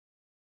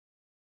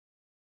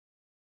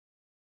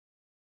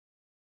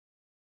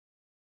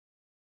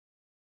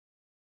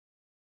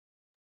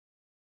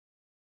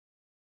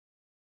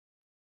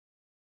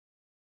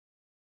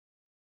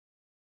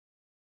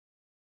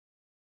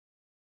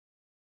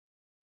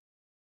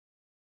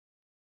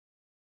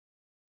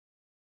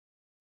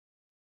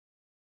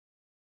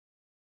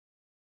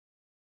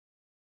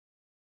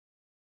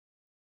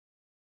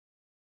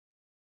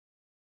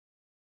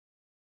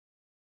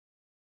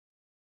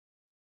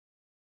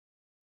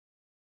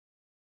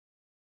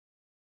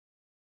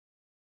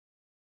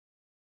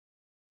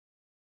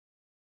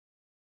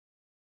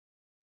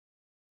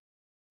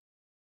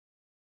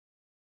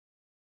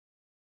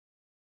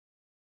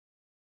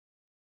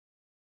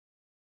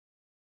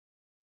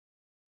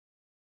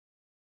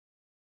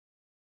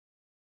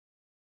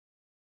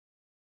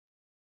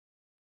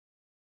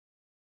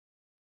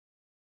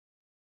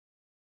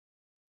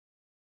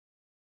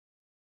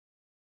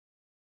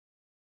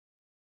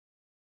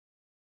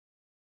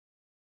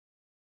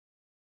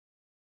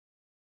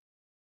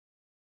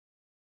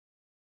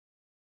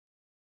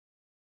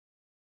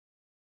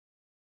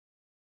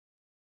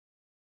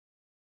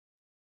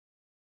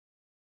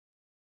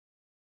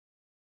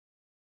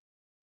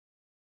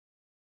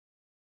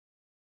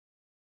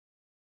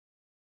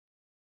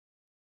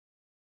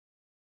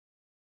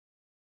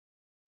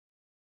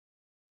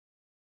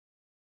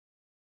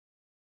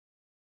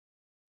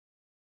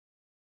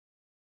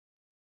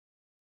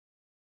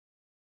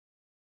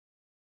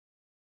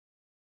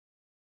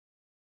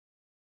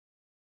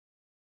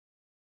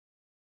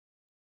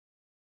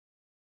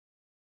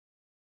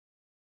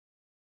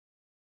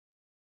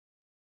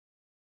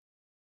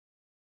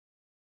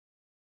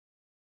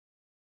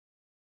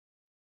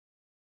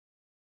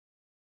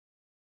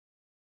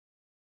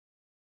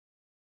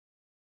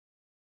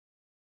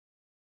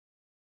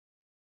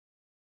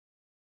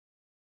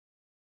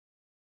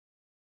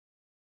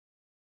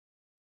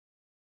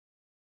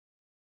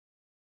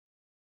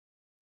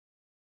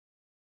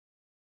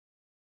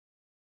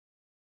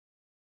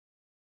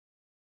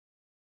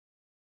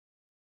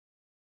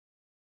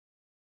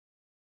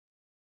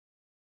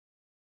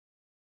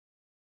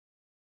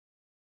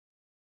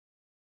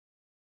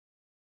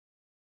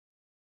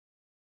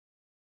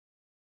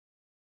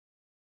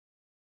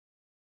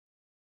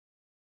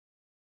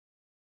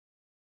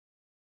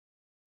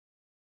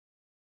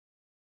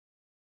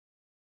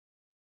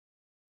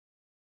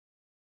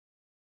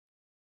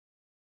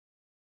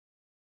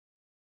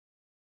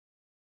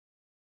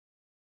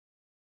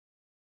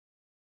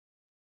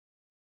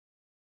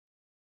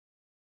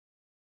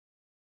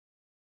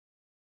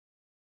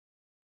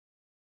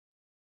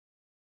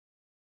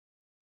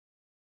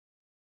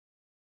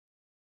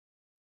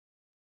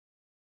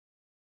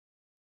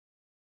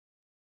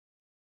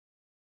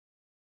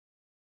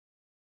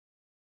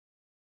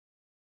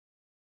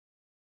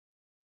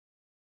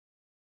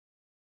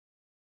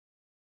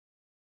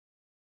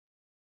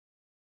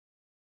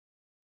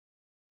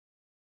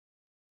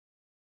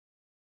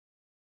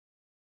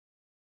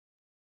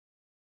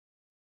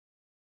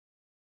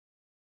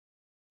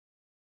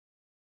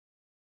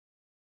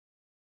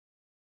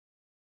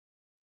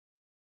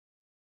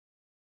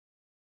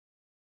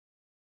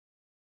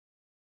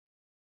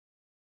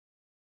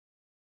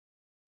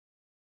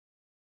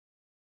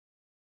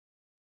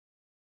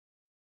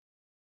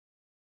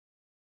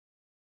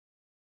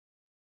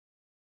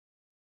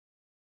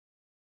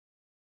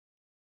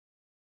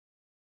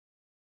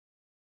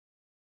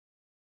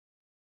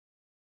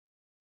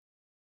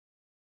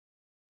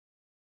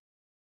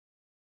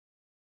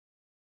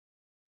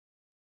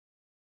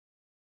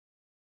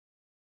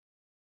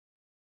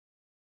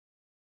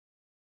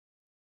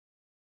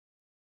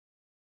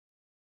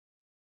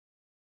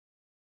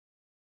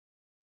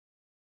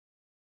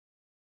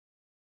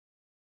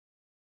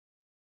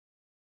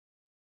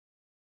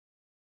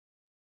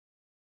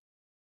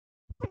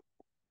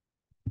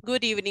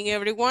Good evening,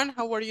 everyone.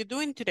 How are you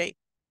doing today?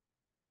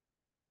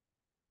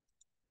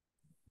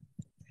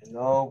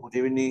 Hello, good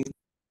evening.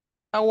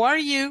 How are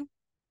you?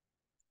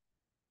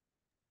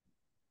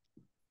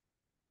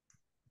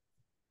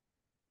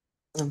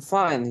 I'm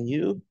fine, and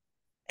you?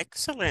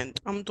 Excellent.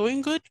 I'm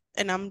doing good,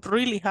 and I'm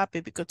really happy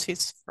because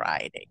it's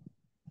Friday.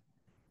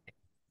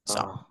 So,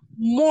 Ah,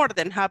 more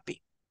than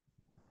happy.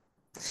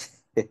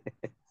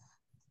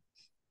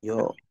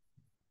 yo,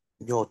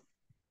 yo,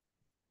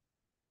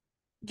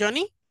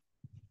 Johnny,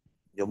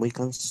 yo muy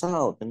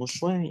cansado, tengo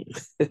sueño.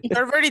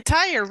 you're very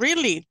tired,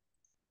 really.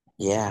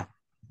 Yeah,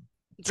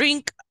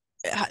 Drink,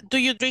 do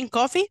you drink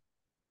coffee?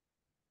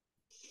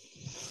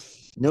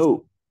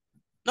 no,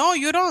 No,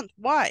 you don't.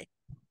 Why?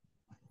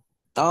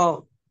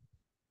 oh,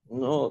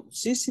 no,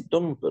 sí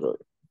tomo, pero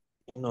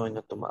no he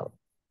tomado.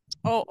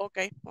 Oh,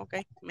 okay,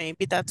 okay.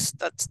 Maybe that's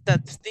the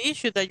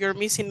issue that you're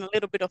missing a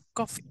little bit of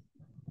coffee.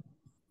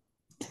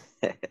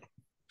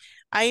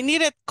 I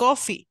needed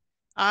coffee.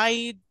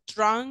 I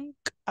drank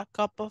a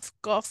cup of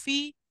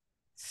coffee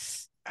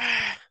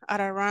at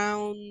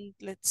around,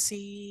 let's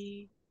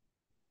see,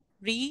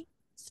 3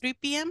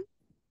 p.m.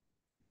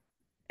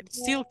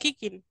 It's still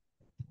kicking.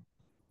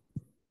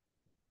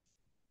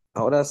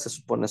 Ahora se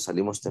supone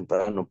salimos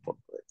temprano por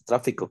el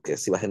tráfico que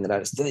se va a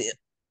generar este día.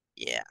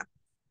 Yeah,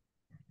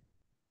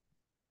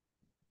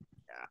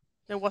 yeah.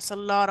 There was a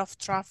lot of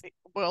traffic.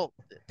 Well,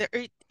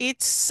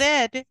 it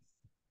said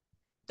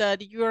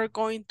that you are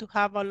going to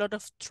have a lot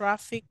of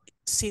traffic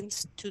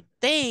since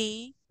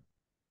today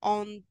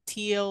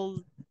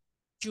until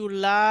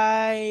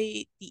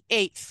July the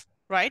 8th,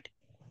 right?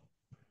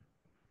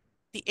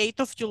 The 8th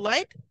of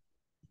July,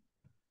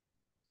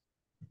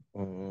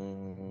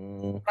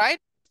 Mm, right?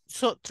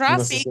 So no sé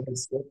traffic, si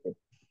es el 7.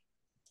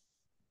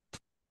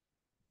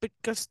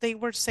 because they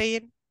were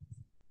saying,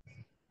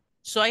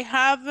 so I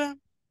have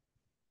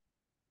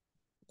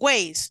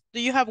Waze. Do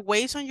you have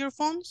Waze on your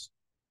phones?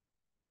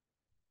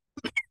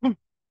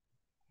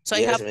 So I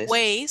Yes, have miss.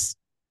 Waze,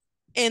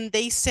 and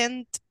they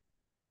sent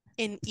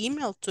an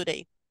email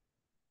today.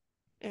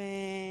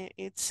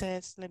 It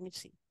says, let me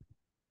see.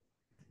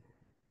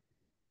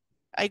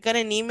 I got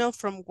an email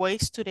from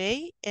Waze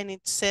today, and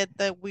it said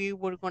that we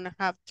were gonna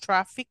have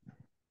traffic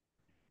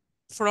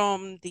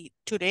from the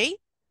today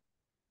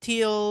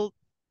till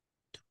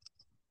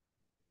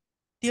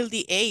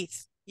the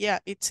 8th. Yeah,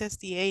 it says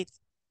the 8th.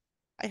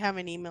 I have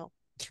an email.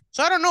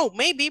 So I don't know,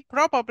 maybe,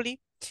 probably,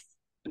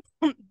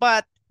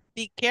 but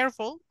be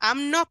careful.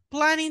 I'm not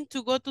planning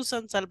to go to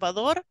San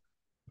Salvador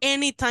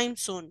anytime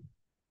soon.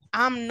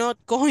 I'm not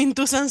going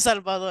to San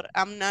Salvador.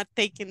 I'm not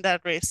taking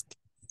that risk.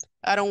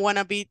 I don't want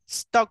to be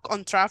stuck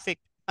on traffic.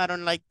 I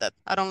don't like that.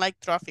 I don't like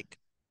traffic.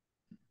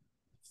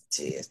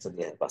 Sí, estos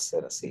días va a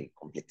ser así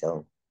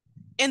complicado.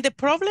 And the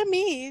problem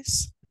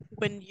is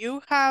when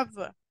you have,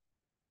 let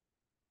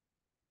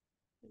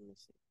me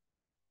see.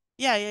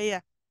 Yeah.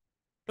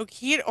 Look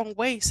here on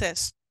Waze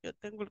says, yo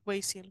tengo el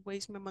Waze y el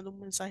Waze me mandó un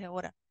mensaje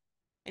ahora.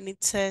 And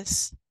it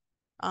says,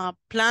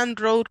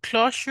 planned road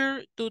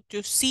closure due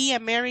to See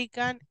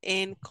American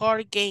and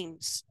car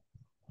games.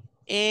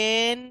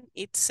 And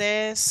it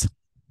says,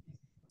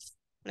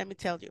 let me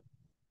tell you,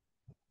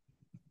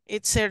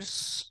 it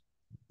says,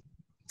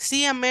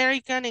 See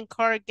American and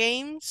car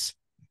games.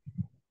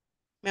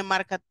 Me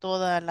marca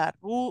toda la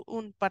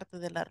una parte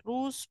de la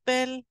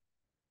Roosevelt,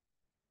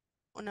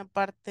 una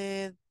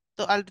parte,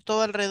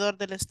 todo alrededor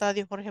del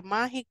Estadio Jorge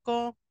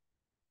Mágico,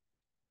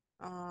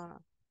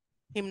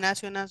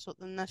 Gimnasio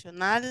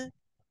Nacional,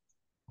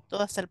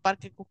 todo hasta el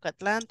Parque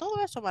Cuscatlán,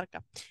 todo eso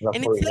marca. La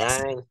And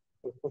 49.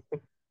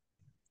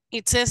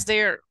 it says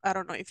there, I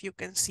don't know if you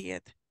can see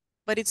it,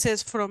 but it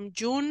says from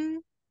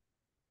June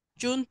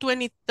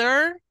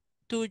 23rd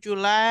to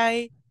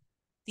July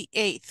the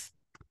 8th.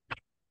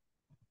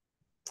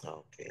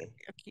 Okay.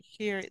 Okay,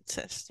 here it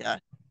says, yeah,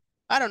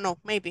 I don't know,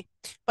 maybe.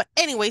 But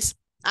anyways,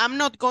 I'm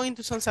not going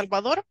to San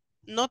Salvador.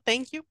 No,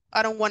 thank you.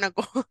 I don't want to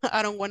go.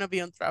 I don't want to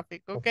be on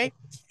traffic, okay?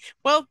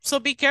 Well, so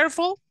be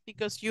careful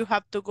because you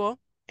have to go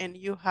and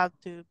you have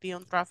to be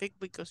on traffic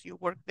because you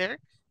work there.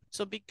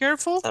 So be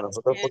careful. A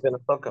nosotros And, porque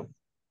nos toca.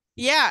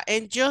 yeah,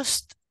 and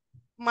just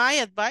my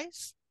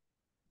advice,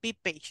 be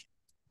patient,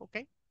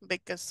 okay?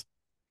 Because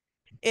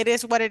it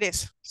is what it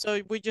is.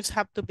 So we just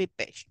have to be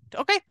patient,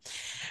 okay?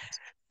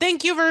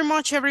 Thank you very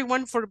much,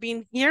 everyone, for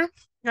being here.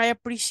 I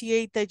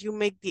appreciate that you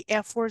make the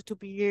effort to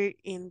be here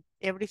in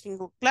every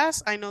single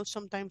class. I know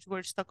sometimes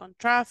we're stuck on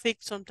traffic,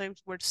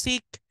 sometimes we're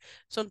sick,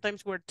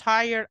 sometimes we're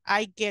tired.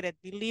 I get it.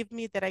 Believe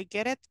me that I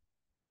get it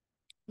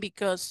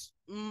because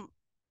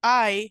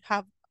I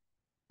have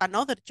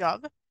another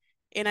job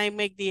and I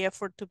make the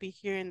effort to be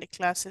here in the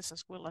classes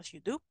as well as you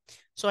do.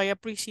 So I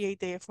appreciate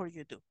the effort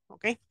you do,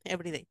 okay,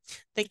 every day.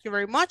 Thank you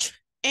very much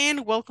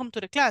and welcome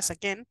to the class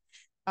again.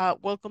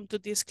 Welcome to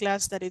this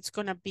class that it's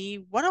gonna be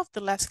one of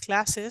the last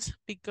classes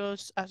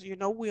because as you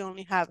know, we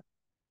only have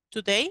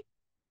today,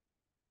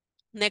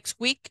 next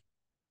week,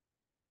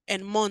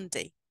 and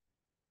Monday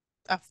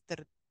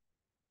after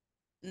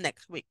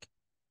next week,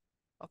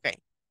 okay?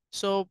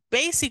 So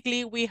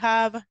basically we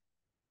have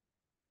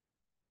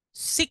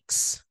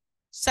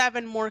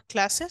 7 more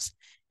classes,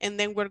 and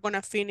then we're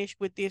gonna finish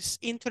with this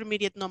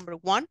intermediate number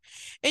 1,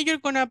 and you're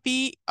gonna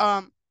be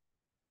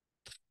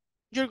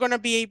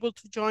able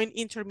to join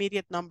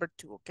intermediate number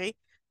 2, okay?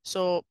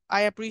 So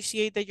I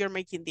appreciate that you're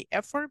making the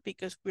effort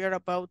because we are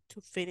about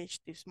to finish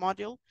this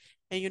module,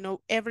 and you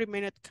know every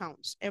minute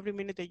counts. Every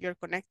minute that you're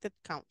connected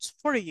counts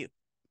for you,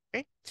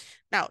 okay?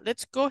 Now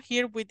let's go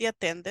here with the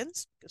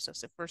attendance because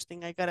that's the first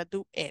thing I gotta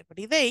do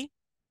every day.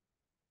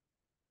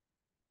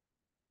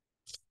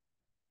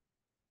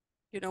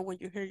 You know, when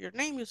you hear your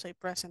name, you say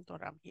present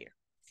or I'm here.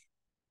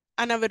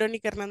 Ana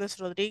Verónica Hernández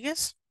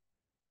Rodríguez.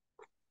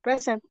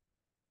 Present.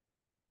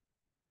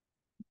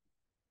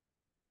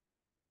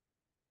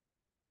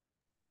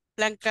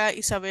 Blanca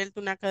Isabel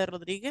Tunaca de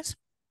Rodríguez.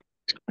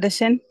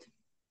 Present.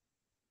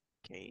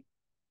 Okay.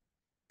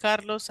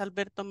 Carlos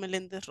Alberto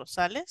Meléndez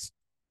Rosales.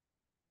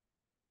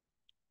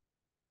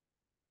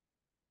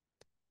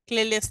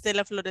 Clelia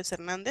Estela Flores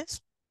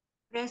Hernández.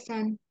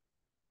 Present.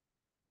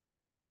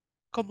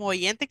 Como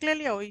oyente,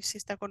 Clelia, hoy sí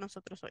está con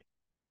nosotros hoy.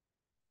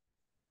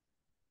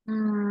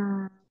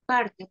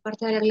 Parte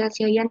de la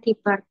clase oyente y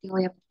parte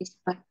voy a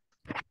participar.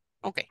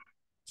 Ok.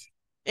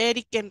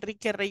 Eric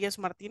Enrique Reyes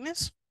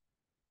Martínez.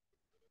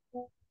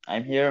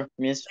 I'm here,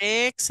 Miss.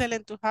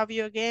 Excellent to have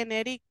you again,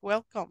 Eric.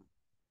 Welcome.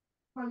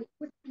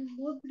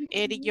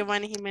 Eric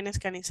Giovanni Jiménez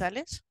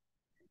Canizales.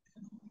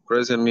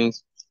 Present,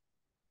 Miss.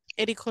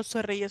 Eric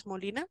Josué Reyes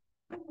Molina.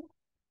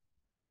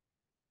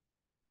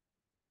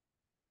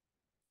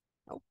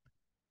 Nope.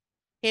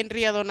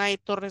 Henry Adonai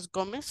Torres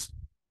Gómez.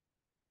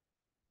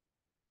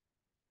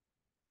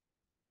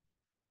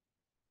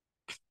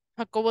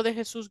 Jacobo de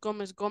Jesús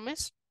Gómez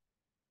Gómez.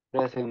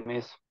 Present,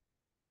 Miss.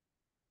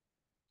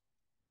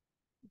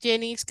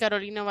 Jenis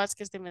Carolina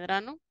Vázquez de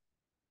Medrano.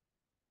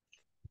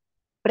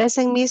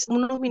 Present, Miss.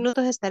 Unos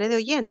minutos estaré de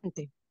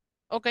oyente.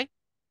 Ok.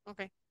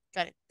 Ok.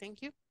 Got it.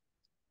 Thank you.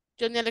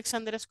 Johnny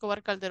Alexander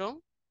Escobar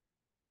Calderón.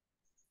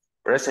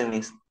 Present,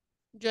 Miss.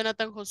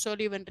 Jonathan José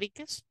Oliva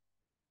Enríquez.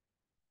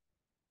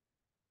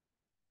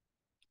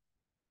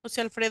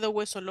 José Alfredo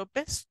Hueso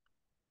López.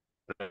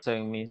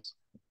 Present, Miss.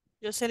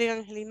 Jocelyn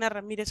Angelina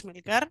Ramírez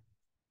Melgar.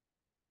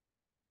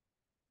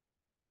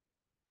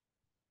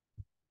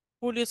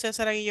 Julio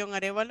César Aguillón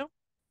Arévalo.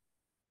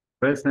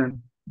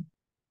 Present.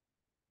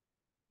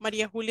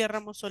 María Julia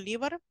Ramos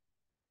Olívar.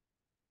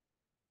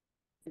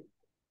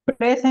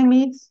 Present,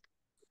 Miss.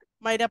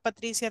 Mayra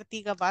Patricia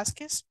Artiga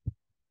Vázquez.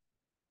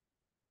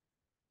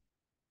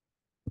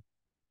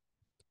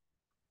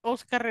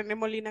 Oscar René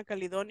Molina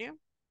Calidonio.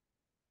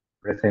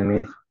 Present,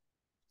 Miss.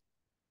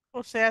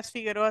 Oseas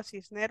Figueroa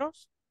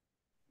Cisneros.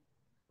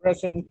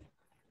 Present.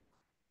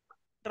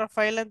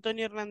 Rafael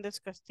Antonio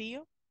Hernández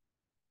Castillo.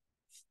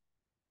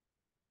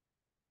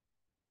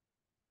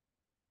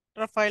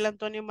 Rafael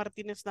Antonio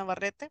Martínez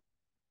Navarrete.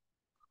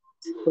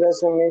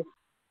 Present, Miss.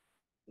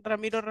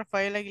 Ramiro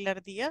Rafael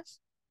Aguilar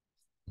Díaz.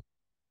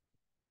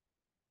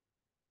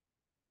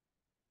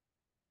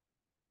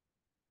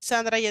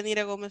 Sandra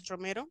Yanira Gómez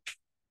Romero.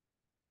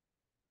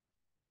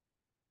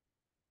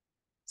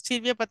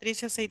 Silvia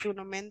Patricia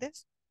Seituno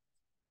Méndez.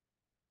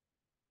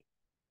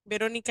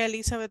 Verónica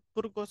Elizabeth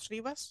Burgos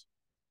Rivas.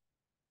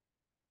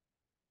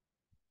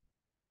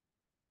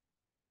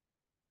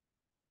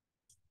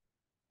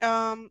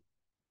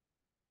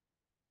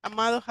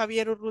 Amado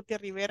Javier Urrutia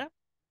Rivera.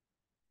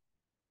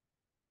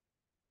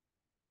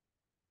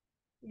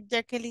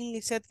 Jacqueline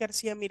Lisette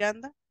García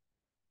Miranda.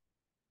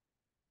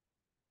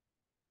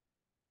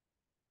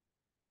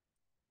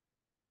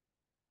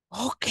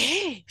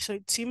 Okay, so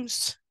it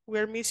seems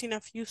we're missing a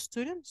few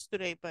students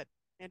today, but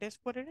it is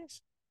what it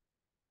is.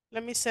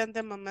 Let me send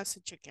them a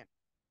message again.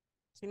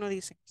 Si no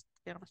dicen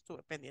que no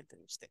estuve pendiente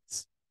de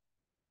ustedes.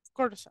 Of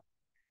course.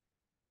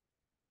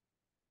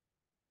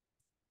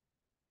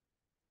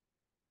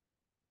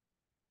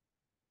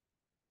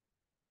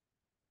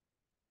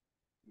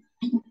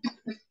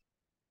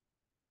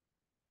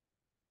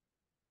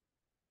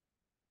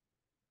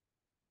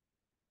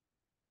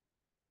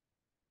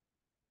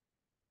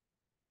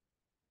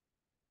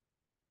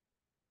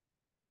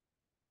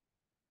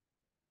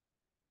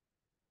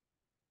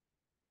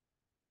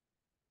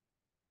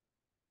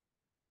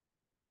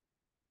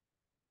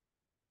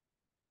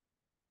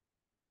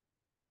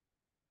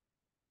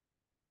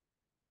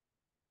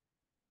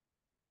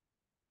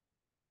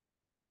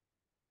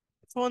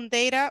 Phone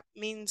data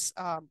means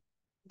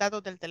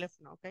datos del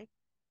teléfono, okay?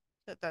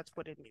 So that's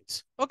what it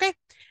means. Okay,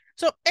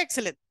 so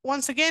excellent.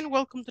 Once again,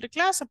 welcome to the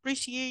class.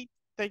 Appreciate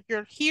that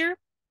you're here.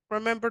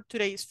 Remember,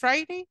 today is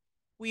Friday.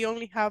 We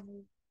only have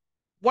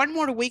 1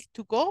 more week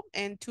to go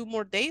and 2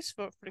 more days,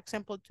 for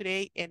example,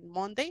 today and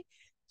Monday.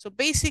 So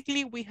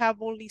basically, we have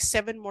only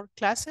 7 more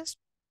classes.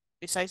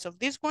 Besides of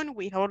this one,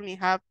 we only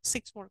have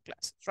 6 more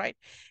classes, right?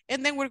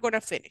 And then we're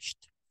gonna finish.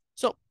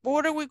 So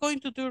what are we going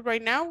to do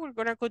right now? We're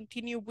gonna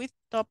continue with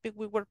the topic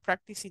we were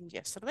practicing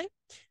yesterday.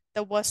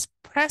 That was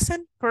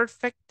present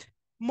perfect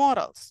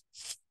models,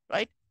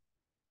 right?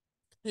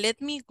 Let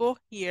me go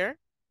here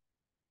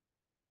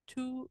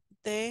to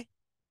the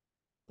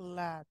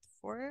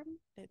platform.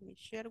 Let me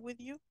share with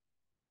you.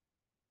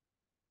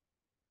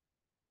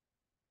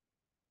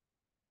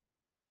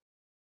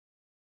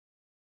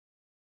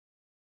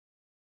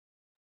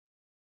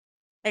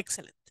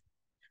 Excellent.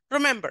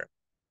 Remember,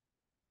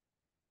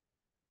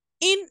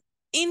 in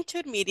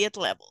intermediate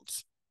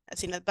levels,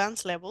 as in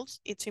advanced levels,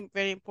 it's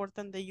very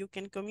important that you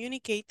can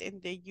communicate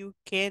and that you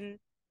can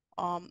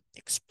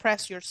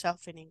express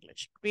yourself in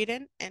English,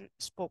 written and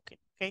spoken,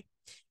 okay?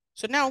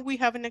 So now we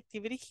have an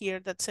activity here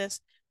that says,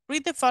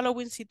 read the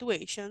following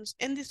situations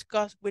and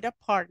discuss with a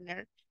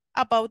partner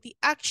about the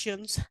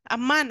actions a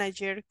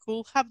manager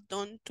could have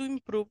done to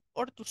improve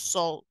or to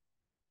solve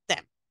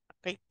them,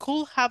 okay?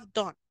 Could have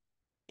done.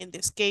 In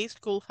this case,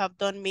 could have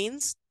done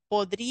means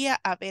podría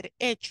haber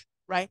hecho,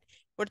 right?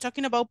 We're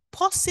talking about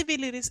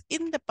possibilities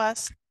in the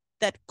past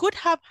that could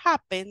have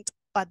happened,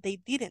 but they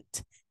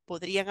didn't.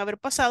 Podrían haber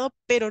pasado,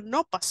 pero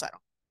no pasaron.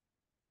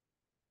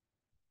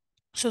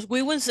 So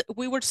we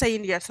were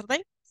saying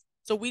yesterday,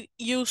 so we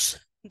use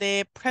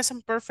the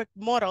present perfect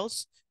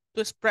models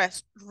to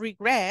express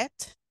regret,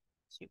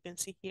 as you can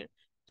see here,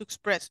 to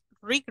express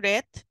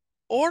regret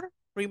or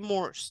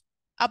remorse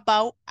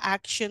about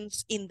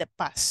actions in the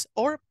past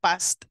or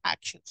past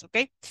actions,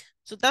 okay?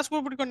 So that's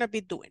what we're gonna be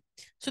doing.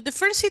 So the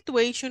first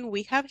situation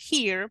we have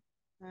here,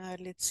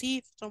 let's see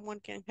if someone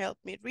can help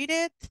me read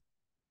it.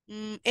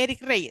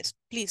 Eric Reyes,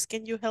 please,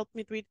 can you help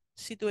me read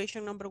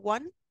situation number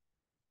 1?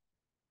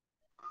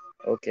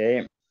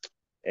 Okay.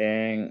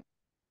 And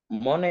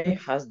money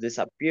has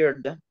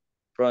disappeared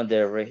from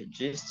the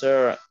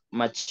register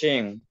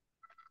machine,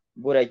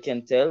 but I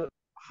can tell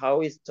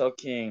how it's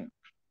talking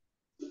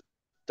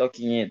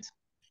it.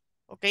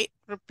 Okay,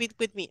 repeat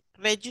with me.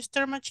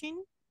 Register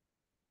machine.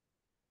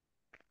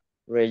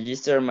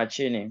 Register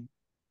machine.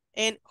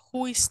 And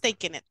who is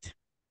taking it?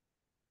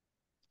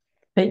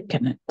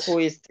 Taken it. Who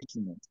is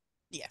taking it?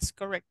 Yes,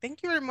 correct.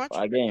 Thank you very much.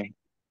 Again.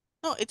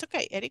 No, it's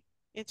okay, Eric.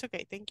 It's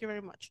okay. Thank you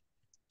very much.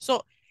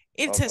 So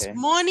it says Okay.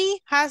 money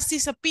has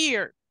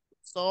disappeared.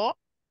 So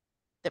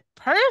the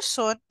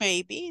person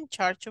maybe in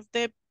charge of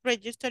the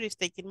register is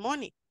taking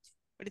money.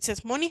 But it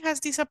says money has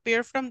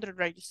disappeared from the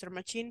register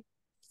machine,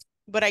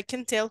 but I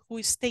can tell who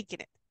is taking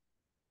it.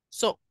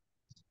 So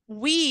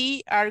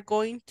we are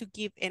going to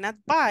give an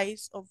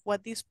advice of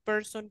what this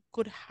person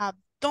could have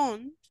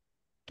done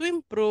to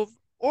improve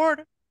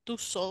or to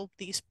solve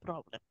this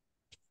problem.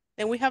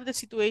 Then we have the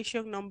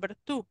situation number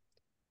 2.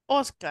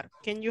 Oscar,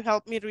 can you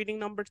help me reading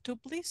number 2,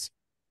 please?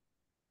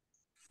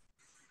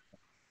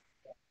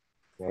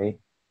 Okay.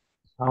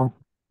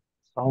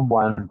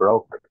 Someone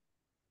broke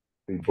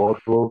the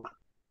bottle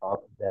of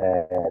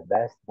the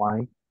best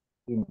wine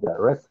in the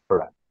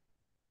restaurant,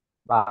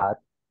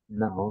 but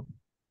none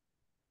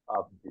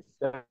of the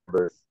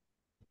servers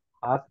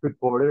has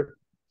reported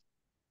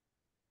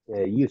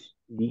the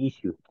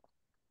issue.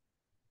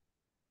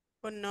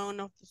 But none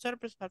of the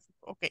servers have.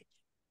 Okay.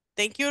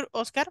 Thank you,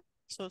 Oscar.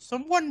 So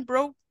someone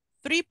broke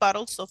 3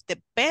 bottles of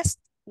the best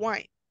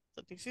wine.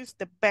 So this is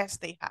the best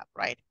they have,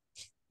 right?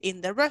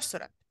 In the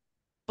restaurant.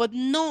 But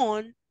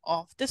none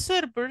of the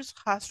servers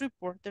has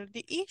reported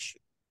the issue.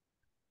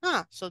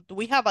 So do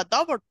we have a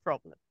double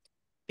problem?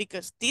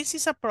 Because this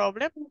is a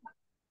problem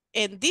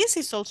and this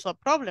is also a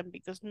problem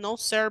because no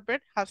server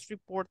has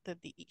reported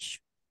the issue.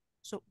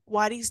 So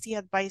what is the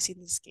advice in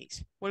this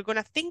case? We're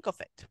gonna think of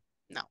it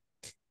now.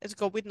 Let's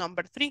go with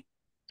number 3.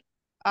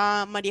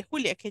 Maria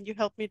Julia, can you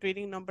help me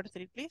reading number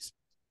 3, please?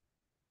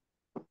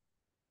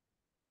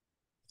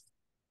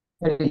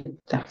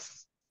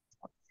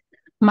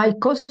 My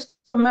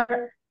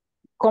customer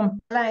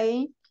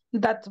complained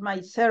that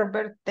my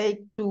server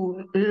take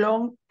too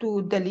long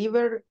to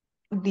deliver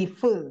the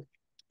food.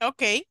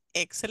 Okay,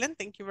 excellent.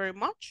 Thank you very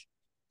much.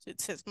 So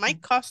it says, my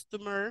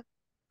customer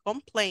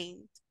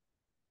complained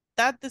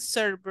that the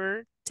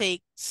servers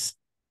take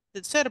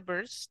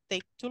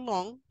too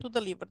long to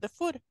deliver the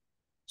food.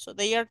 So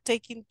they are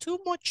taking too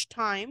much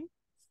time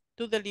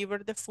to deliver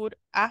the food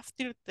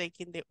after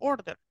taking the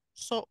order.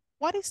 So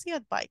what is the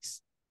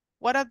advice?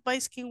 What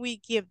advice can we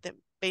give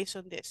them based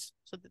on this?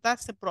 So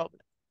that's the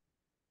problem.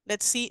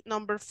 Let's see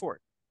number 4.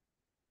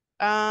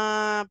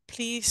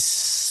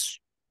 Please,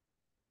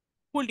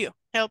 Julio,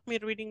 help me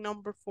reading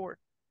number 4.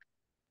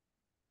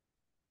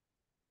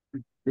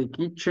 The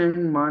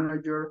kitchen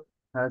manager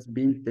has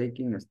been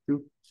taking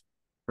stuff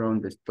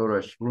from the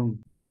storage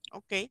room.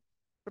 Okay,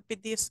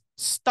 repeat this,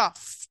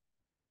 stuff.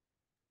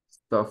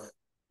 Stuff.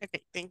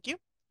 Okay, thank you.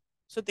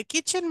 So the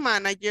kitchen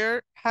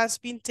manager has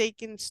been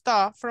taking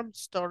stuff from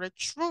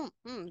storage room.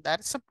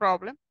 That's a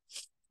problem.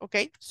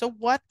 Okay, so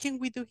what can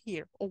we do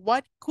here? Or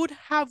what could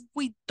have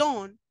we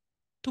done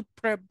to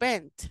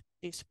prevent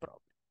this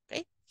problem?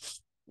 Okay,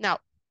 now,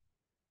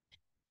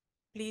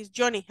 please,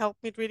 Johnny, help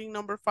me reading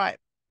number 5.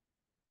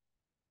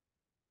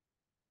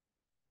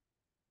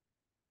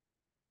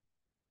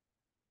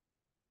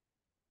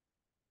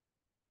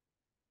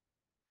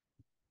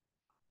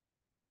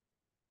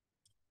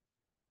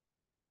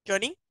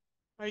 Johnny,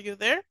 are you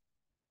there?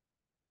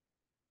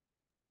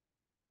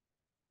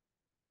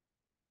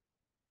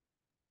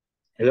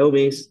 Hello,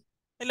 Miss.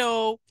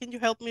 Hello, can you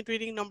help me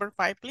reading number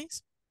 5,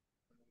 please?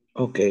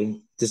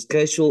 Okay, the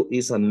schedule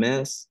is a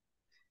mess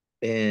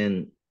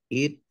and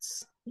it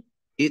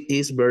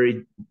is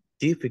very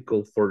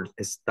difficult for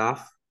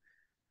staff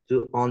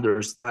to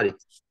understand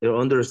it. To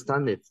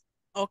understand it.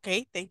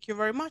 Okay, thank you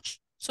very much.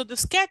 So the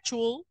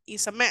schedule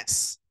is a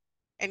mess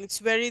and it's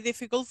very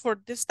difficult for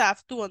the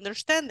staff to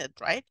understand it,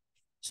 right?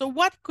 So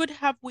what could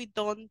have we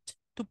done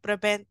to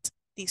prevent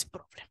this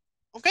problem?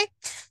 Okay,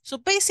 so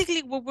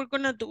basically what we're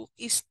gonna do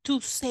is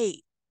to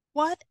say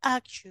what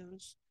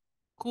actions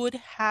could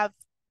have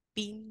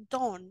been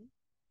done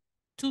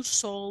to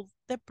solve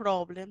the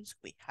problems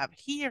we have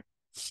here.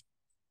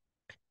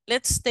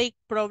 Let's take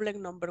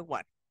problem number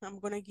 1. I'm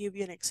gonna give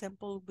you an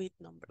example with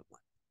number 1.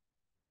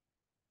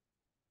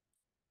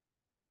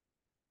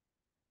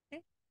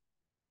 Okay.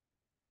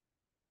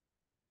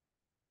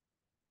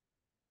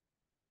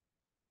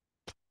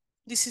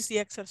 This is the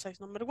exercise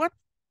number 1.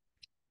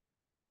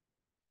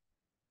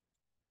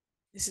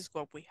 This is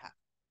what we have.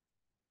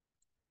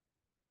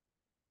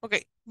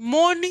 Okay,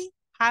 money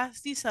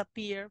has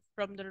disappeared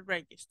from the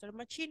register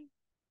machine,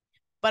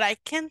 but I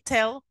can't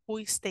tell who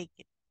is taking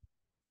it.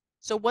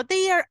 So what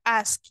they are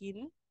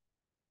asking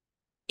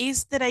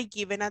is that I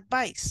give an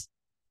advice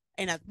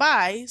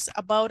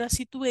about a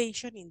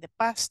situation in the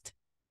past.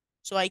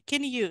 So I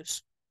can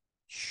use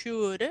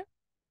should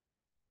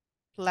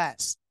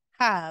plus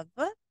have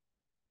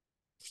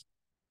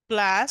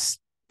plus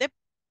the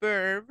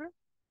verb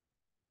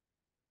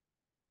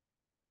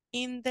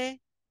in the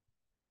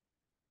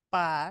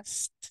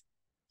past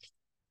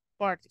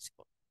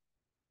participle.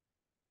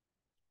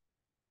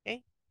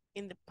 Okay,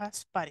 in the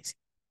past participle.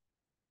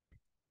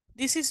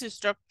 This is the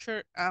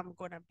structure I'm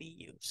gonna be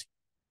using.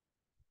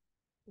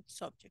 It's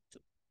subject to.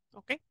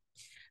 Okay,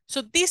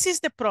 so this is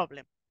the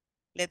problem.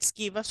 Let's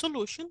give a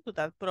solution to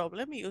that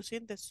problem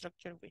using the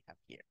structure we have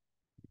here.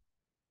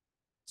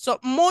 So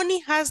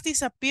money has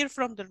disappeared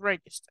from the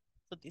register.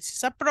 So this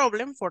is a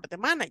problem for the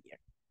manager.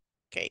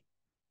 Okay.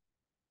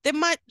 The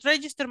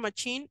register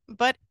machine,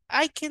 but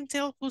I can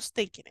tell who's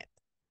taking it.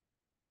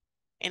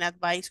 And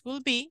advice will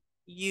be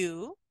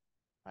you,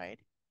 right?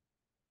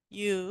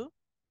 You,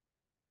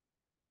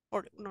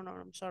 or no,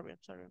 I'm sorry.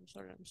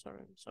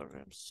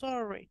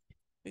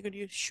 We could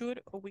use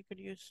should or we could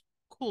use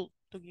could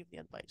to give the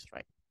advice,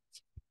 right?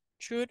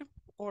 Should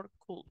or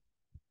could.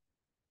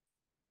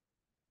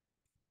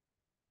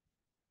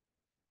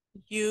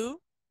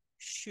 You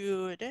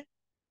should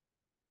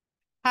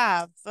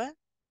have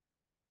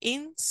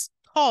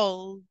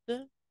installed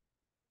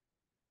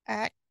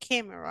a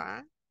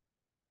camera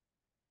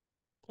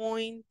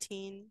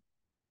pointing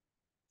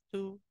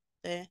to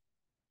the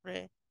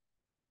register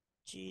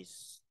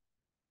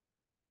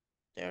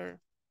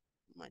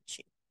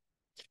machine.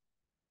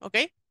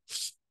 Okay,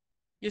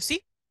 you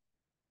see?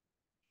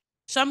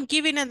 So I'm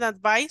giving an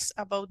advice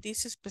about this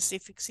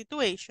specific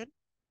situation.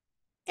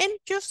 And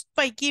just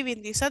by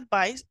giving this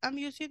advice, I'm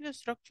using the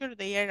structure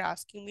they are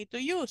asking me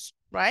to use,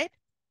 right?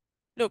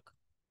 Look,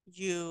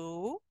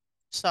 you,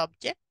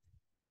 subject,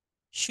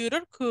 should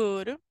or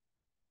could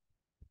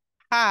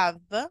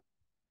have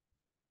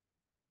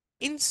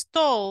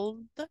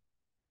installed,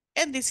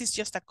 and this is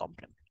just a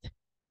complement.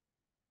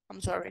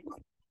 I'm sorry.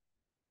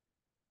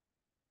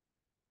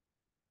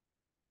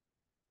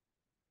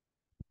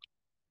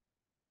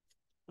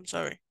 I'm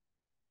sorry.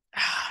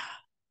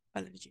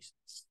 Allergies.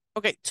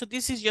 Okay, so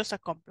this is just a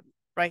complement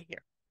right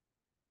here.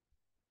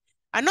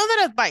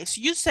 Another advice,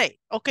 you say,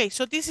 okay,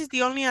 so this is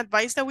the only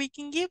advice that we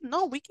can give?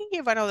 No, we can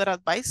give another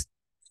advice.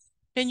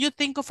 Can you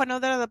think of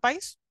another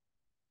advice?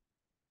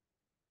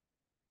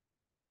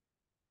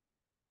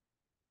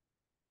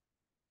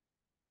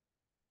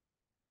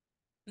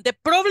 The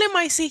problem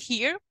I see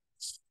here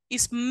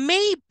is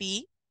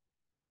maybe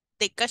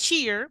the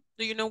cashier.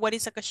 Do you know what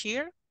is a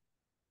cashier?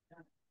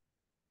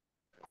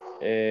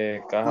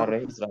 Caja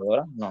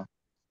registradora, no.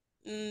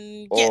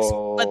 Yes,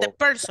 but the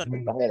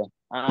person. Cajero.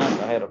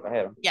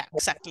 Cajero. Yeah,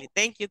 exactly.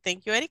 Thank you,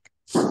 Eric.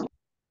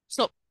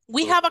 So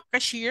we have a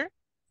cashier.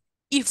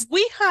 If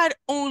we had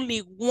only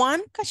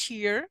one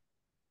cashier,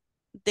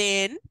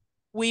 then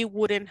we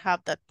wouldn't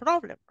have that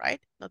problem,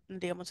 right? No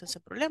tendríamos ese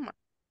problema.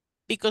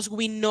 Because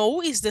we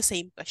know it's the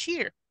same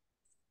cashier.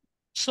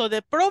 So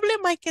the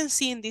problem I can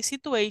see in this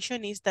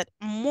situation is that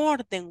more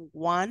than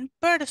one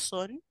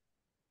person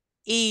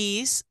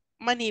is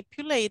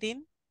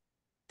manipulating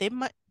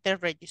the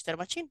register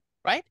machine,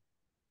 right?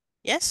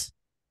 Yes.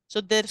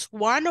 So there's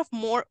one of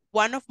more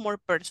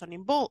person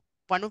involved.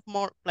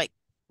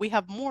 We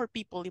have more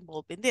people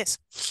involved in this.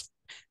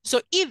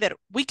 So either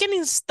we can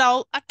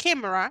install a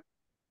camera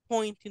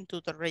pointing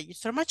to the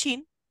register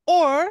machine,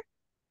 or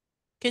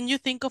can you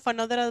think of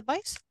another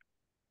advice?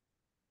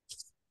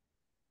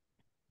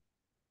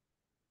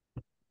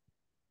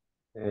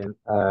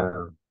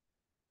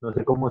 No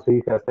sé cómo se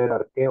dice hacer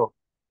arqueo.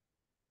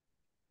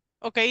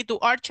 Okay, do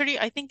archery.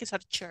 I think it's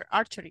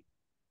archery.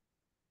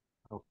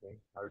 Okay,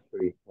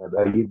 archery.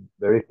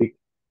 Very fixed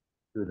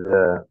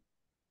to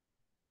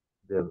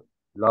the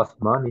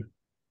lost money.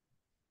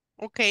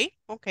 Okay.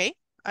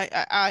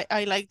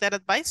 I like that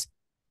advice.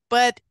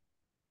 But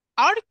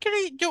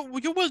archery,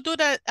 you will do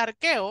that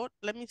arqueo.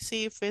 Let me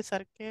see if it's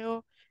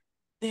arqueo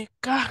de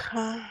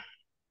caja.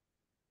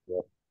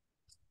 Yep.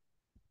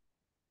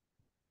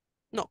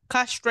 No,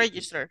 cash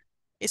register.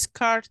 It's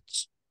cash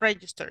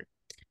register.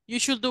 You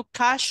should do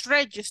cash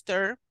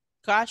register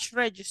at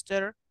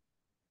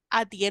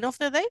the end of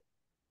the day.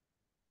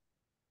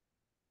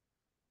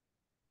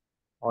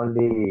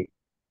 Only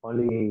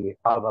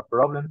have a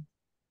problem.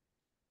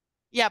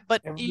 Yeah,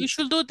 but you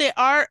should do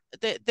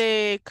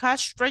the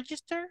cash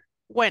register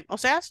when, o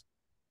sea,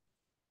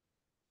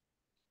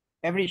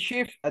 Every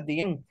shift at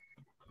the end.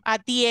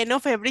 at the end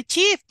of every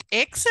shift.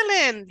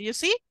 Excellent. You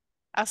see,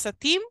 as a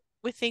team,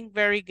 we think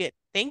very good.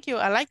 Thank you.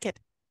 I like it.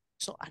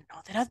 So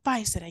another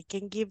advice that I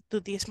can give to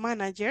this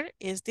manager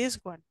is this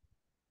one.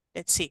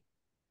 Let's see.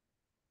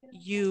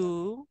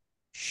 You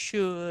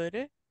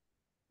should,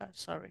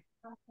 sorry.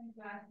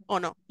 Oh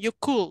no, you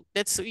could.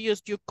 Let's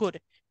use you could.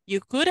 You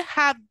could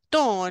have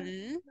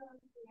done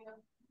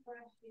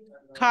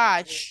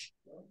cash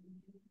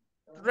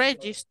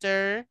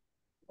register.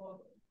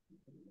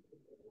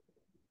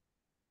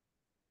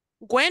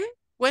 When?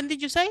 When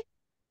did you say?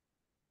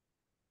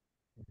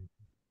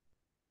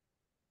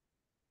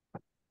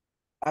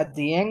 At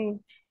the end.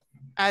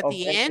 At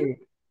the end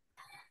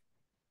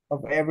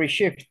of every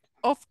shift.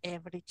 Of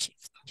every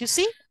shift. You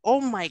see?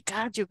 Oh my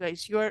God, you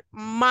guys, you're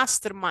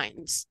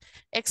masterminds.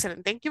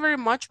 Excellent. Thank you very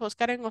much,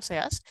 Oscar and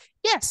Oseas.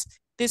 Yes,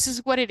 this is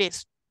what it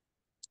is.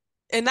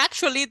 And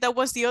actually, that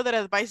was the other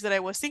advice that I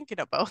was thinking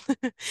about.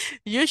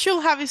 You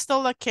should have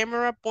installed a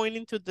camera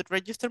pointing to the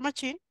register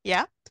machine,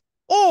 yeah?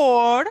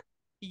 Or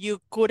you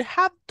could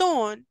have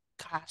done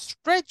cash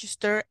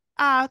register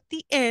at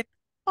the end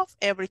of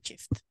every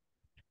shift.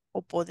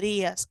 O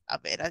podrías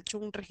haber hecho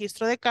un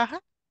registro de caja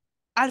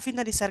al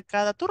finalizar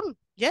cada turno.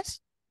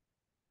 Yes?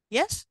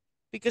 Yes?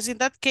 Because in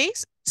that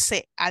case,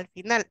 sé al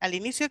final, al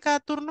inicio de cada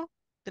turno,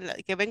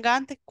 que venga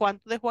antes,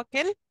 cuánto dejó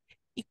aquel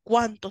y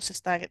cuánto se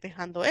está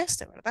dejando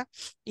este, ¿verdad?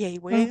 Y ahí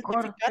voy a Un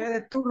corte identificar.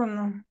 de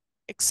turno.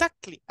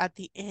 Exactly, at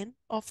the end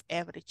of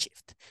every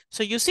shift.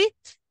 So you see,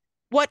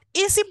 what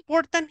is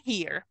important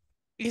here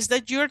is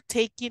that you're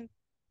taking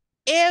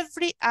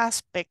every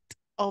aspect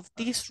of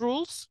these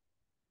rules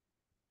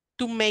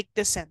to make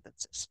the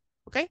sentences,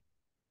 okay?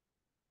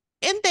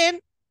 And then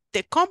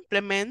the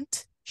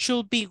complement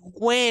should be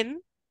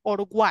when or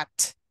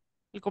what.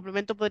 El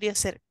complemento podría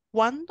ser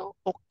cuándo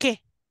o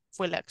qué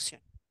fue la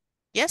acción.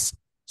 Yes?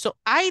 So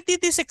I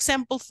did this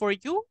example for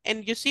you,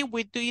 and you see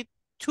we did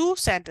 2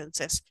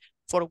 sentences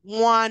for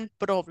one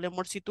problem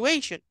or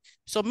situation.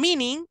 So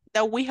meaning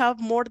that we have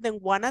more than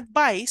one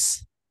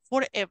advice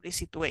for every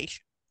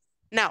situation.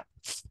 Now,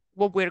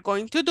 what we're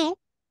going to do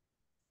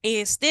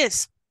is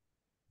this.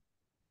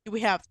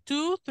 We have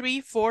 2,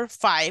 3, 4,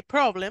 5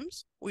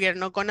 problems. We are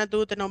not gonna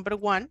do the number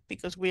 1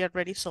 because we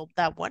already solved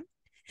that one.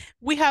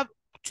 We have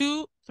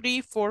 2,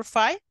 3, 4,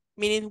 5,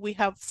 meaning we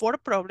have 4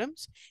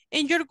 problems,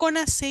 and you're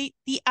gonna say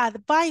the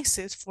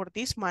advices for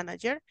this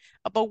manager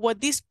about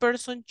what this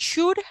person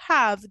should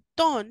have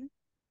done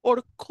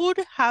or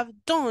could have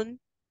done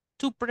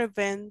to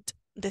prevent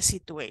the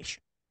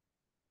situation.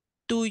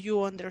 Do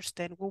you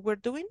understand what we're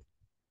doing?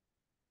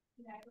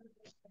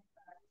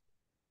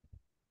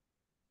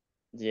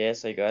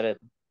 Yes, I got it.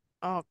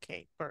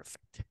 Okay,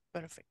 perfect,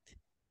 perfect.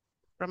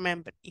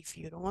 Remember, if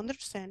you don't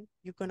understand,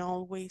 you can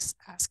always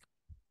ask.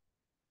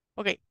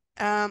 Okay,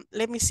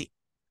 let me see.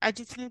 I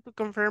just need to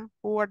confirm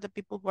who are the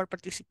people who are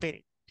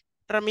participating.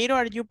 Ramiro,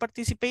 are you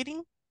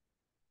participating?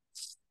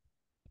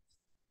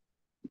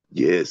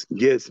 Yes,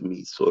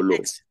 me, solo,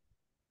 Yes.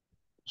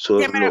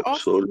 Camera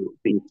off?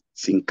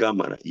 sin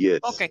cámara, yes.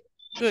 Okay,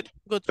 good,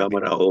 good.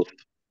 Cámara Ramiro. off.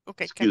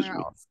 Okay, Excuse camera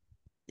me. off.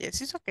 Yes,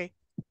 it's okay.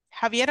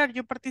 Javier, are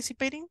you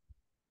participating?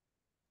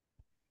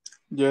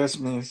 Yes,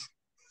 miss.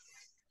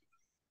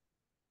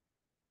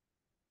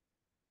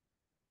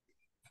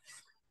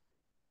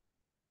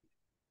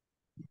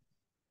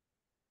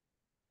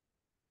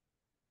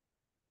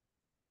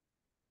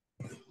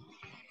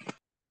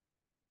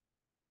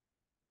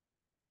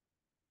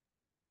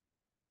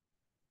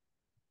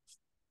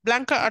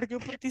 Blanca, are you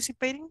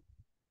participating?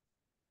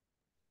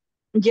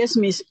 Yes,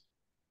 miss.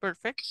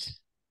 Perfect.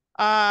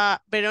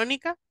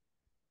 Veronica?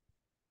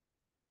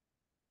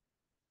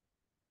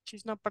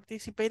 She's not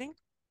participating?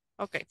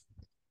 Okay.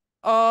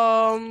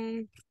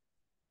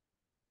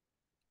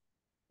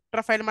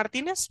 Rafael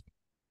Martinez?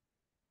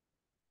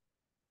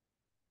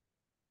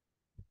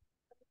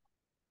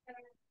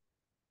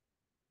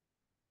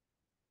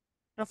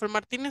 Rafael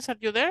Martinez, are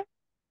you there?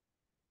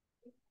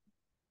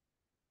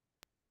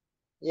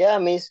 Yeah,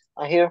 miss,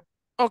 I'm here.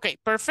 Okay,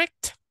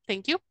 perfect.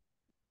 Thank you.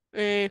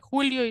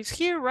 Julio is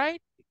here,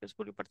 right? Because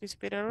Julio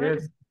participated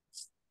already. Yes.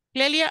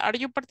 Clelia, are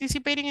you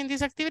participating in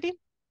this activity?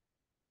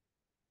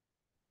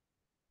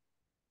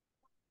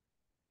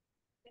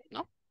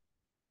 No.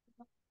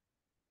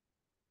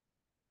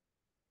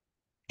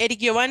 Eric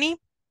Giovanni?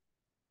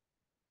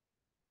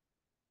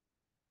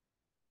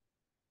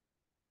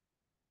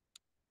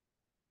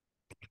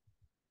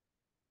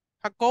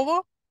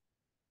 Jacobo?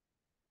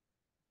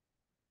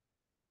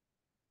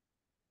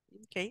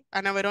 Okay.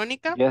 Ana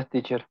Verónica? Yes,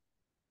 teacher.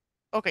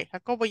 Okay,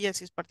 Jacobo, yes,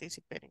 is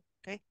participating.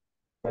 Okay.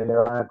 Le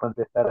van a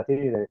contestar así,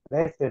 de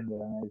veces le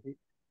van a decir.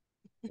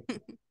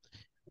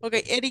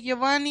 Okay, Eric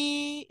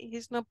Giovanni,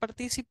 he's not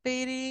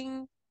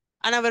participating.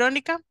 Ana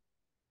Verónica.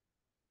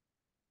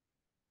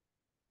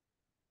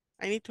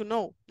 I need to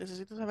know.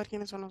 Necesito saber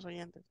quiénes son los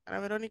oyentes. Ana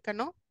Verónica,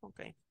 ¿no?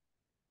 Okay.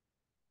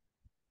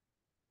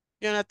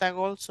 Jonathan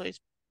also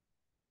is.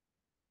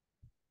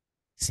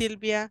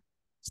 Silvia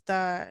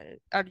está.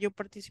 Are you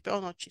participating?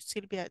 Oh, no,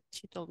 Silvia,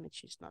 she told me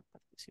she's not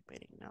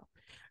participating now.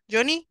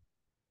 Johnny?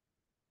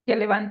 Que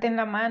levanten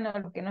la mano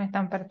los que no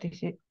están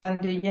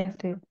participando.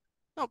 Oyentes.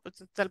 No,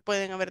 pues tal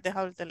pueden haber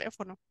dejado el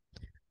teléfono.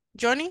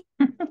 Johnny?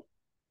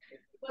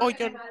 Oh,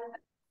 John.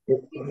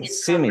 Sí,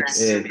 sí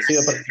voy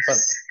a participar.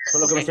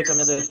 Solo que me Ok. estoy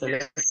cambiando de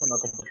teléfono a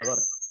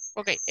computadora.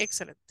 Ok,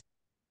 excelente.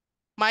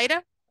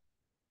 Mayra?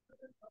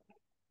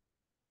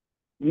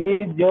 Y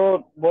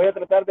yo voy a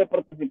tratar de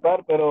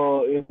participar,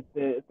 pero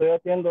estoy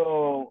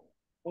haciendo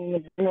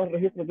unos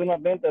registros de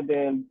unas ventas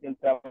del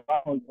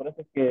trabajo y por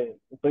eso es que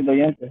estoy de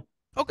oyente.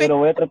 Ok, Pero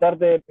voy a tratar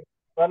de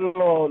participar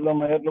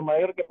lo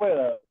mayor que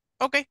pueda.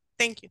 ok.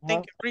 Thank you.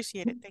 Ajá.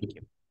 Appreciate it. Thank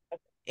you.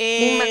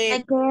 In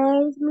my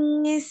case,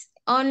 Miss,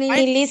 only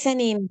Mayra?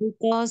 listening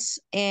because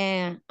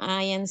I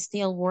am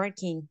still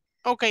working,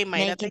 Ok,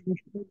 Mayra. making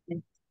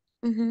decisions.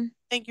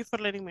 Thank you for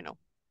letting me know.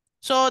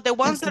 So the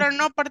ones that are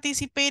not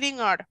participating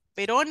are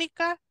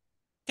Verónica,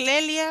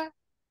 Clelia,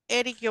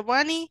 Eric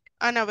Giovanni,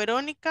 Ana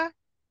Verónica,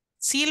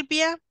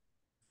 Silvia,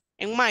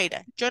 and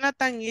Mayra.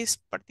 Jonathan is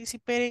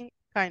participating,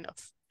 kind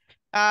of.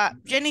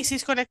 Janice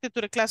is connected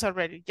to the class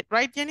already,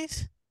 right,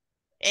 Janice?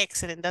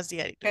 Excellent, that's the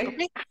attitude,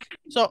 okay?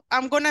 So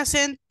I'm gonna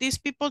send these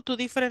people to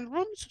different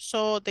rooms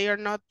so they are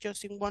not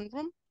just in one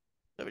room.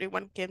 So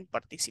everyone can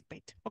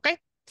participate, okay?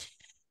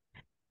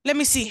 Let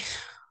me see.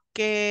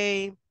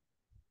 Okay.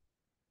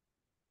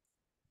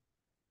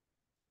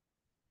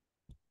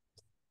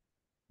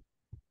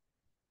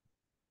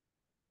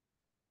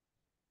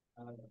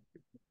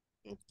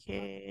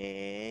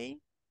 Okay.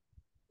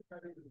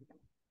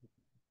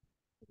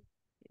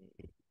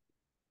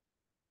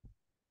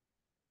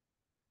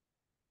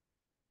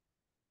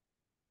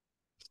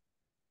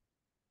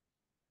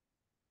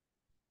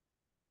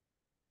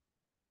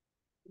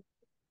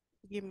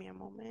 Give me a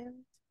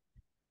moment.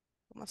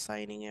 I'm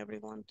assigning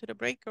everyone to the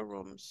breaker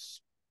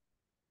rooms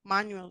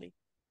manually.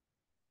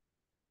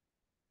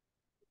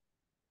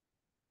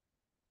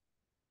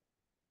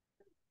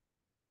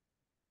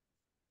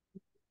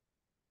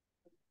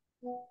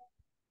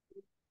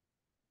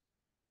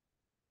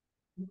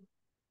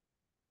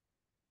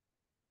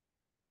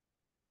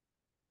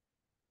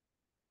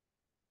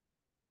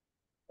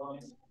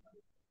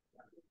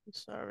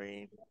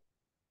 Sorry.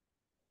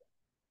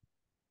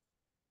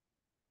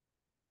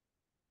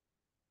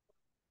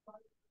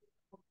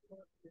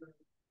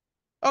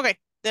 Okay,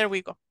 there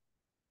we go.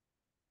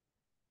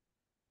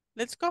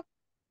 Let's go.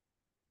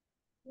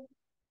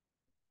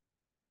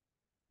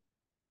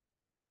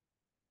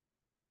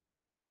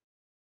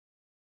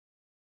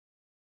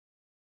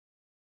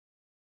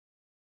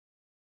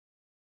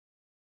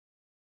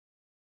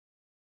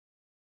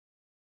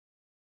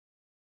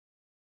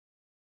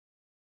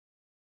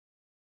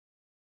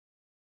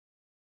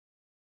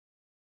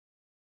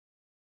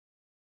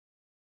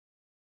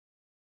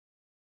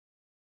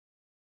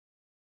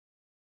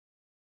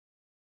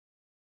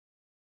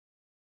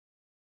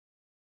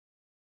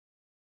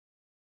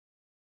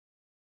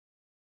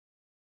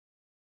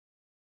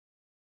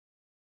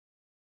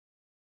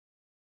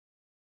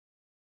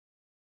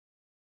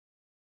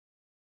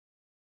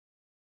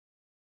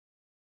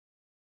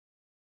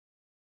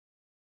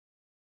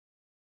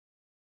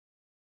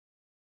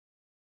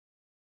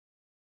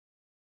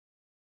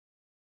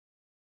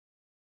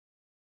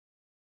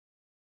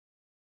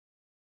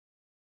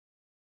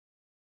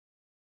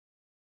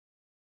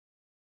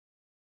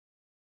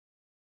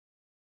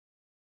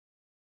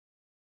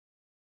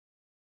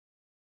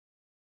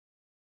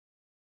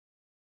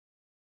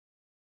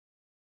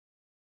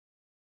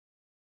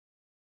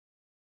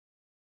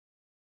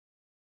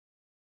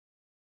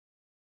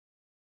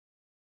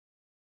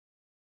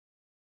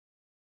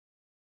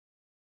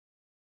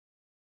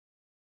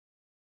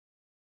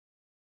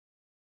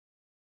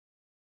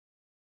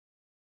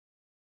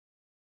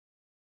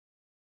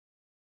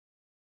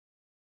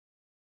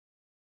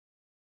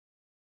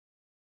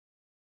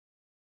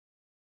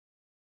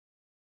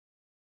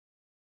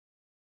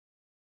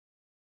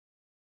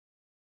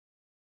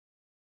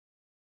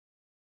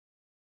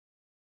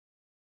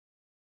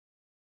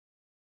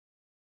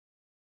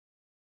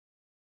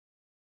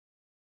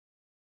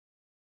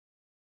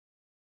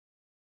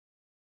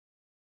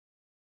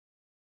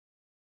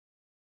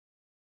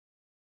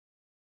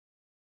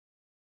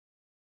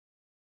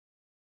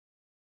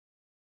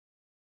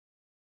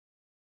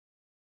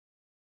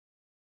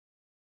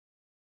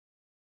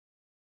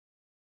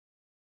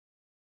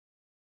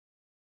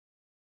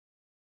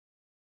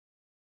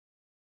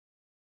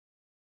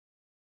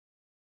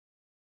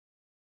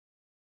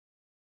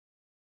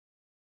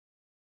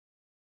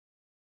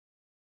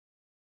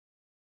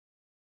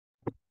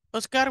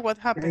 Oscar, what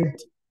happened?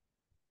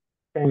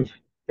 Change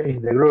the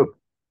group.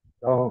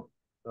 Don't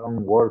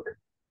work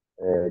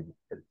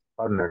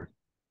partners.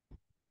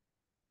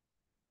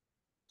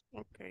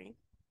 Ok.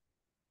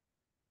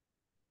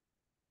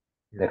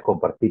 Les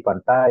compartí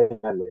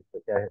pantalla, les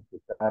empecé a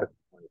ejecutar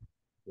cómo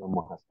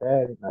íbamos a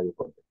hacer, nadie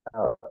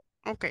contestaba.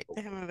 Ok,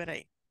 déjeme ver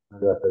ahí. No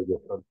iba a hacer yo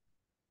solo.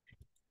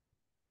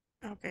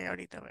 Ok,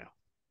 ahorita veo.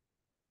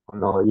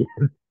 No, oye,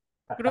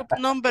 Group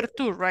number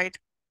 2, right?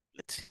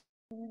 Let's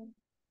see.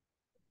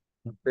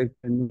 No sé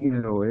qué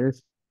número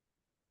es,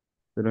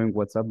 pero en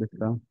WhatsApp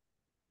está.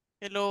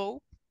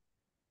 Hello.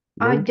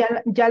 Ah,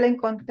 Hello. ya la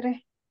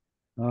encontré.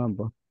 Ah,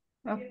 va.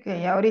 Ok,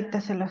 ahorita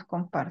se los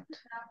comparto.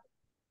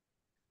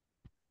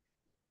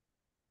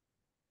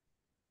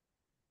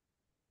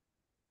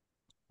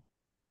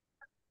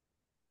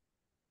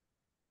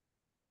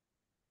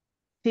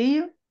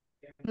 ¿Sí?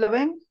 ¿Lo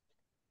ven?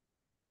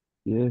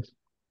 Yes.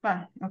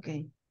 Ah, ok.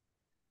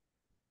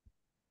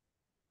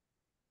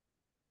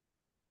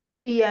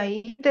 Y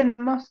ahí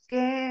tenemos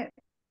que,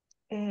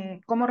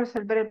 cómo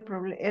resolver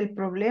el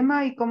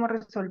problema y cómo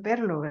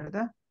resolverlo,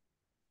 ¿verdad?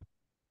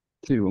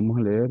 Sí, vamos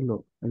a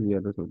leerlo y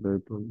a resolver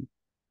el problema.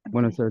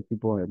 Bueno, Ok. ese es el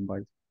tipo de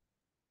advice.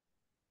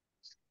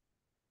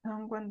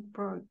 Someone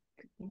broke.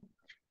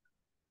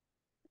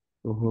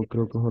 Ojo,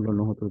 creo que solo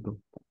nosotros dos.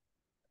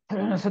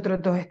 Pero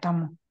nosotros dos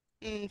estamos.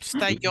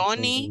 Está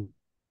Johnny.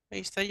 Ahí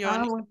está Ah,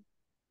 Johnny. bueno.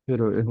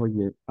 Pero es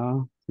oye.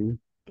 Ah, sí.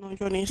 No,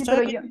 Johnny Sí, está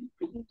pero aquí.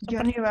 Está yo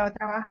por no aquí. iba a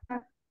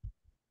trabajar.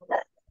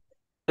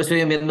 Estoy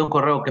enviando un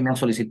correo que me han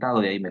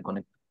solicitado y ahí me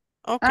conecto.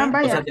 Ok. Ah, O sea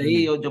vaya. que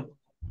ahí yo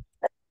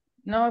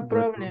No Correcto.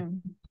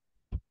 problem.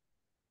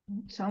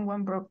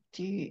 Someone broke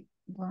the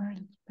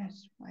world's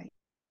best way.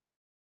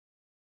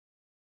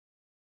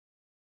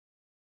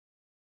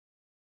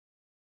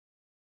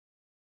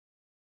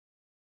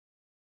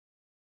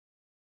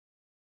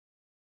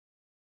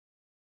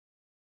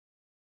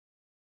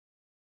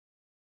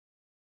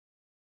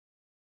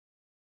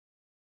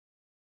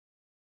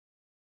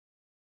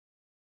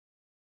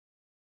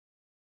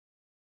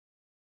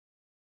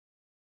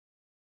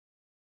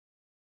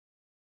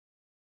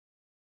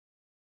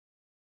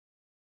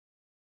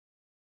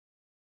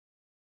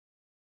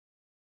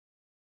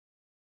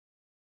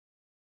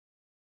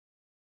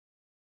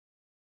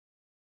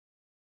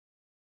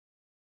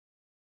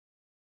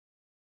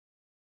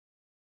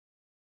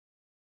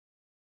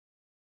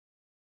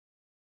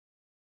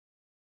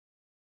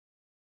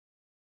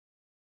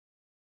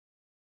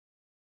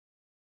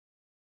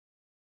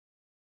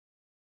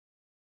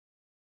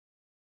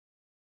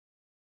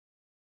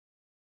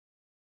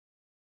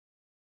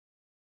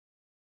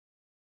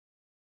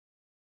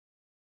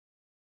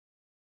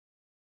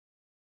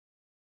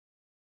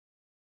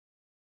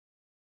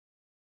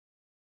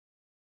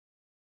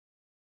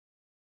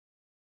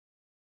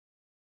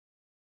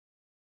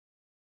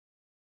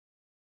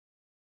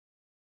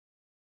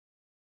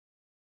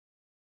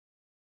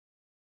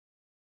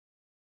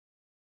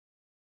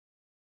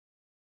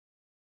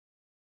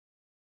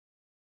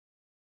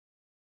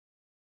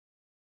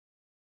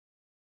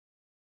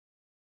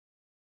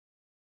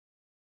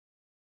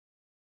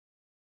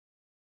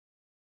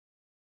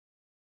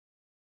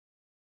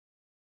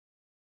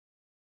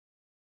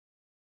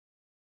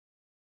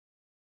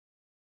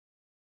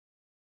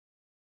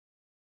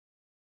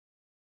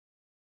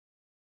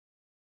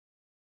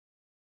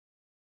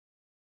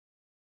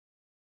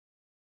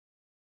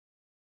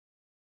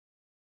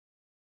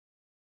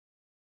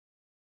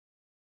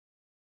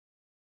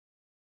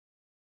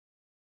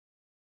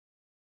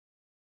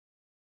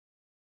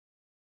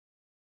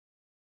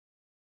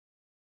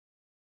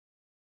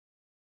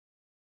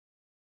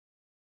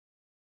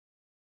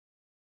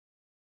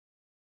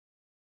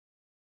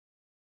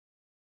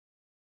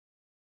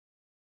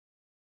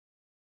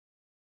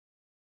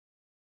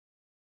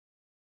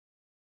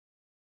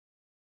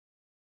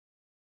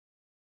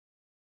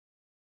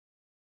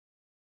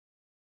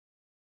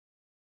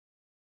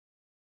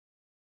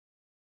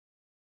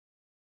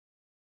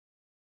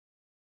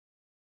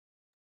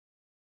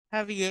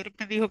 Javier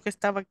me dijo que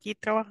estaba aquí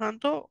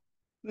trabajando.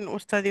 ¿No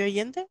está de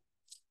oyente?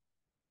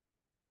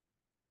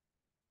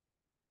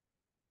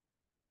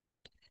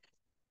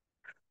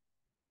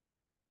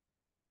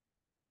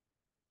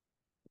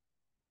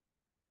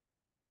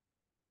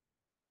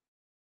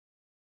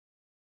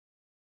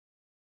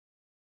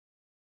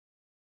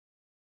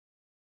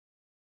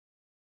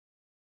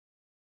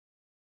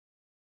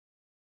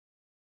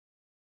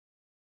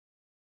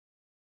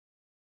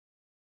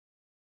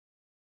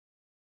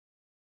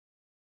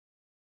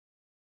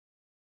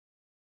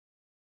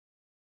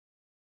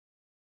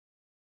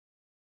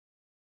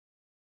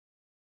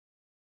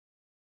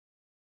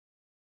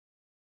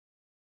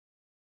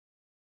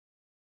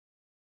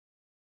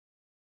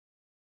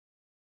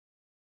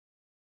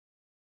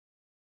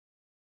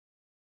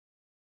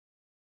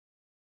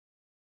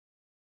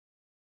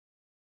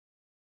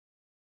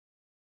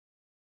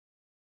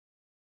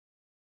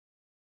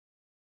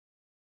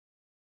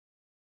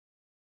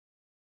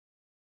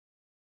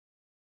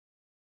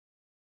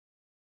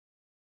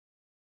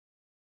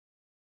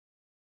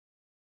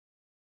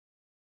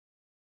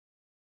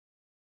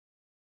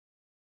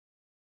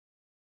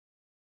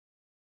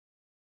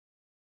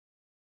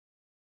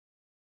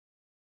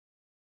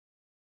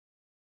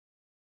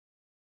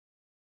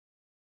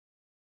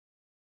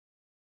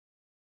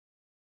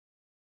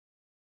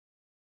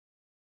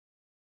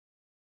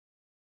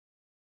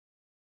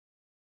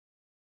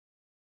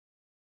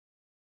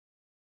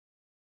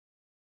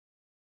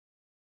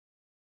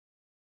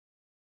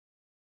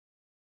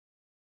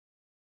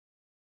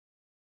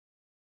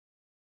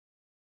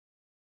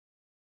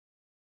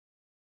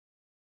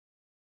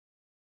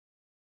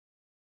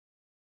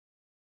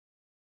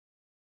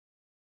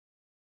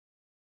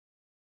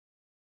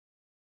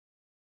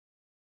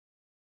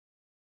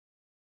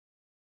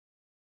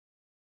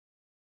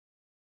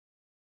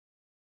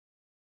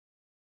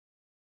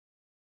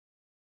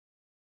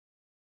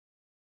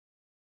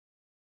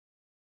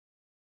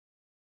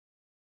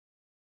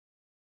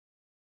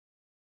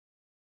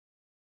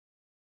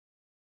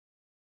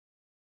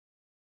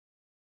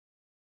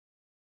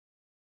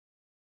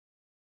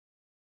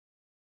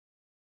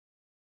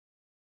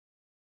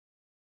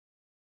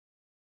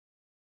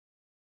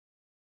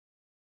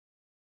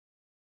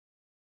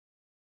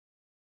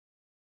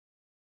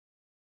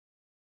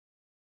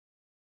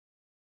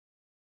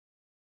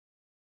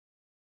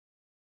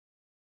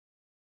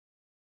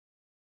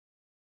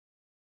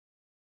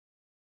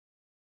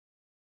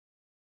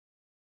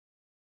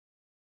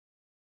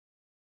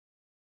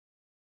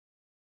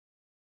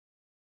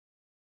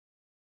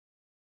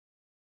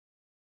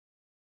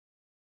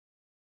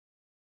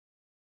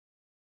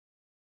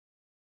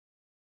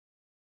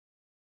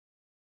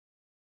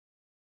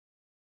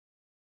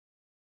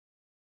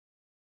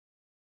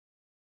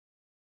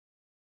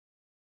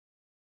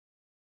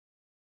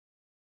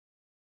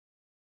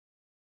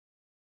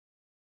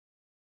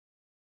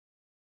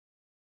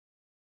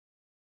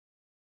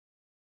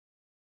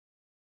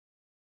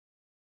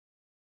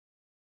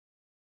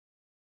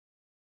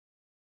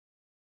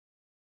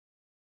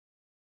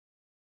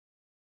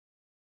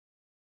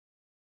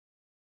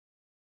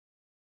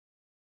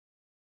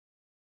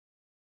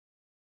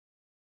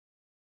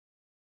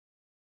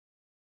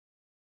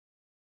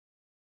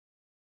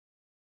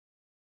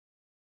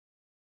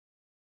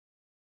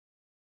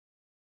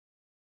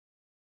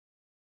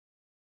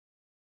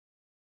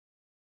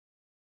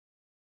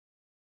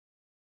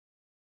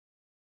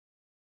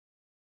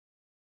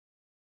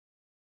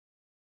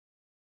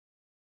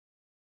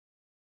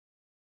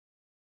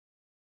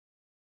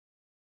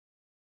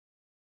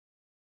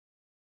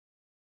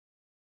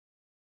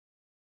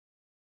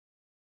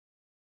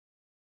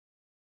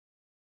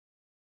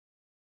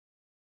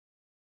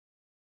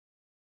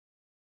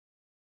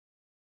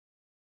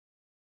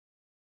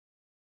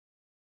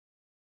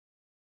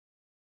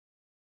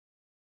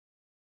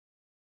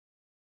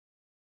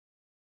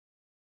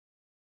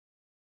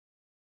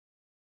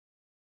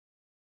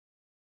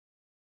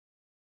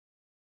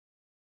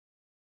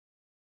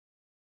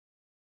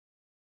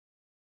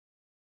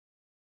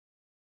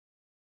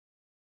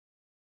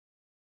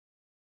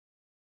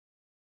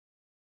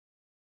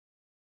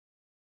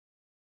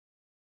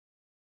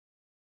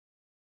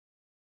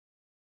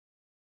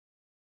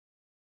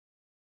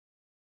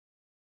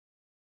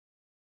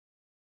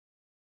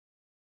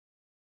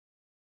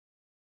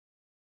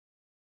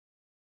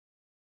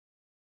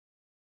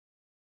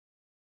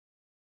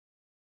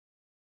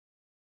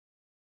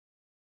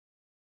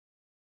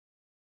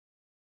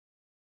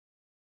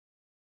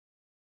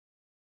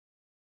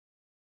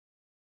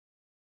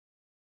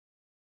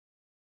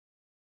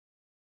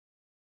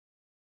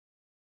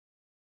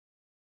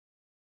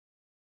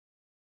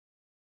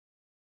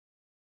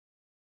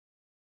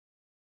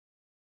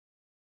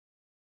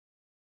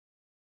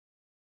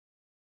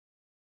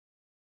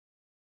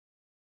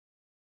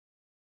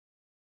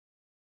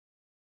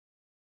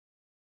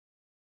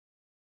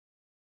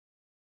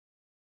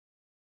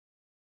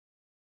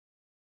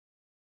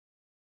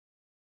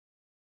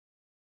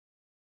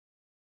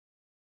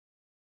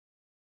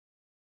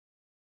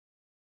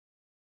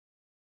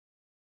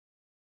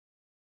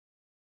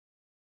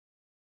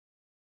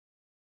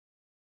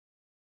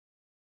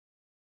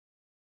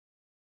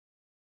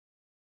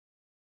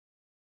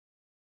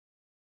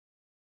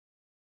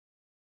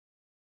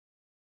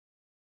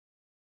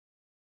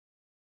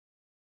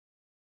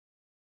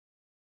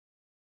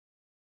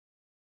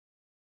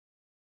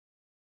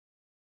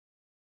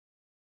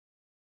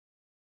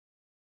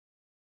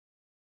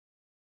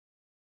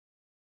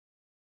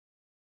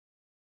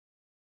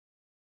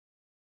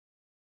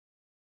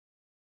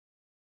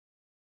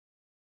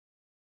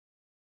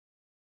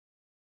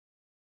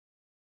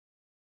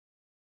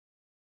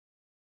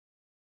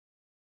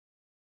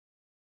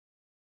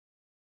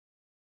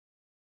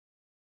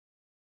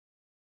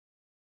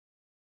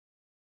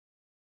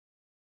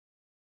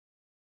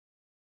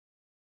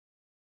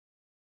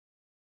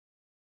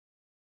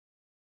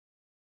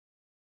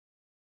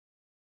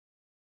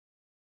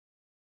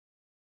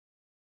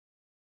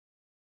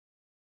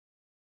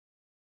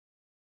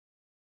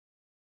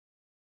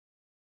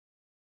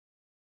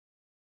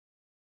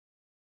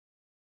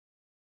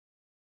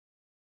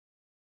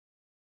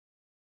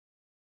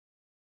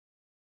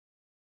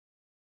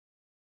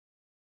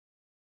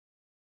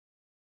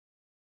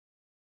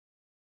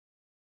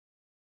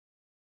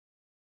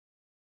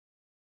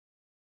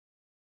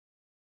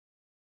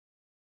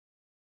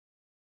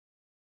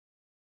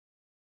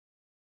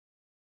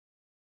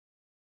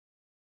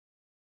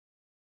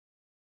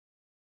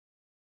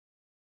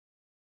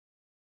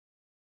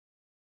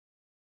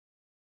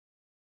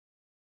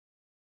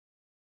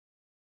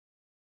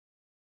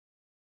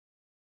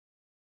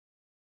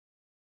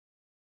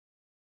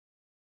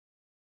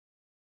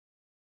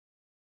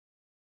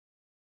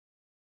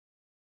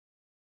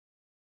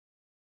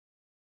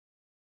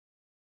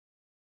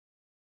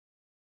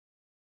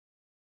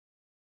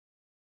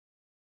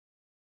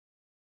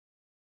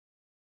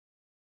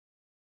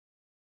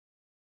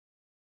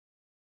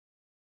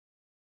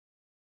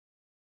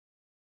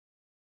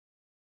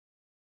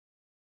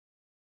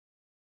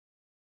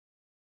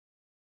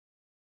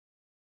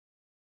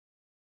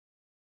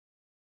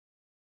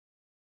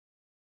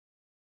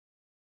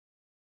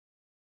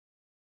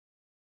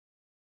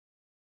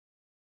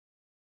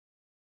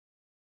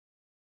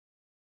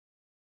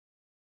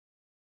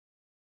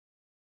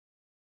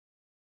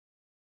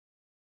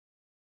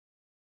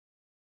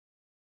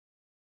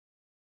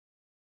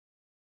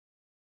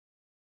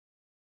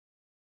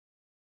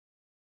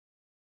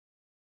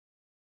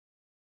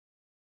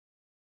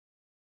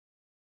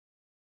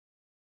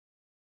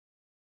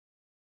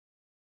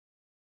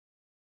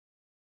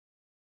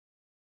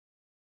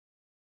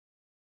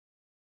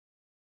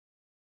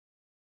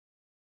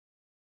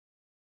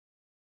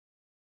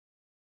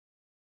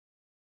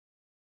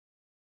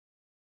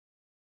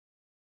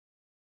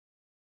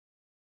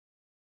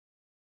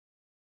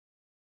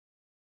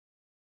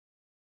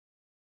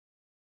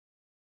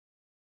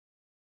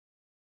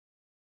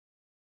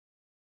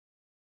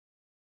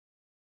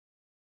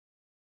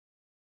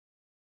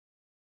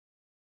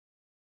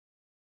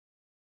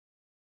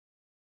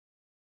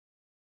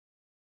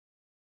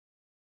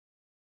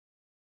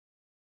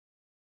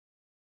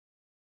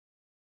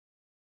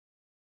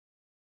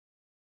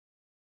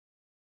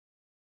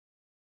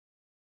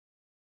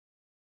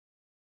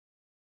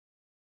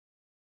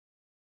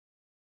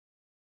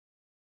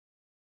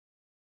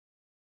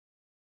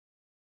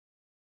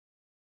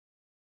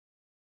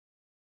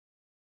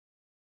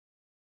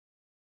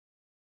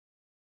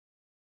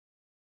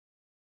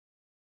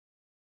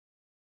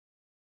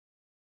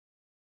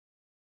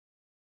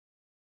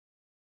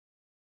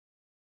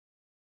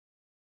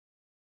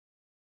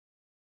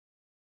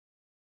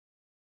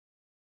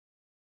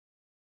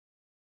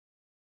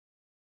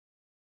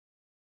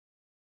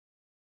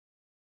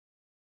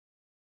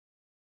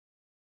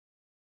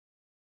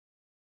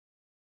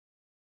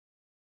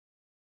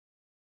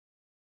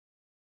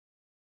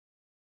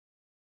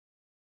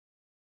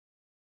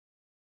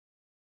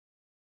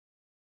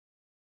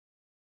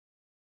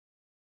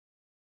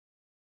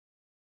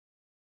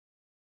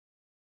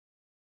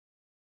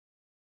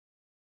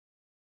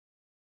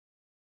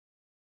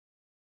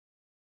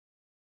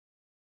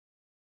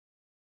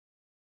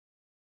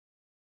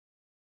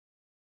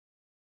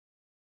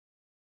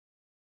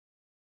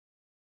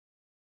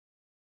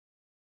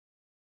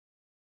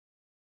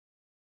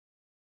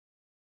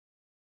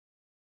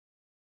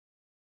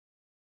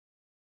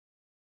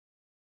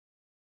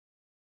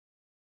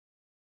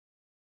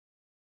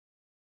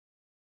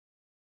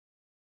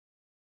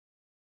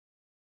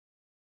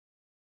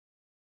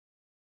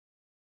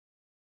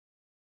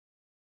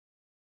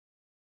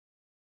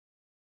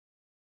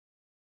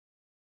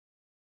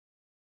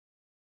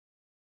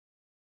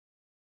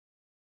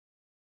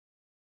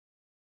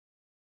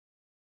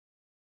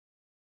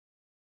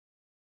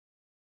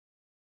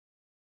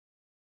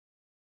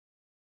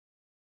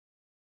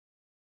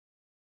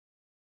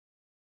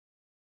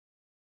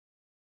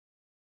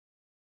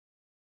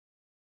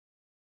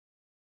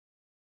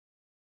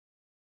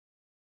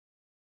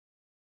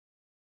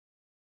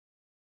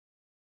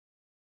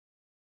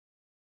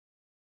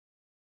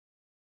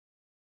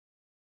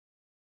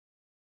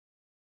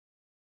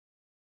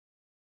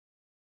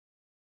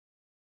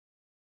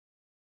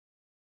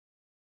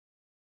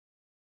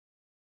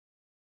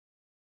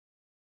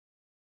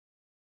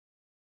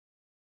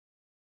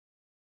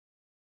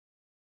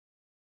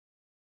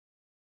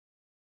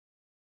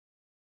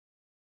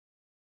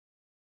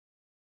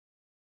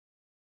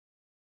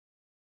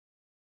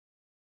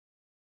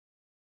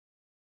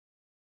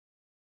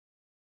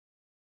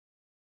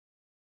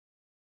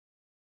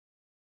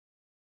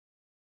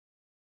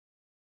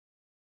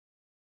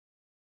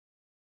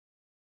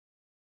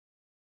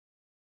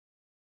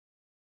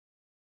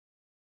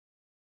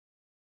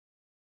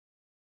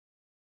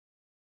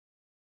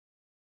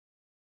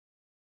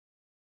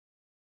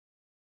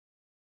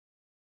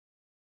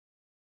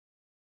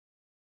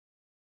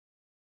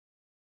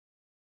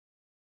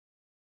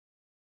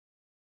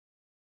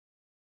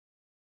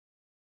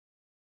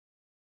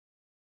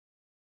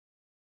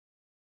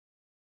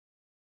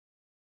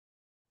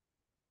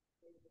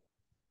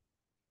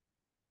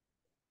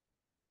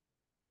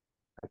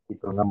 Aquí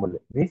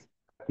pongámosle, Miss.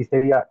 Aquí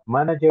sería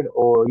manager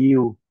o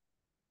you.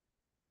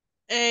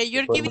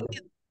 You're giving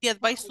the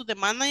advice to the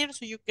manager,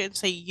 so you can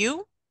say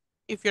you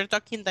if you're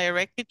talking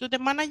directly to the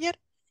manager.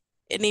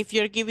 And if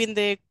you're giving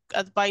the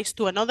advice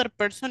to another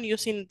person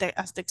using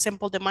as the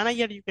example the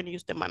manager, you can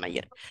use the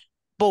manager.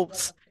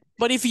 Both.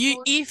 But if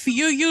you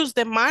use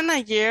the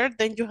manager,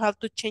 then you have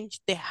to change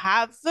the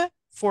have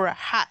for a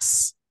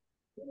has.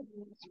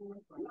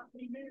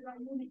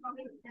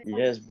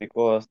 Yes,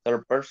 because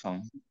third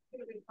person.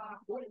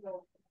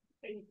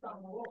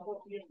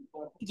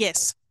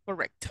 Yes,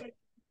 correct.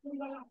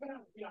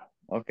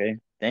 Okay,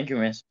 thank you,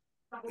 miss.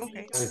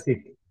 Okay.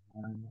 Sí.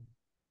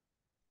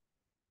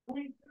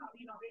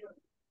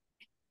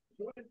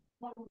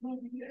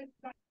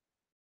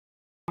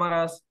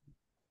 Cámaras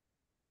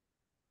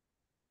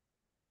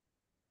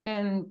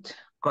And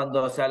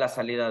cuando sea la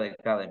salida de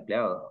cada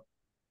empleado.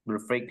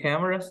 Refresh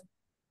cameras.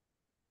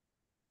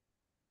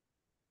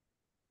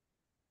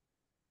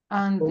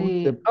 and Put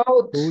the the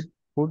out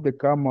put the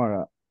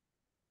camera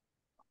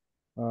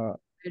in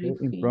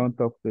verify.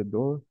 front of the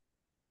door.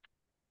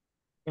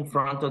 In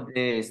front of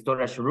the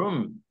storage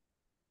room.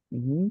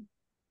 Mhm.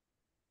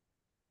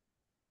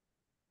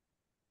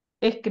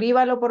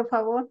 Escríbalo, por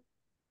favor,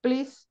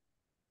 please.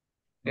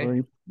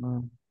 Okay.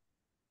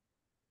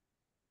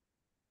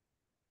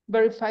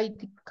 Verify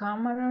the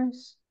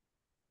cameras.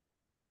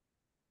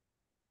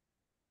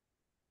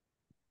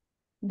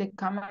 The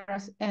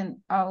cameras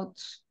and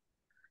outs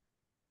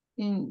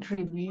in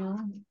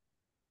review.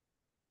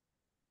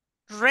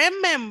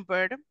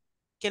 Remember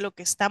que lo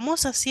que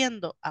estamos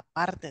haciendo,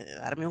 aparte de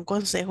darme un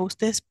consejo,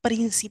 ustedes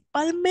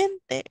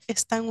principalmente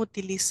están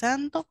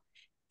utilizando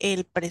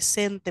el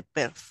presente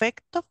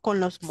perfecto con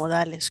los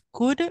modales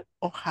could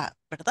o have,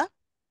 ¿verdad?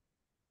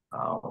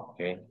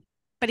 Okay.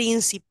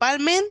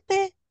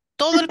 Principalmente,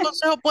 todo el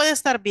consejo puede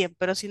estar bien,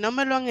 pero si no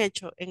me lo han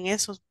hecho en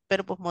esos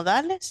verbos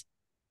modales,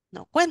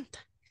 no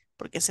cuenta,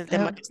 porque es el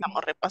tema que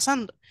estamos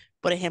repasando.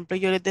 Por ejemplo,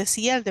 yo les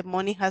decía, the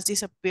money has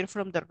disappeared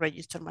from the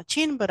register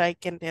machine, but I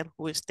can tell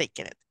who is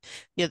taking it.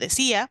 Yo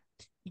decía,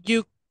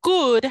 you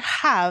could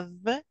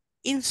have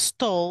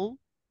installed,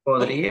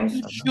 ¿Podrías?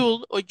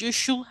 or you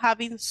should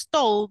have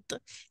installed,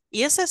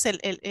 y ese es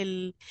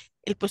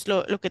pues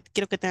lo que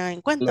quiero que tengan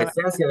en cuenta. La ¿verdad?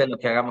 esencia de lo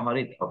que hagamos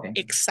ahorita. Okay.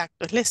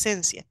 Exacto, es la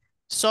esencia.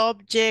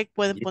 Subject,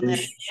 pueden poner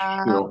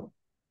You,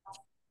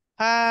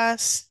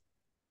 has,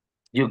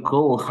 you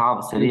could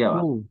have sería.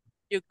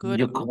 you could,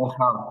 You could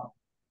have.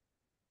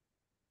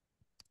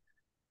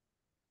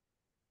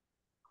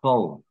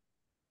 Could.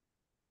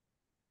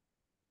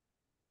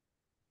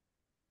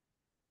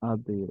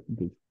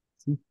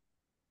 Sí.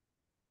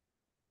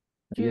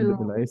 Ahí antes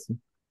de la S.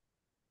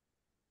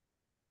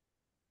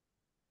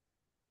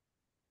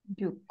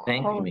 You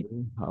Thank could.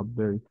 you. Have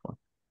verified.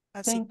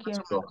 así Thank más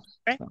you. o menos.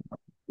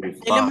 ¿ok?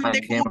 Verify Ahí les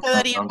mandé cómo cameras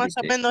quedaría on más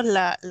o the- menos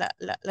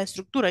la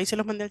estructura, ahí se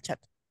los mandé al chat.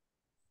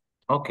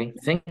 Okay,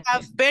 thank you.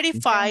 Have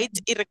verified,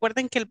 y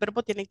recuerden que el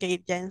verbo tiene que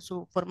ir ya en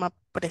su forma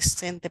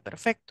presente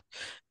perfecto.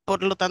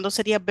 Por lo tanto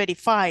sería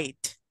verified,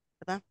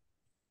 ¿verdad?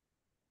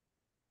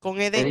 Con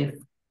ed,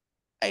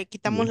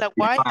 quitamos la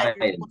y,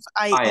 añadimos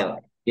IE.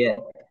 File. Yeah.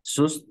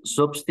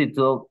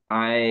 Substitute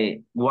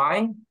Y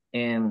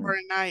and For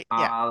an I,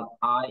 yeah,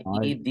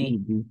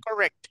 IED.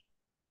 correct.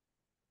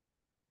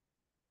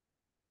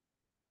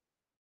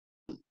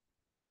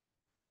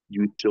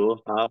 You should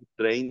have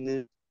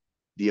trained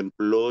the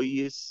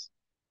employees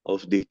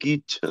of the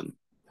kitchen.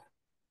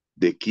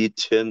 The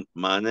kitchen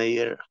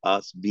manager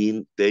has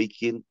been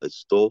taking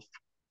stuff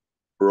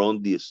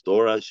from the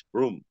storage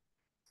room.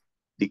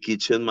 The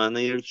kitchen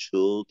manager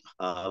should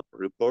have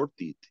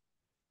reported.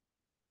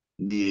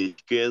 The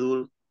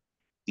schedule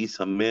is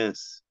a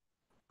mess,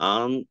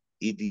 and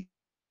it is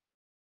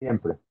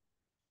Siempre.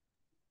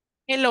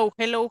 Hello.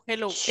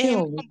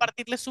 Déjenme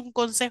compartirles un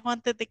consejo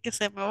antes de que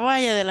se me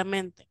vaya de la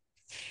mente.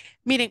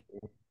 Miren,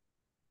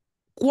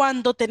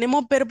 cuando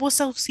tenemos verbos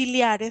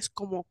auxiliares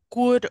como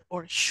could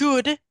or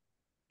should,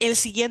 el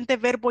siguiente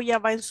verbo ya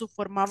va en su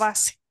forma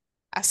base.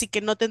 Así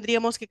que no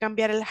tendríamos que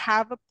cambiar el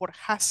have por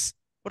has,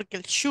 porque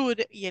el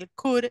should y el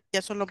could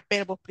ya son los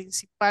verbos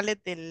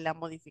principales de la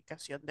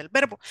modificación del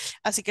verbo.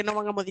 Así que no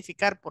van a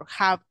modificar por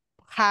have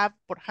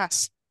por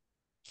has.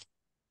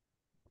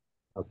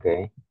 Ok.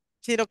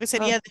 Sino que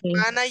sería the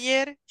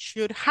manager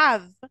should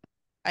have.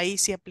 Ahí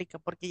sí aplica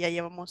porque ya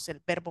llevamos el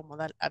verbo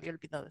modal. Había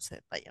olvidado ese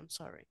detalle, I'm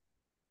sorry.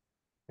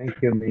 Thank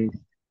you, Miss.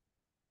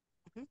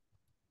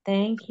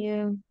 Thank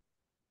you.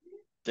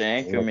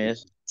 Thank you,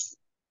 miss.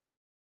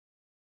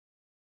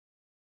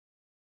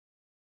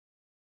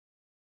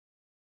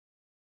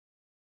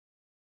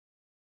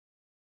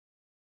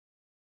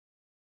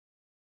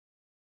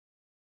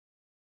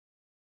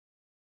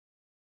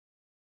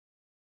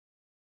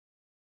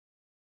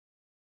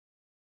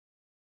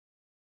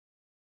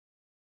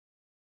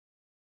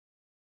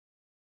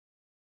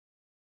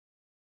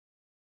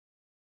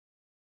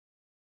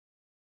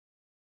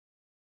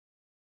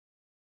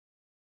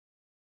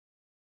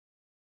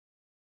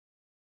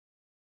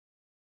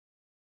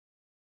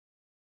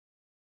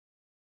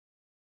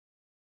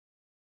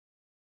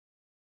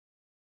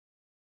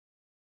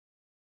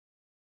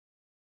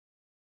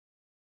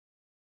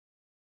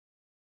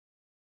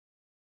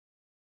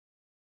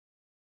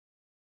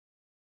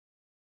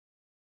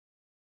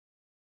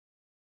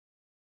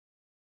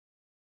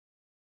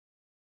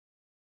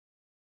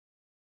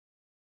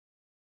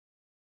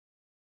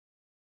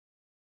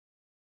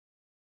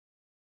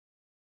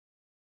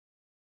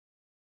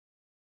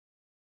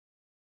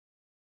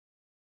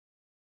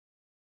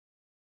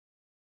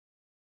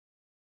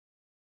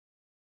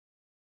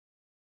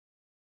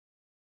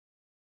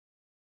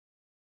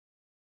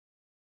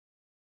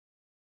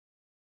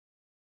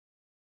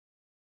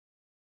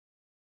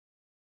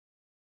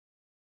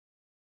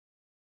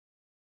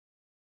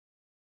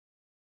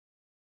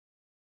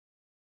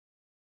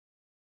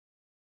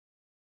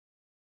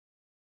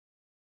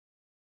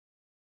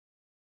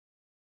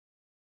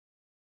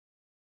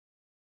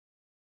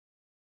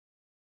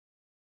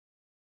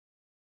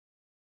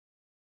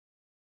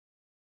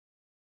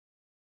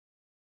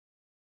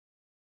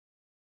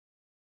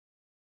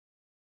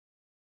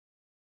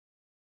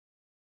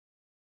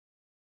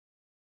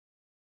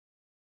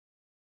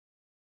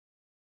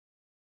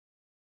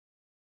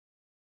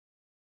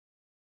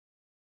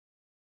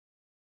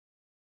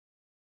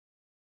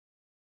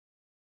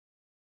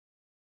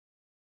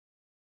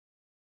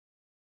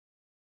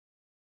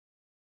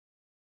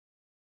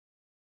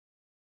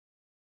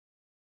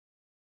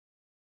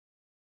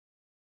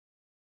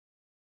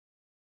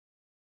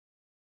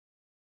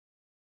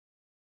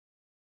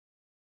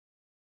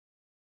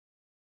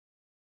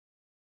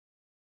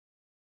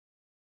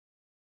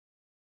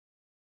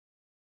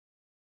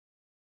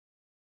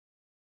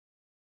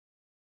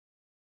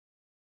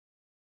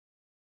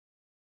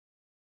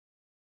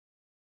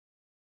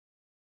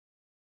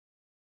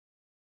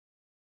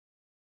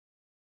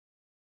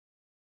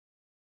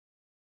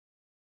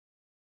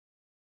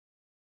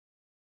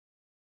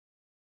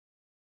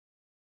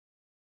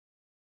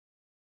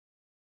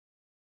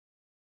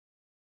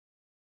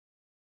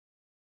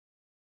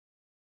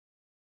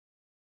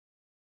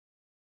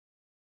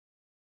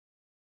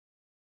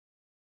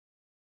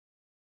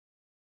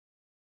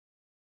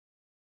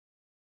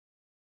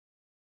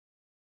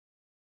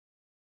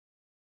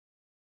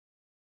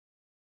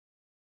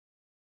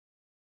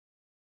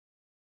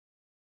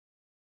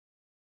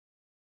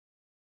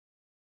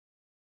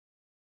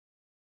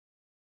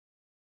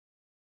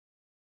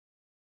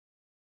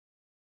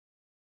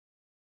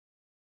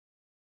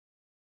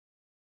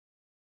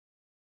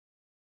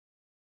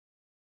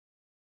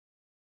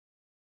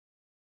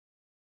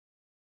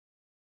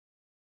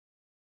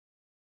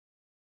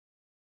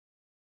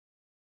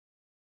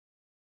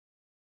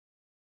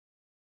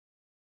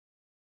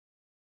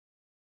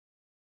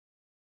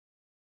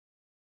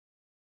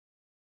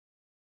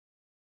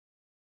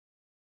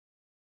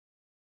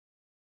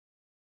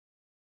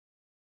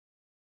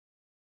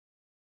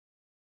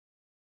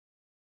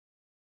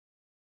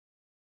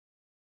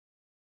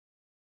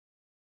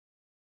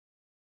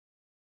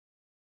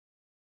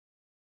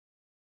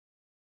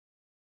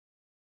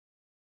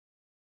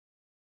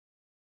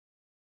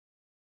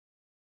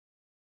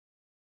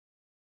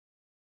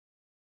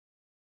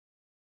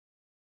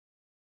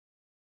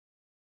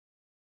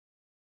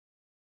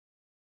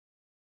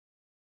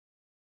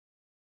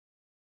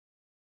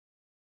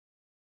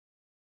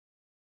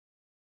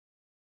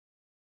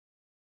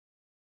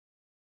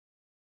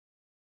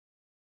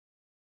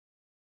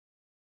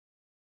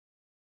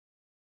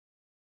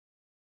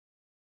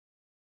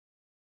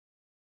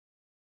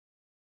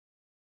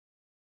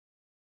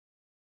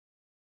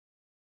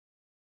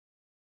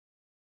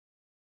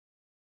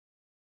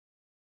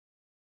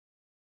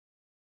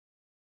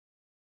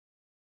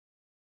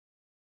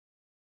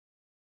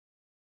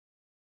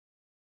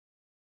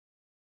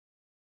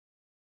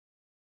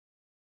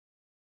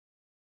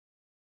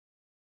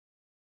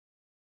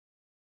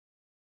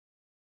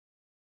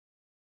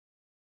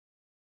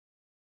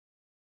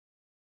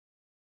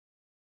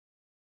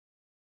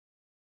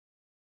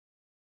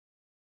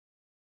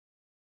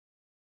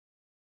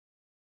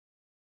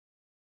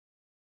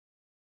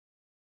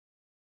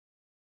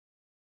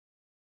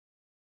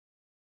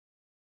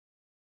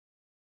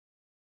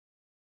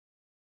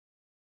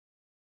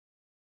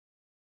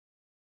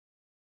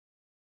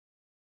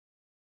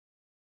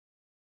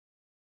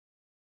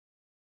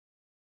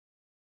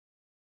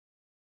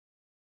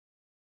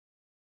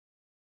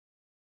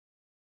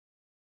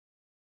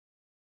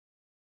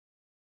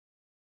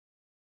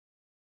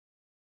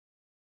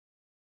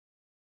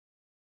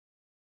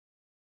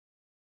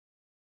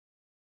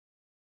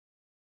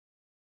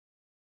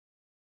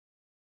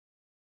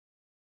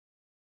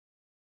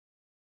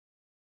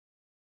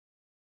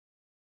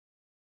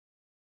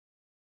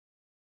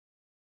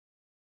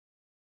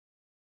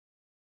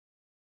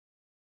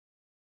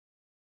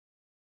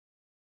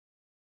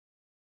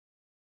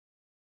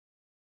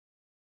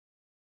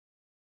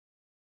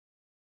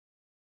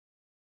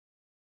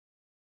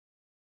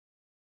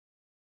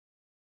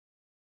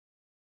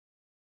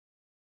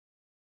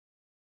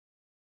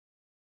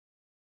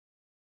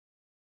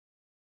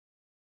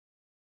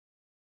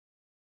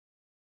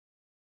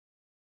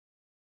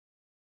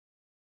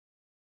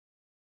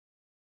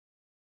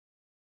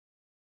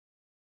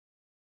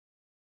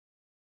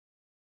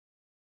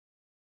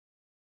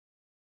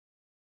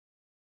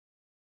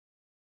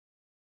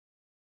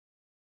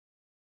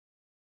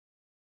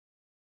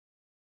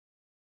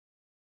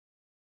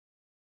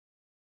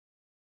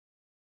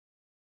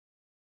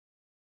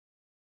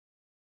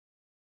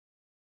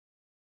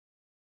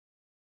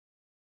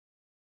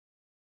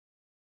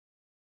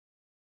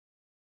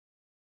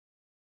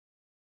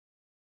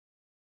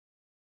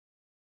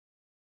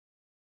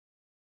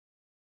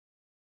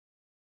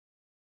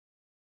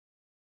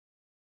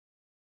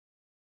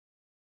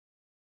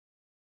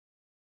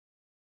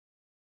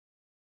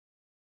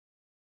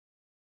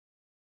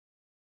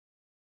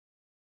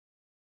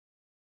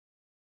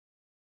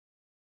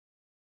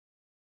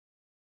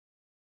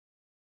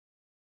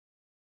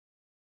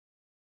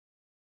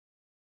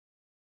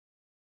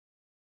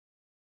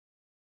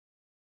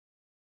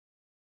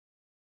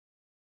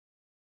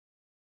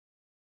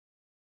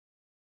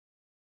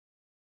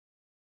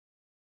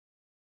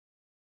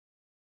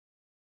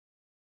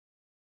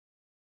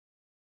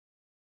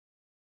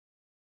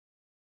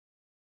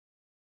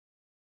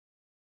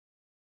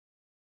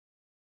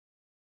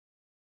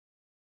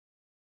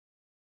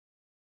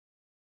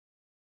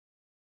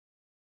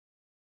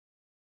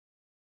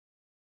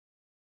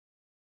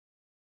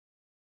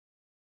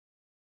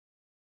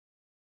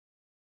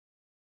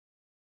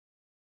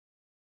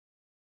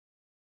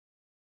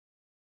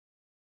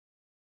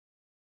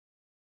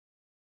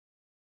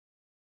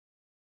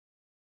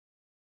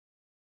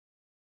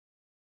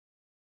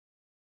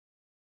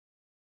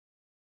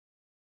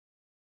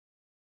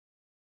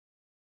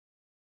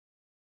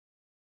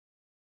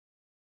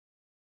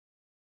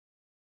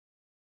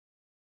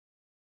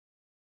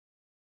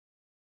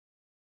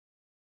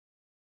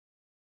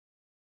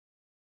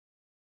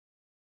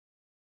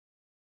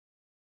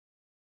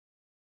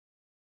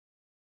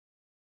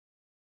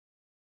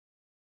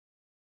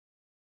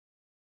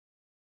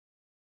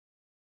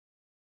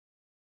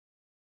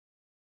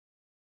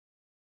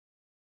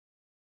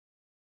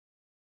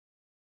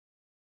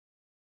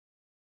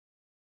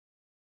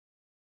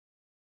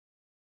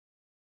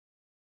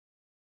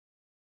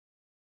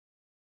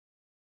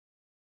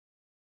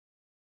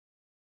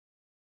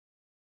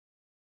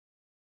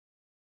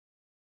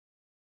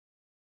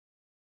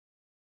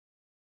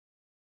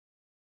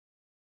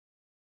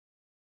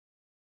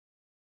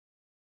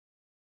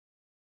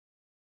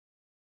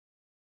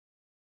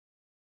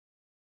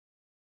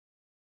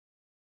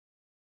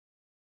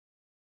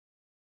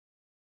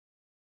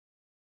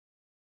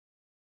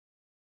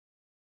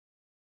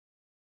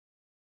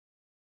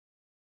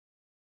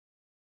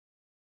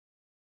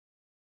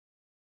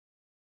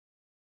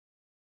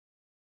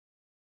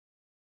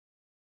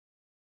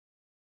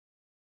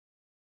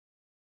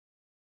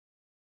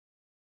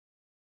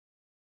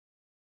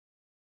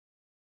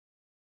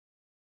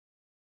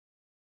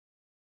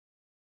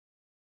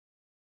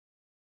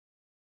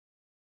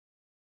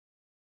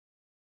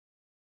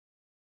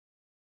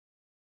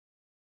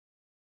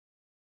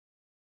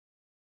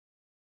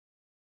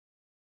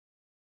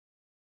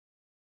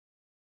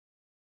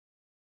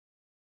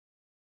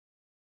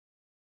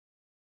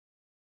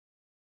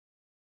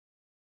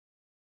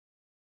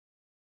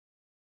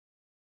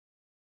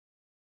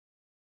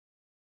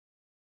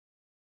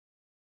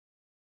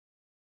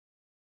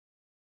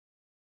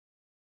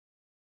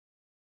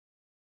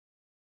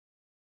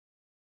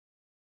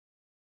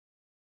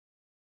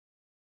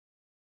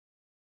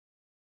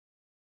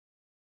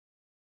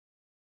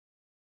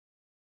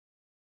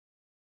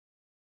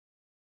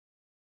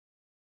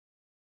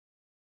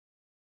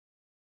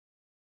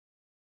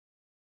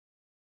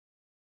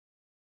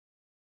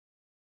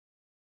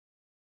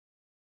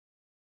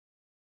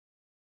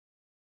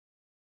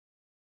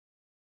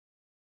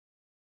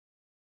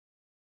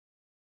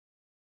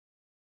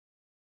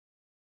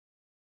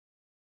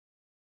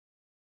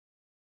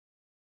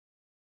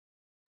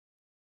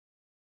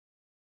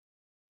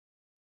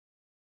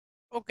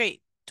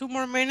 Okay, 2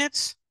 more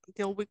minutes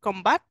until we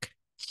come back.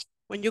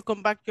 When you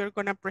come back, you're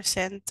gonna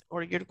present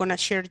or you're gonna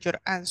share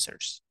your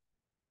answers.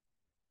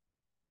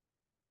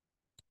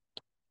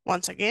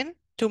 Once again,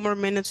 2 more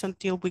minutes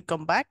until we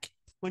come back.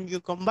 When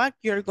you come back,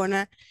 you're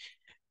gonna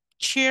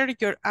share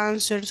your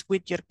answers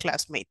with your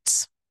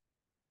classmates.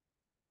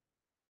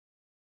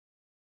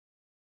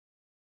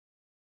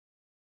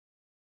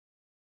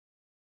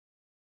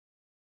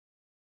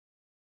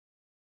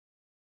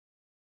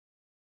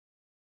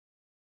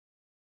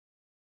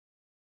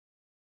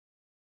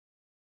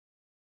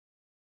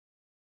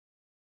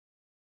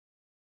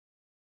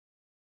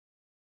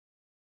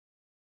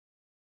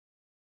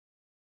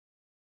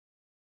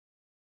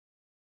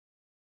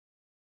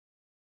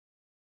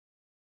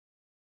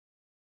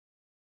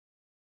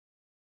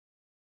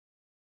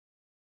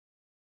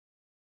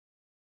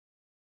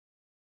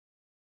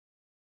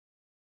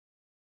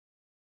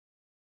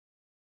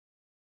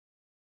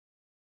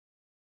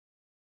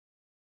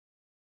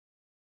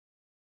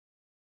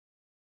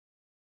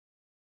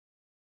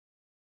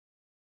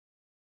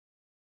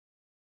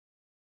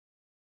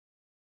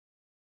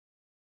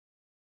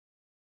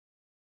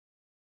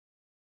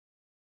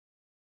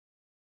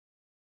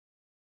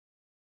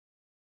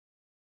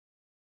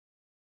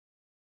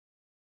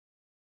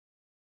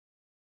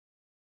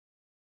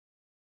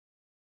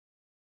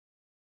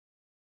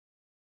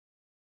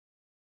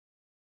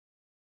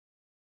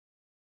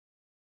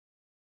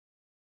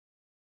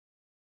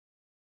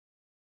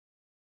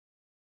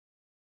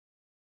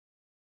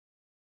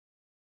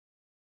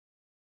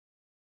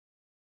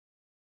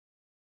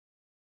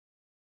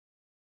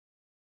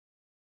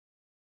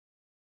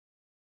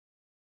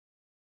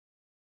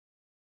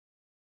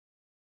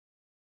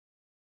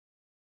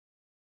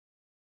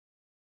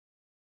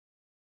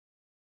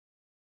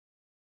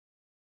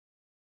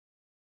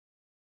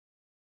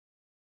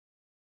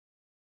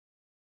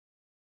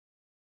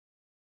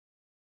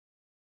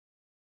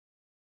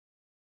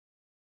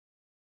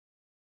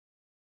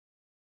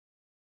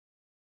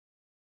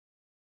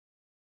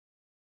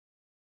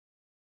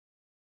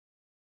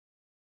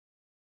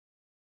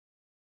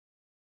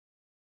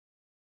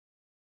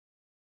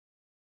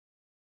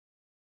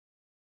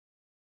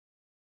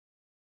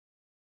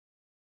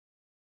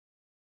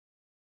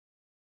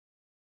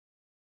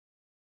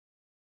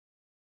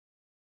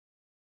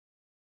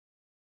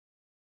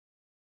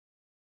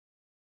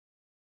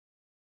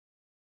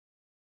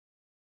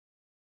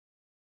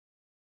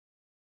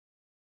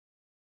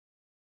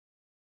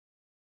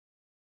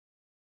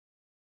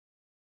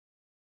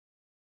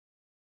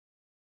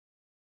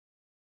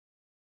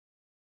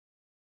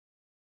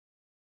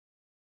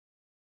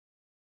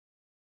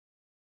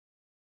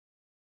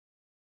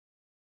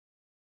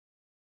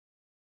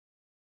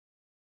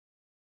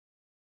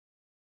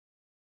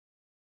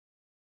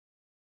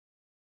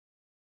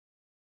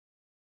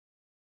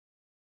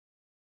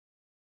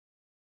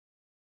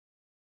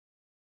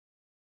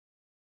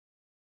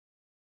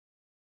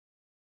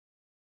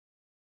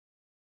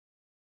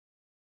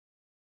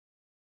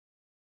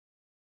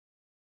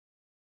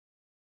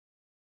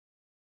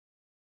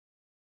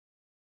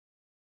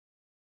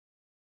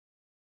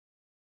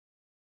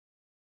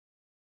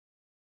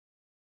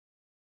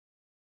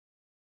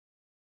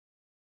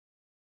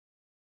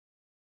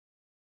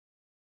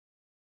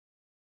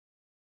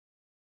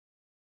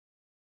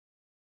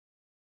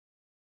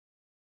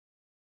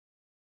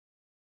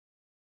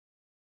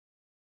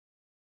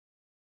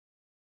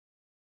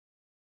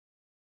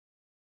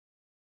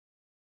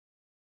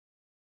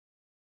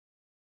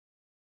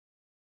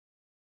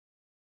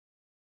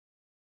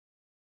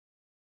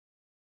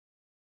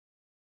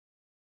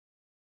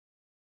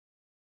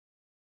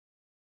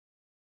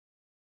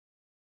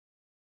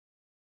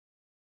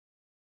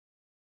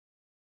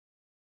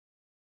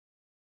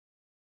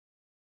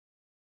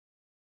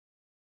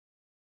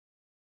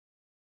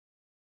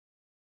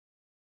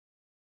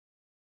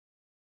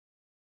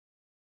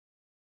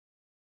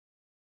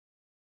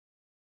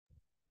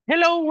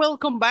 Hello,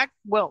 welcome back.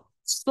 Well,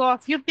 so a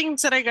few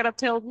things that I gotta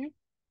tell you.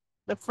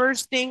 The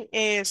first thing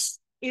is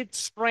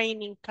it's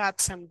raining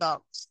cats and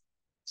dogs.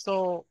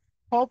 So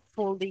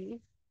hopefully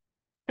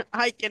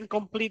I can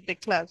complete the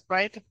class,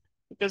 right?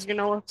 Because you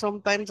know,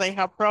 sometimes I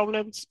have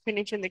problems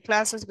finishing the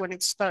classes when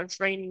it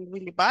starts raining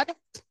really bad.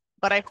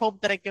 But I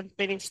hope that I can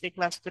finish the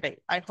class today.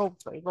 I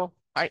hope so.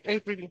 I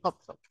really hope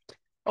so.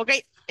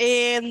 Okay,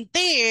 and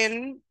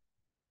then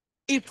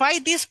if I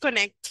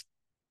disconnect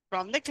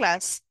from the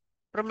class,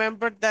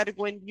 remember that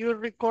when you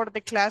record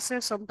the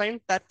classes, sometimes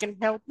that can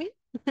help me.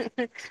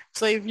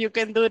 So if you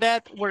can do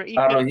that, where you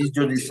Carlos, can... he's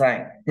your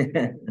design.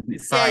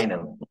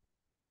 Designer.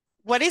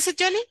 What is it,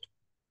 Johnny?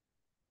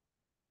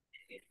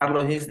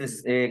 Carlos is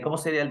this, ¿cómo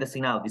sería el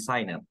designado?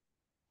 Designer.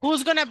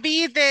 Who's gonna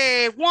be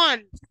the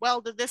one?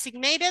 Well, the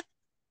designated?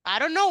 I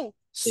don't know.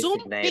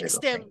 Zoom picks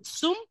them.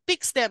 Zoom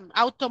picks them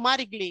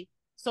automatically.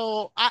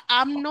 So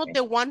I'm not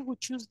the one who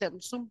choose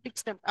them. Zoom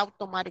picks them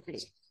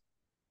automatically.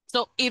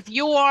 So if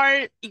you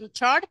are in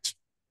charge,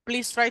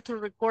 please try to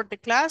record the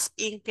class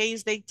in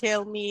case they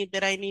tell me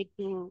that I need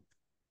to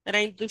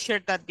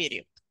share that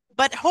video.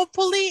 But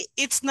hopefully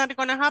it's not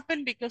gonna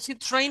happen because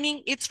it's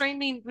raining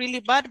really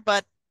bad,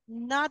 but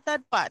not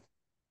that bad.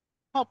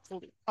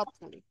 Hopefully.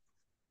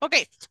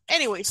 Okay,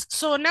 anyways,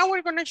 so now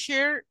we're gonna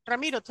share,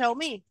 Ramiro, tell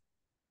me.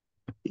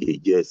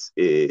 Yes,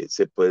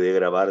 se puede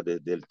grabar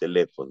desde el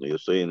teléfono. Yo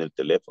estoy en el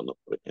teléfono,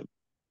 por ejemplo.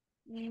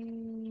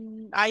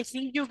 I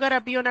think you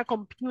gotta be on a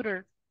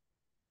computer.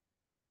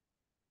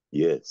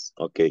 Yes,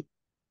 okay.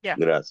 Yeah.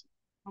 Gracias.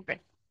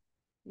 Okay.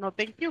 No,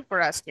 thank you for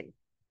asking.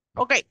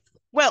 Okay,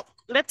 well,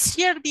 let's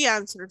hear the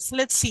answers.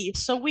 Let's see.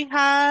 So we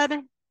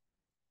had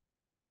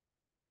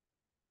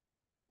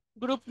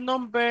group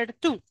number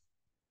 2.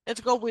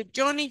 Let's go with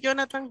Johnny,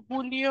 Jonathan,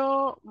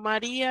 Julio,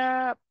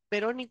 Maria,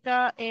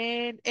 Veronica,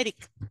 and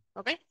Eric.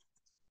 Okay?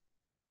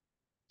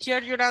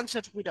 Share your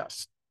answers with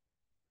us.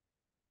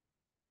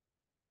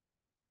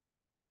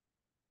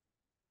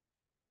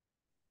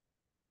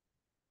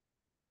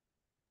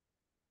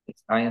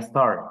 I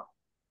start.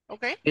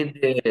 Okay. ¿Es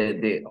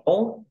de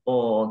all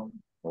o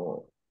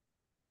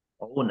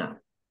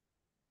una?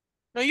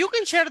 No, you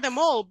can share them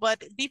all,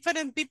 but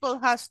different people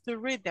has to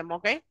read them,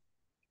 okay?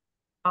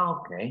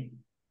 Okay.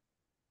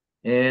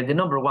 The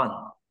number 1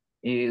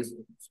 is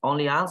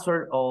only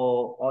answer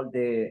or all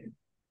the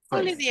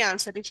Only phrase? the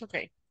answer is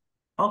okay.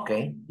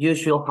 Okay. You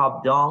should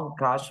have done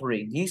cash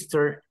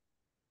register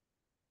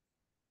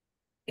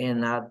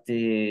and at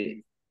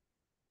the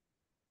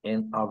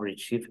end of every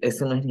shift.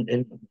 Ese no es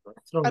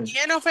At the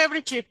end of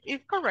every shift is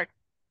correct.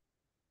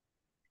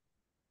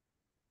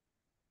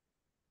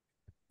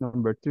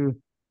 Number 2,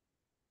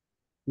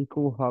 he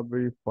could have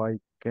verified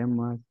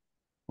cameras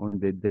on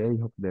the day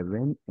of the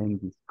event and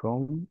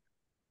discount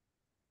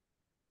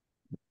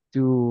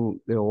to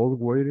the old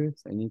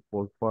waiters and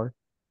equal part.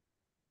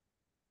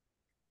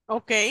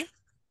 Okay.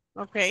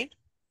 Okay.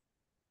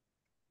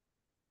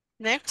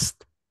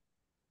 Next.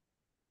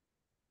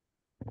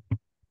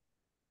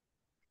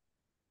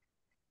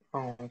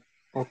 Oh,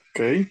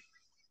 okay.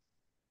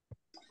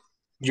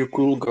 You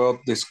could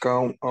get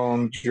discount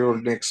on your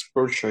next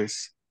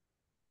purchase.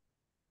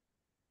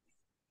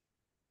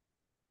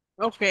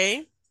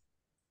 Okay.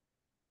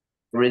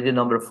 Reading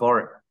number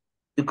 4.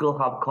 You could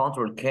have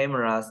control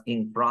cameras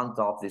in front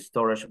of the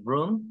storage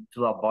room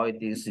to avoid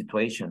this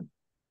situation.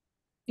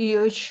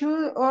 You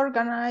should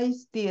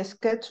organize the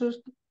schedules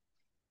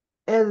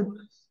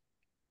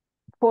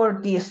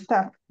for the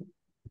staff.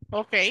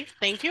 Okay,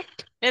 thank you.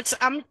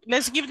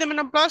 Let's give them an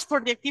applause for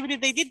the activity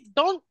they did.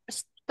 Don't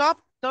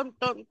stop, don't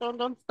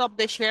stop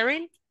the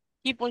sharing.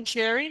 Keep on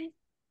sharing.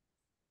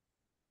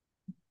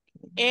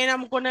 And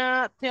I'm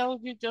gonna tell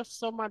you just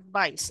some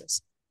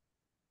advices.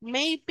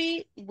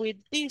 Maybe with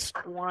this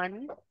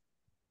one,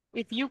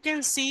 if you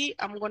can see,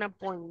 I'm gonna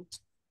point.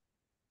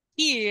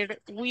 Here,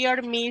 we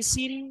are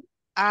missing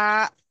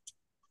a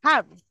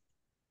have.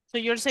 So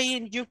you're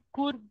saying you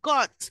could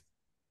got,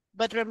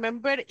 but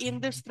remember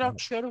in the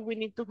structure, we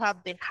need to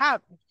have the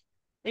have.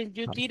 And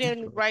you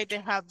didn't write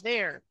the have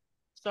there.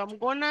 So I'm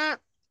gonna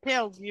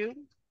tell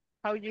you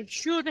how you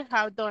should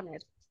have done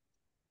it.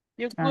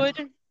 You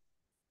could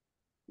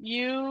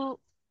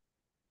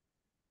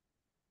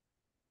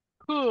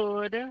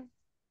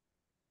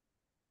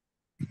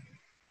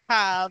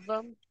have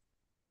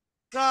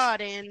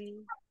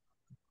gotten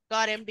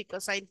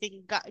because I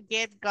think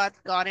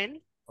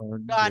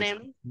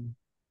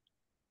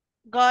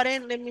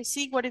gotten, let me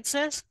see what it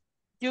says.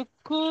 You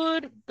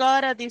could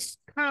got a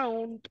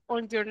discount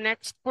on your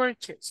next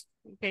purchase.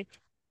 Okay,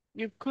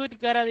 you could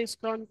get a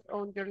discount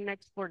on your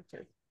next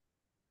purchase.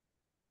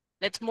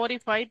 Let's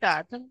modify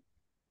that.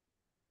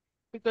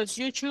 Because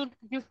you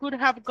could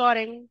have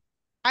gotten.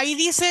 Ahí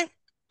dice,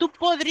 tú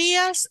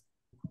podrías,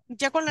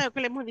 ya con lo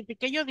que le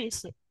modifiqué yo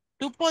dice,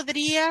 tú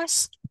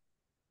podrías,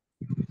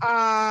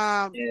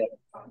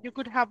 you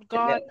could have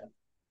got,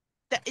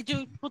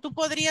 tú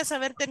podrías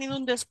haber tenido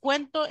un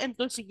descuento en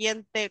tu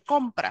siguiente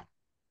compra.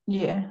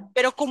 Yeah.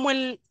 Pero como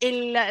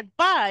el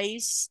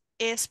advice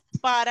es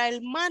para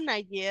el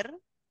manager,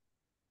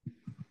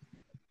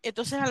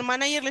 entonces al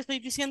manager le estoy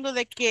diciendo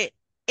de que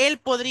él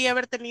podría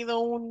haber tenido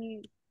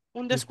un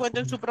descuento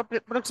en su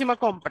próxima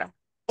compra.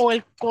 O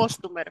el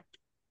customer.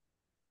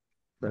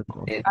 Lo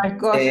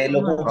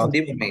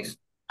confundimos, Miss.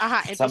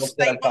 Ajá, entonces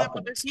ahí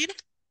podemos decir,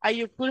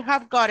 you could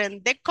have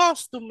gotten the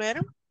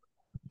customer.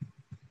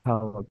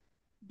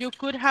 You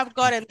could have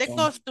gotten the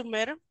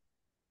customer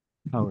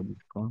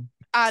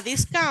a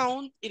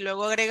discount, y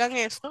luego agregan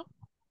esto,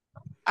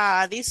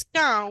 a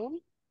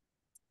discount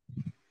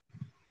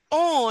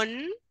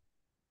on,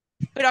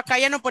 pero acá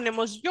ya no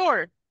ponemos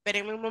your.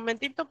 Espérenme un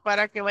momentito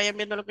para que vayan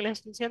viendo lo que les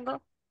estoy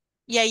diciendo.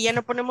 Y ahí ya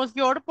no ponemos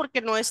your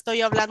porque no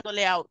estoy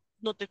hablándole a,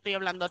 no te estoy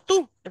hablando a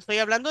tú. Estoy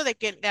hablando de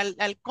que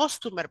al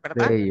customer,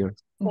 ¿verdad?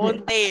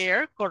 On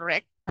their,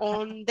 correct.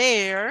 On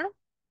their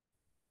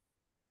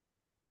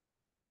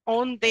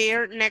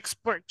next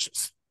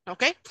purchase.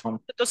 ¿Ok?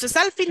 Entonces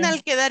al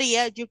final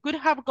quedaría, you could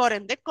have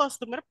gotten the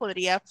customer,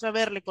 podrías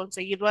haberle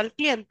conseguido al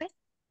cliente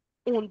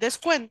un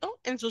descuento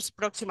en su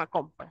próxima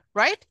compra,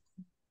 right?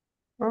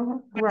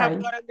 Right. Have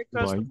gotten the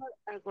customer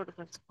and go to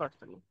the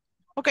customer.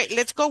 Okay,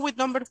 let's go with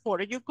number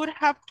 4. You could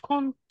have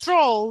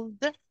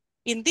controlled.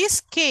 In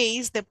this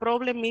case, the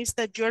problem is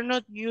that you're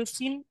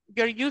using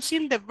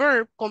the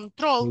verb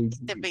control in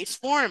the base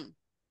form,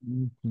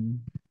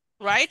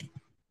 right?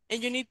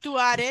 And you need to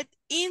add it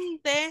in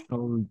the,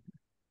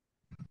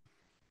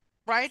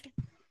 right?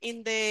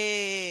 In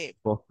the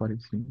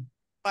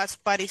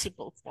past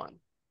participle form.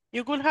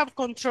 You could have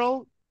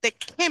controlled the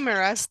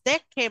cameras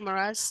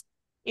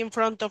in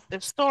front of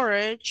the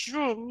storage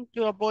room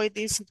to avoid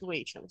these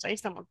situations. Ahí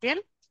estamos bien.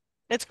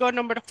 Let's go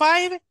number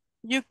 5.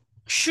 You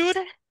should,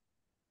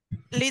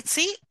 let's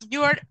see,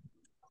 do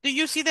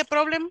you see the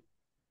problem?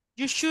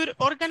 You should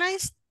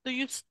organize. Do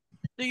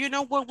you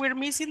know what we're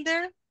missing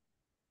there?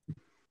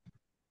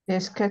 The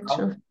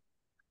schedule.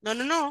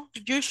 No.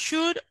 You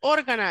should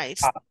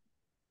organize.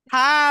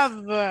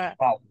 Have,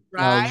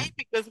 right?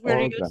 Because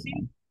we're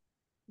using,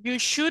 you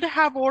should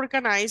have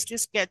organized the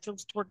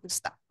schedules for the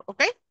staff,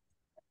 okay?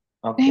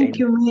 Thank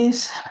you,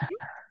 Miss.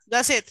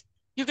 That's it.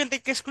 You can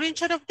take a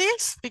screenshot of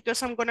this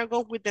because I'm gonna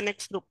go with the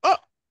next group. Oh,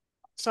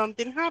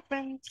 something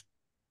happened.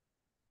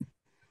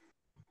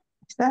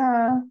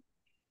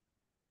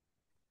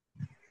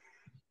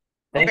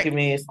 Thank you,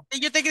 Miss.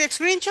 Did you take the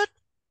screenshot?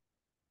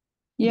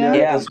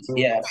 Yes.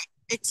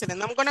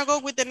 Excellent. I'm gonna go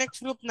with the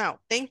next group now.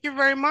 Thank you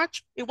very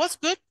much. It was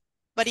good,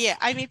 but yeah,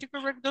 I need to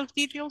correct those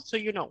details so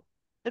you know.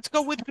 Let's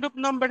go with group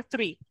number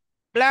 3.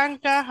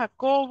 Blanca,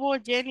 Jacobo,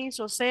 Jenny,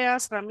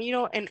 Oseas,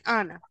 Ramiro, and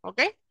Ana,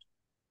 okay?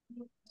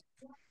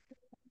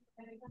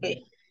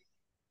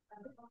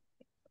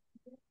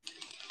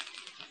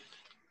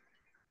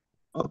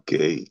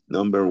 Okay,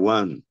 number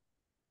 1.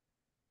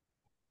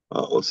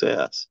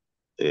 Oseas,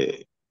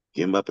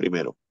 ¿quién va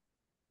primero?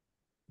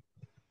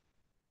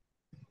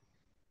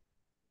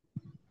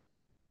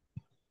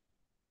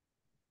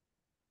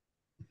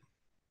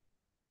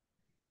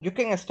 You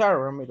can start,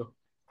 Ramiro.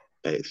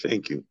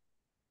 Thank you.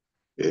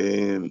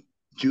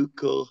 You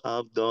could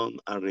have done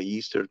a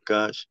register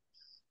cash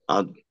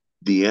at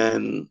the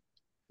end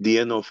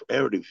of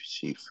every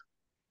shift.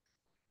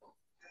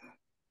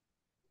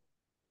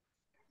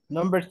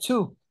 Number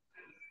 2.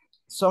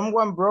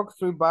 Someone broke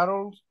 3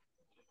 barrels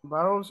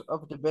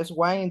of the best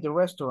wine in the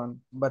restaurant,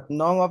 but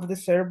none of the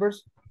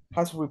servers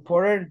has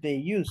reported the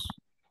use.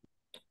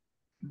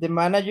 The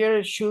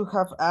manager should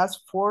have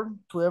asked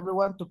to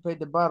everyone to pay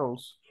the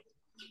bottles.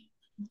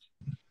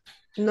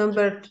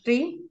 Number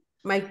 3,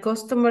 my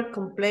customer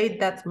complained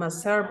that my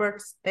server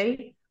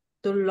stayed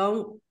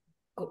too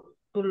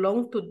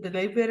long to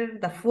deliver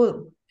the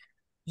food.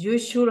 You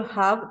should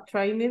have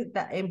trained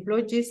the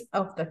employees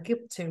of the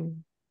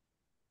kitchen.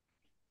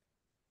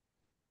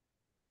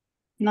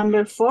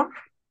 Number 4,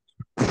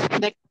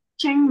 the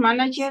kitchen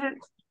manager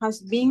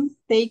has been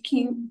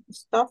taking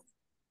stuff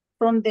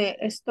from the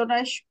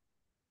storage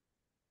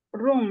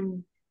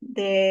room.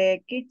 The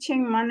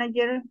kitchen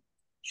manager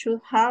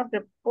should have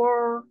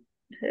reported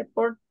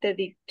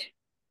it.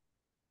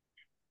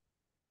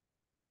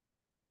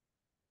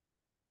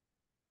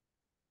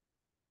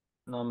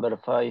 Number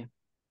 5,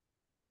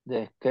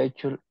 the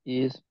schedule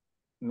is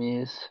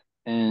missed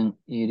and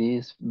it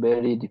is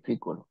very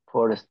difficult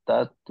for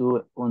staff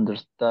to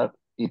understand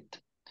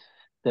it.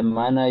 The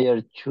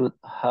manager should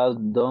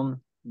have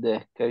done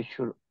the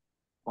schedule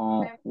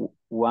on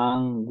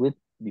 1 week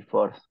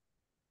before.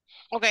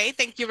 Okay,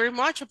 thank you very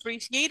much.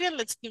 Appreciate it.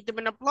 Let's give them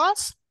an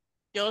applause.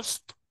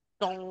 Just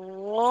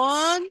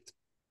don't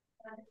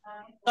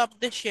stop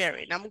the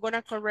sharing. I'm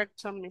gonna correct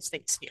some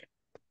mistakes here.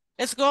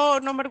 Let's go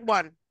number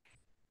 1.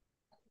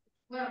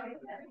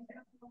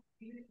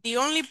 The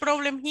only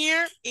problem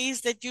here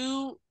is that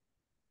you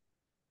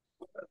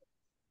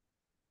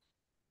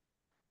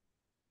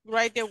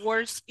write the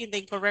words in the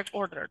incorrect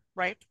order,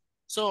 right?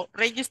 So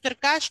register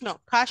cash, no,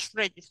 cash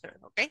register,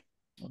 okay?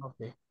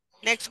 Okay.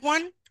 Next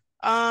one,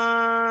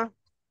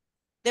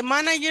 the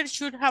manager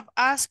should have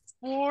asked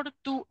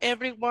to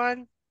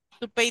everyone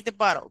to pay the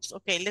bottles.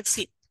 Okay, let's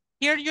see.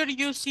 Here you're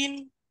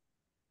using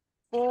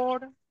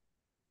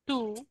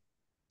to.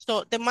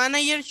 So the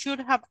manager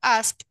should have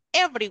asked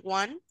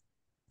everyone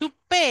to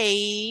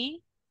pay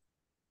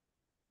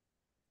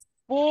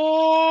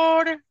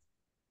for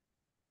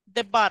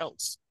the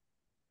bottles.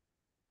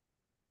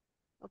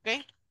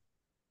 Okay.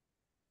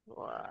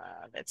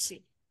 Let's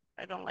see.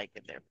 I don't like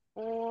it there.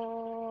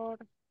 For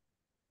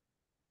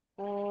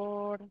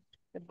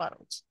the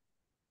bottles.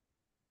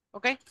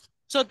 Okay.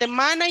 So the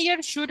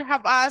manager should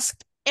have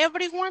asked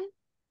everyone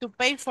to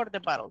pay for the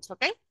bottles.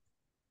 Okay.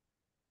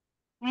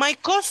 My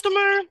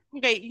customer,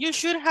 okay, you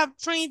should have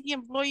trained the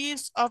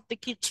employees of the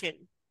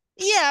kitchen.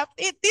 Yeah,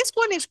 this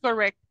one is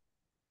correct.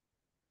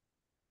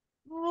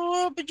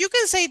 Oh, but you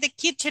can say the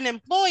kitchen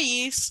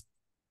employees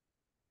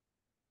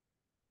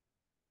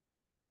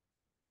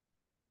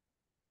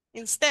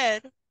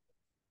instead.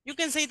 You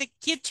can say the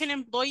kitchen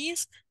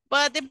employees,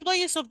 but the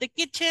employees of the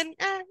kitchen,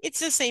 it's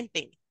the same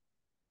thing.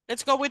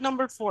 Let's go with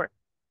number 4.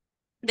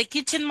 The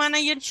kitchen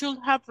manager should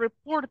have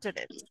reported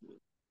it.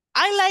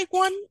 I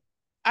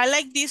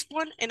like this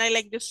one, and I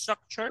like the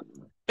structure,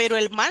 pero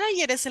el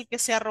manager es el que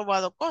se ha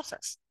robado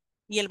cosas.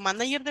 ¿Y el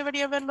manager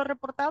debería haberlo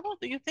reportado?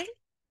 ¿Do you think?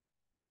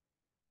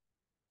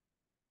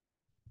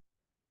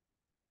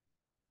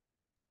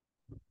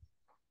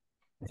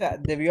 O sea,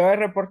 debió haber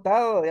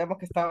reportado, digamos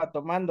que estaba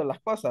tomando las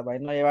cosas, para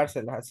no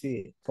llevárselas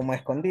así como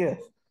escondidas.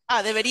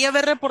 Ah, debería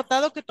haber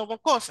reportado que tomó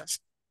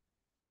cosas.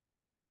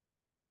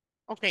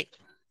 Okay.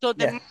 So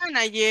the Yes.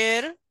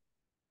 manager,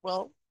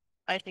 well,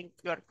 I think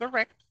you are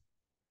correct.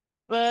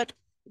 But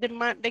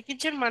the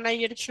kitchen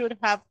manager should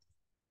have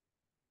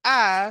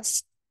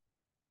asked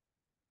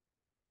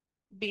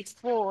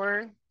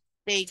before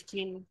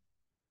taking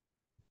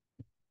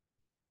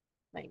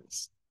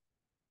things.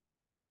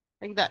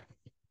 Like that.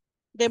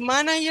 The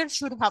manager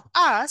should have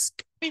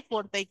asked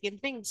before taking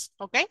things,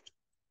 okay?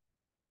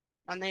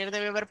 Manager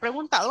debe haber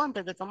preguntado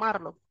antes de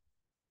tomarlo.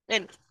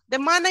 Then, the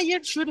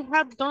manager should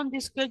have done the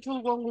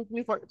schedule 1 week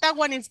before. That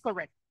one is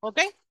correct,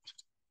 okay?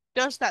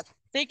 Just that.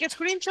 Take a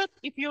screenshot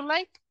if you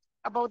like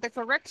about the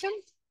correction.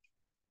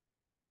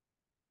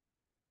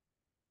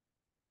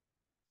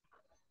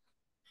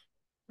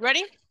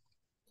 Ready?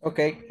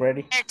 Okay,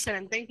 ready.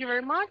 Excellent. Thank you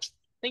very much.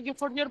 Thank you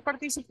for your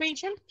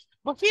participation.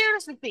 But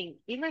here's the thing.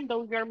 Even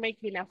though you're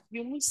making a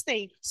few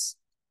mistakes,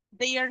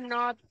 they are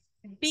not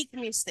big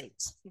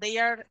mistakes. They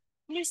are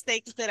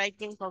mistakes that I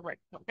can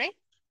correct, okay?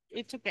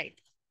 It's okay.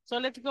 So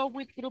let's go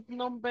with group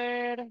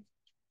number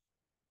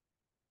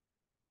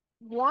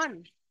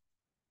 1.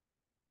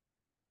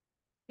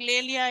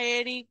 Clelia,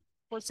 Eric,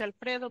 José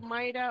Alfredo,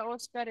 Mayra,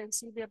 Oscar, and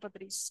Silvia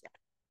Patricia.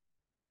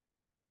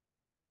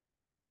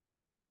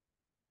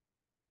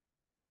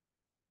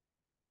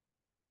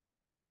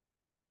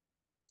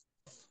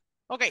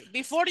 Okay,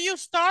 before you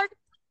start,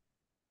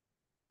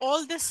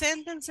 all the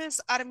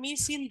sentences are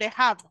missing the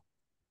have.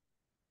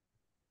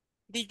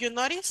 Did you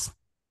notice?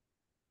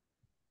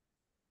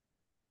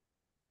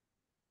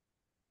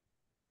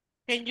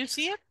 Can you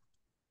see it?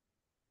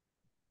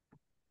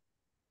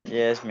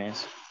 Yes,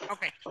 miss.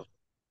 Okay,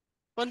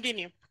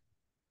 continue.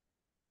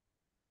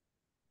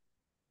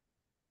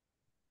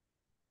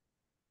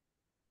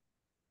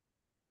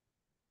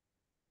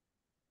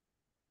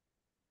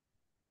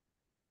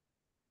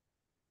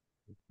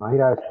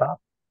 Mayra,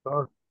 stop.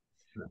 Stop.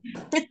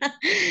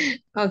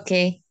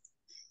 Okay.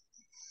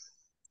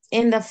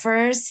 In the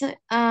first,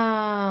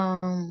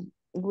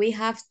 we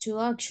have two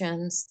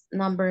options.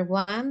 Number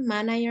 1,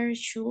 manager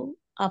should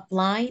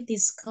apply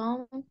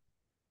discount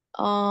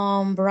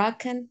on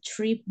broken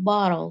trip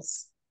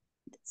bottles.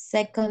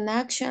 Second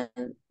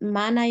action,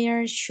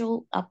 manager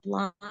should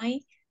apply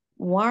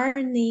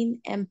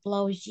warning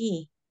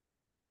employee.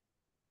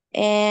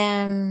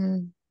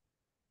 And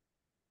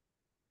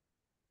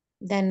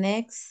the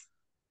next,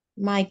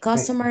 my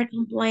customer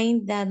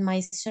complained that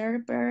my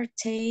server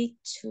take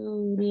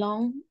too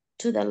long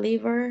to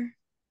deliver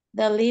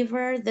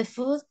the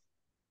food.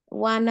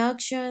 One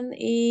option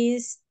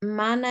is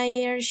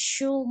manager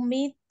should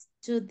meet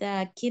to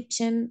the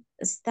kitchen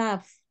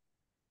staff.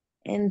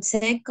 And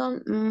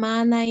second,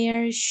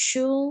 manager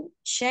should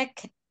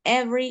check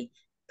every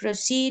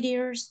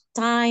procedures,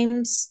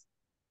 times,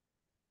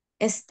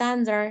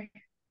 standard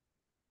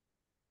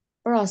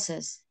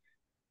process.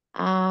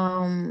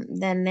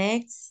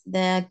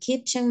 The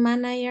kitchen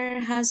manager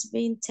has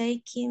been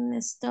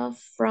taking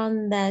stuff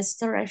from the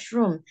storage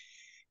room.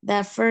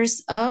 The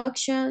first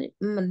option,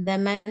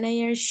 the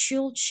manager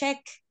should check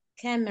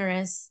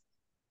cameras.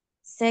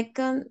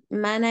 Second,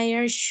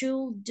 manager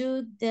should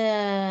do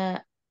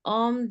the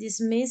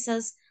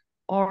dismisses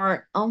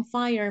or on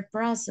fire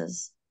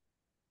process.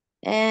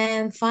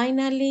 And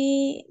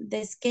finally,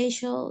 the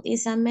schedule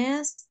is a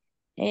mess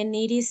and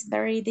it is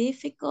very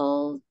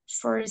difficult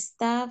for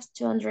staff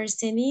to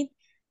understand it.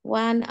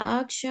 One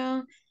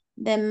action,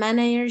 the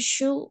manager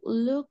should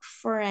look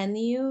for a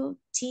new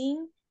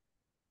team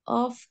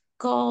of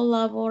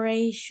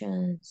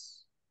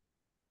collaborations.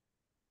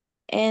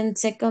 And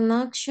second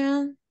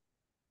action,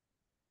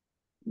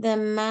 the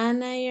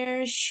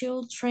manager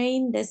should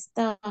train the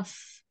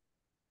staff.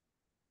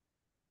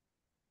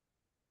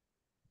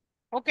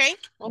 Okay,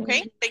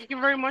 okay. Thank you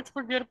very much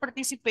for your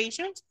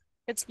participation.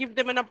 Let's give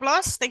them an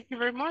applause. Thank you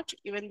very much,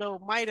 even though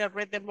Mayra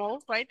read them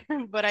all, right?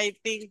 But I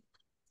think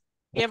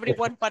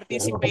everyone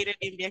participated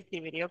in the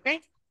activity,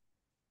 okay?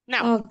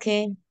 Now,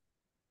 okay.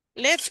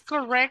 Let's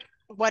correct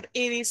what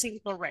it is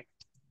incorrect.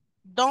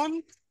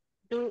 Don't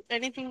do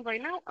anything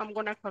right now. I'm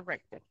gonna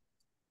correct it.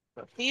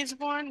 So this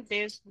one,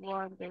 this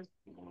one, this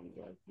one,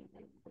 this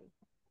one,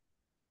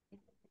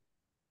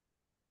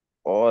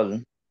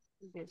 All.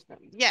 this one.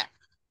 Yeah.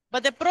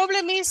 But the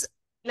problem is,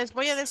 les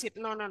voy a decir,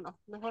 no.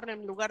 Mejor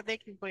en lugar de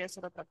X voy a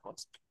hacer otra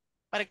cosa.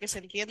 Para que se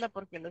entienda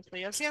por qué lo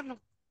estoy haciendo.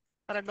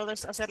 Para no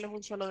hacerles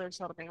un solo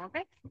desorden, ¿ok?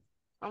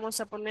 Vamos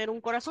a poner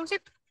un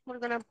corazoncito. We're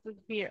gonna put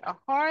here a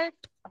heart,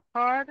 a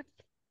heart,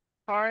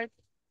 heart,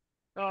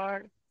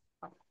 heart,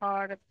 a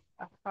heart,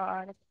 a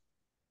heart,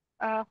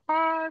 a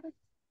heart,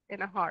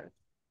 and a heart.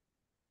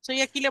 So,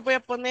 y aquí le voy a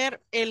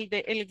poner el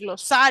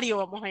glosario,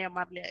 vamos a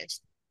llamarle a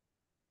esto.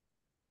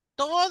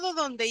 Todo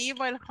donde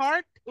iba el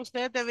heart,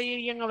 ustedes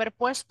deberían haber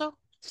puesto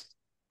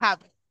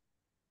have.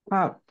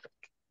 Have.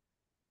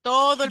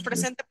 Todo el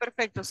presente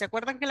perfecto. ¿Se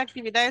acuerdan que la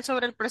actividad es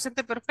sobre el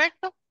presente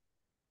perfecto?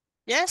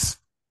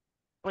 Yes.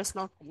 Pues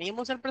no,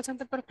 tenemos el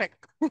presente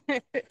perfecto.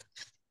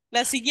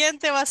 La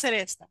siguiente va a ser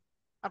esta.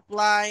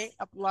 Apply,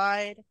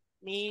 applied,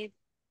 need,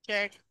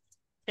 check,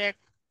 check,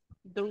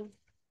 do,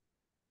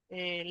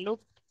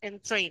 look,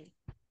 and train.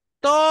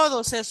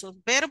 Todos esos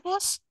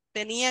verbos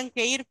tenían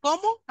que ir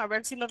como, a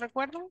ver si lo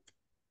recuerdan.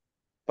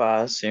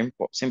 Past,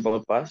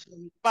 simple past.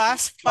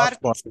 Past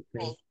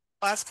participle.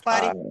 Past Ah,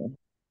 participle.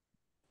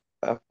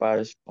 past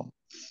participle.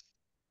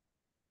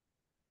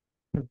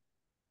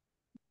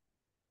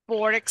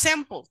 For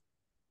example,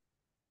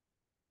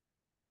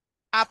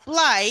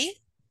 apply,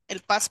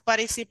 el past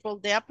participle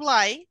de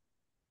apply,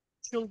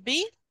 should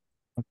be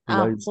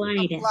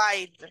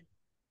applied,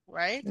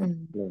 right?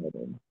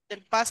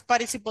 El past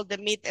participle de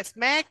meet es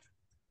met,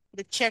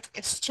 de check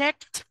es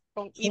checked,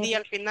 con ed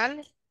al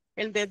final.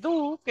 El de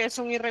do, que es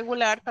un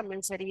irregular,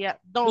 también sería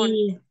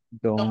done.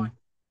 Done.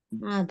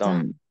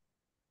 Done.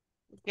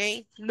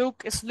 Okay.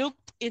 Look is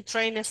looked y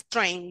train is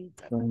trained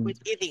with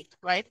ed,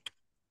 right?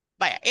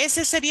 Vaya,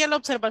 esa sería la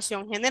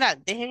observación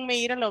general. Déjenme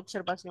ir a la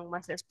observación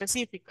más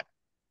específica.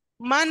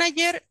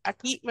 Manager,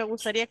 aquí me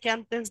gustaría que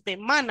antes de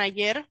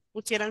manager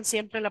pusieran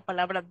siempre la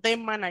palabra de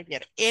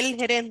manager, el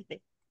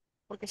gerente,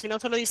 porque si no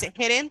solo dice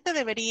gerente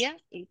debería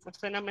y pues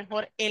suena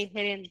mejor el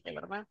gerente,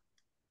 ¿verdad?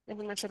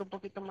 Déjenme hacer un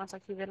poquito más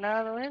aquí de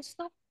lado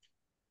esto.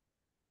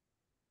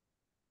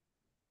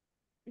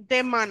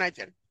 De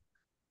manager.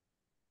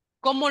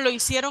 ¿Cómo lo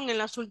hicieron en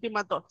las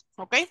últimas dos?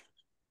 ¿Ok?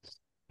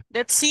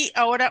 Let's see,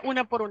 ahora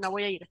una por una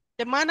voy a ir.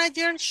 The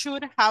manager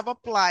should have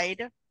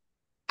applied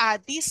a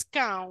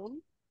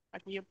discount,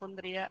 aquí yo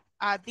pondría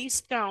a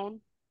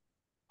discount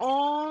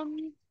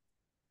on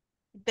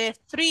the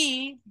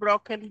 3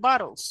 broken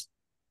bottles.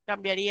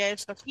 Cambiaría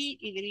esto aquí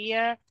y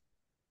diría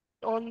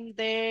on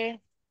the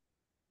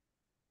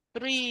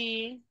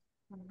 3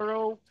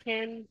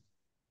 broken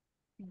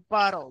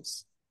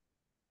bottles.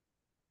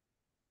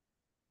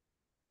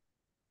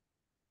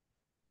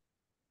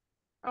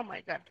 Oh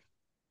my God.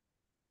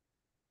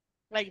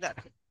 Like that.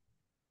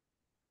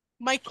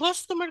 My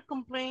customer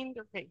complained,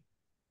 okay.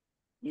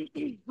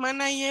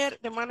 Manager,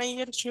 the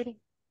manager should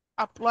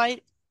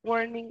apply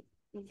warning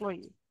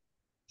employee.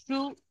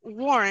 Should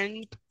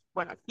warn,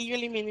 bueno, aquí yo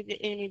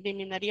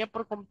eliminaría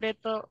por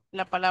completo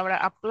la palabra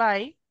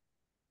apply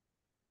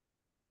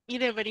y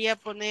debería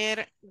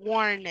poner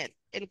warned.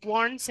 El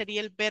warn sería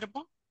el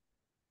verbo.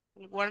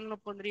 El warn lo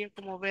pondría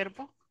como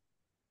verbo.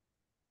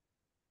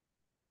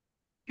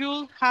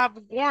 Should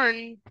have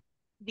warned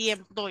the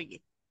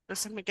employee.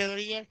 Entonces me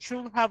quedaría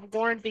should have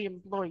warned the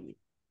employee.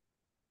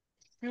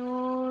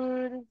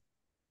 Should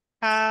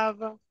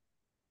have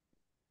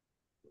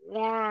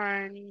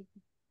warned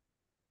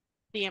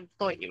the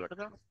employee,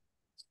 ¿verdad?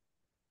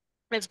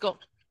 Let's go.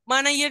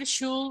 Manager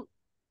should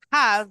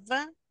have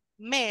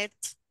met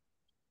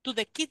to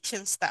the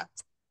kitchen staff.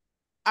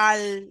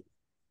 Al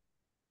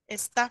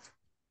staff.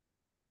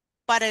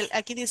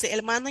 Aquí dice,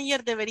 el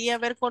manager debería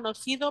haber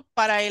conocido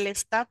para el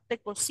staff de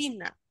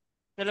cocina.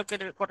 De lo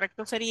que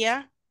correcto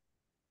sería.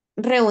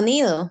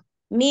 Reunido.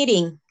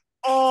 Meeting.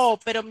 Oh,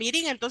 pero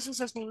meeting entonces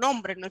es un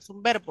nombre, no es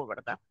un verbo,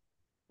 ¿verdad?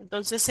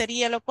 Entonces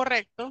sería lo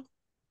correcto.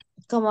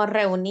 Como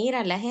reunir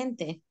a la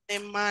gente. The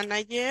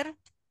manager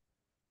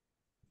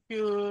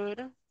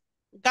should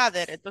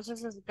gather.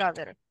 Entonces es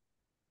gather.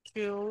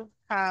 Should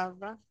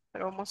have,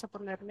 pero vamos a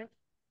ponerle,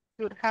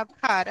 should have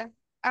had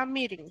a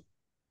meeting.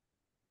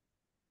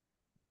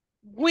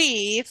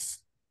 With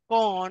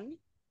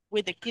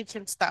the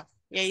kitchen staff.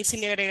 Y ahí sí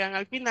le agregan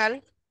al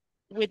final,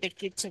 with the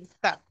kitchen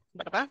staff,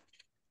 ¿verdad?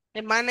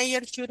 The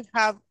manager should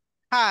have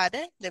had,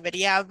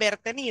 debería haber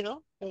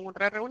tenido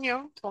una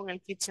reunión con el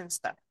kitchen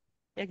staff.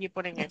 Y aquí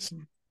ponen eso.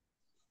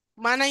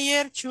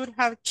 Manager should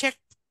have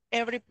checked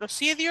every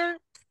procedure.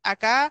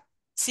 Acá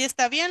sí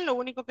está bien, lo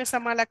único que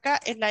está mal acá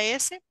es la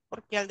S,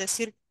 porque al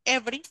decir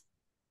every,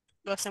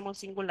 lo hacemos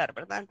singular,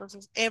 ¿verdad?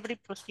 Entonces, every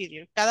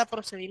procedure, cada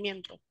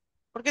procedimiento.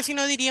 Porque si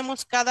no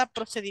diríamos cada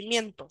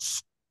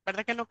procedimientos,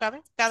 ¿verdad que no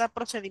cabe? Cada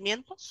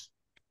procedimientos.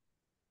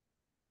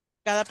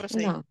 Cada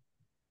procedimiento. No.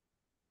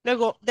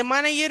 Luego, the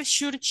manager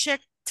should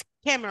check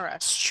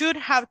cameras. Should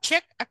have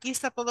checked. Aquí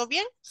está todo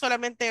bien.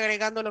 Solamente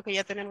agregando lo que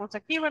ya tenemos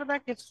aquí,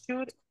 ¿verdad? Que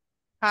should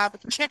have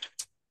checked.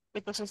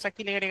 Entonces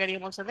aquí le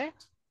agregaríamos el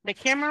de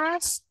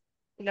cameras.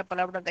 Y la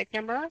palabra de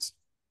cameras.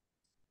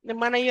 The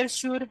manager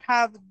should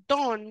have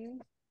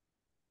done.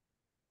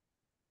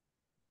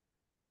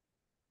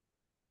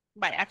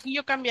 Vale, aquí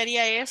yo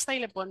cambiaría esta y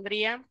le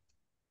pondría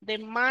the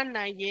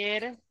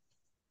manager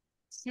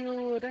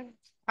should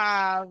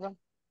have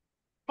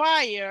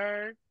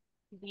fired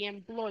the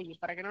employee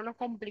para que no nos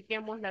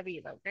compliquemos la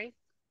vida, ¿ok?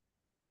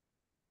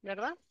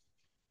 ¿Verdad?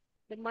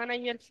 The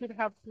manager should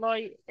have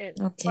fired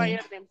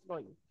the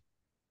employee.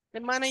 The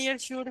manager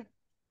should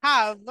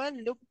have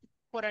looked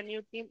for a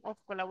new team of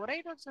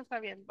collaborators. Está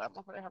bien,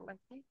 vamos a dejarlo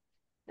aquí.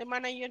 The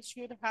manager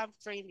should have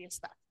trained the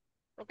staff.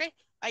 ¿Ok?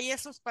 Ahí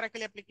eso es para que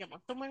le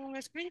apliquemos. Tomen un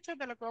screenshot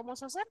de lo que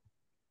vamos a hacer.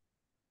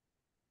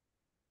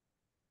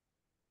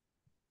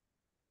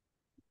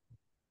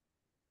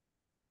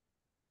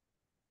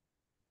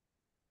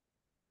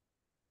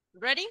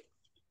 Ready?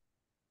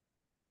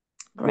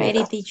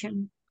 Ready, teacher.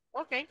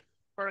 Okay,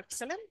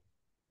 excellent.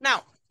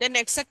 Now, the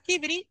next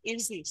activity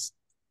is this.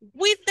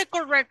 With the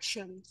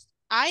corrections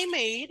I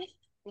made,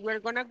 we're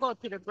gonna go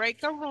to the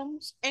breakout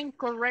rooms and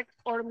correct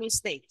our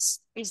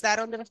mistakes. Is that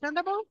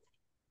understandable?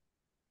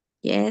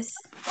 Yes.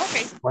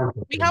 Okay,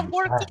 we have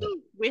work to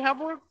do. We have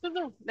work to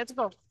do. Let's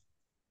go.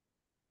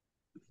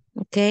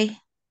 Okay.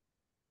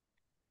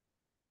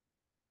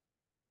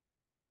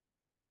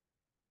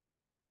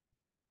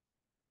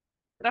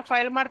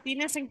 Rafael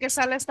Martínez, ¿en qué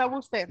sala estaba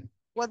usted?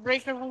 What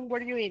breakout room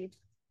were you in?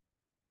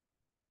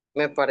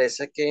 Me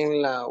parece que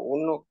en la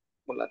uno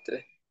o la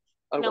 3,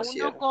 La algo así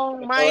uno era.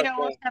 con Estaba Mayra,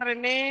 con, Oscar,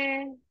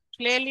 René,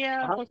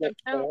 Clelia, ajá, José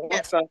con Alfredo. Yes.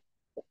 Oscar,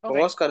 con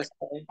Okay. Oscar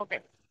estaba ahí. Okay.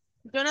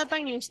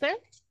 Jonathan, ¿y usted?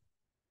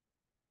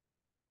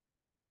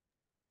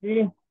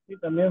 Sí, sí,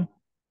 también.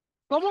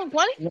 ¿Cómo?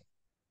 ¿Cuál? No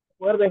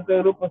recuerdo en qué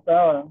grupo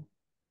estaba.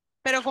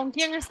 ¿Pero con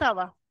quién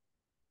estaba?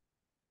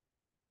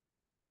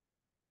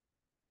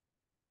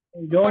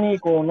 Johnny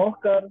con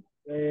Oscar.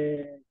 ¿Cómo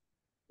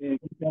se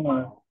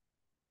llama?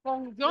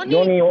 Con Johnny.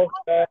 Johnny,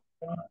 Oscar.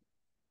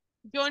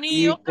 Johnny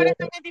y Y Oscar con,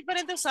 están en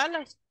diferentes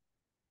salas.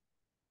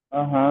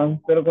 ajá,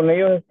 pero con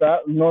ellos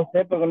está, no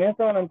sé, pero con ellos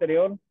estaba en la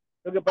anterior.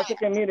 Lo que pasa es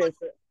que, mire,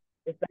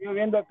 está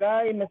lloviendo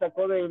acá y me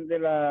sacó de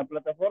la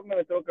plataforma y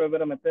me tengo que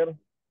volver a meter.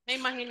 Me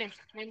imaginé,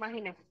 me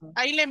imaginé.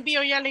 Ahí le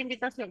envío ya la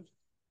invitación.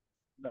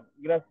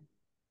 Gracias,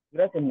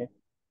 gracias, Miss.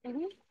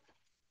 Ujú.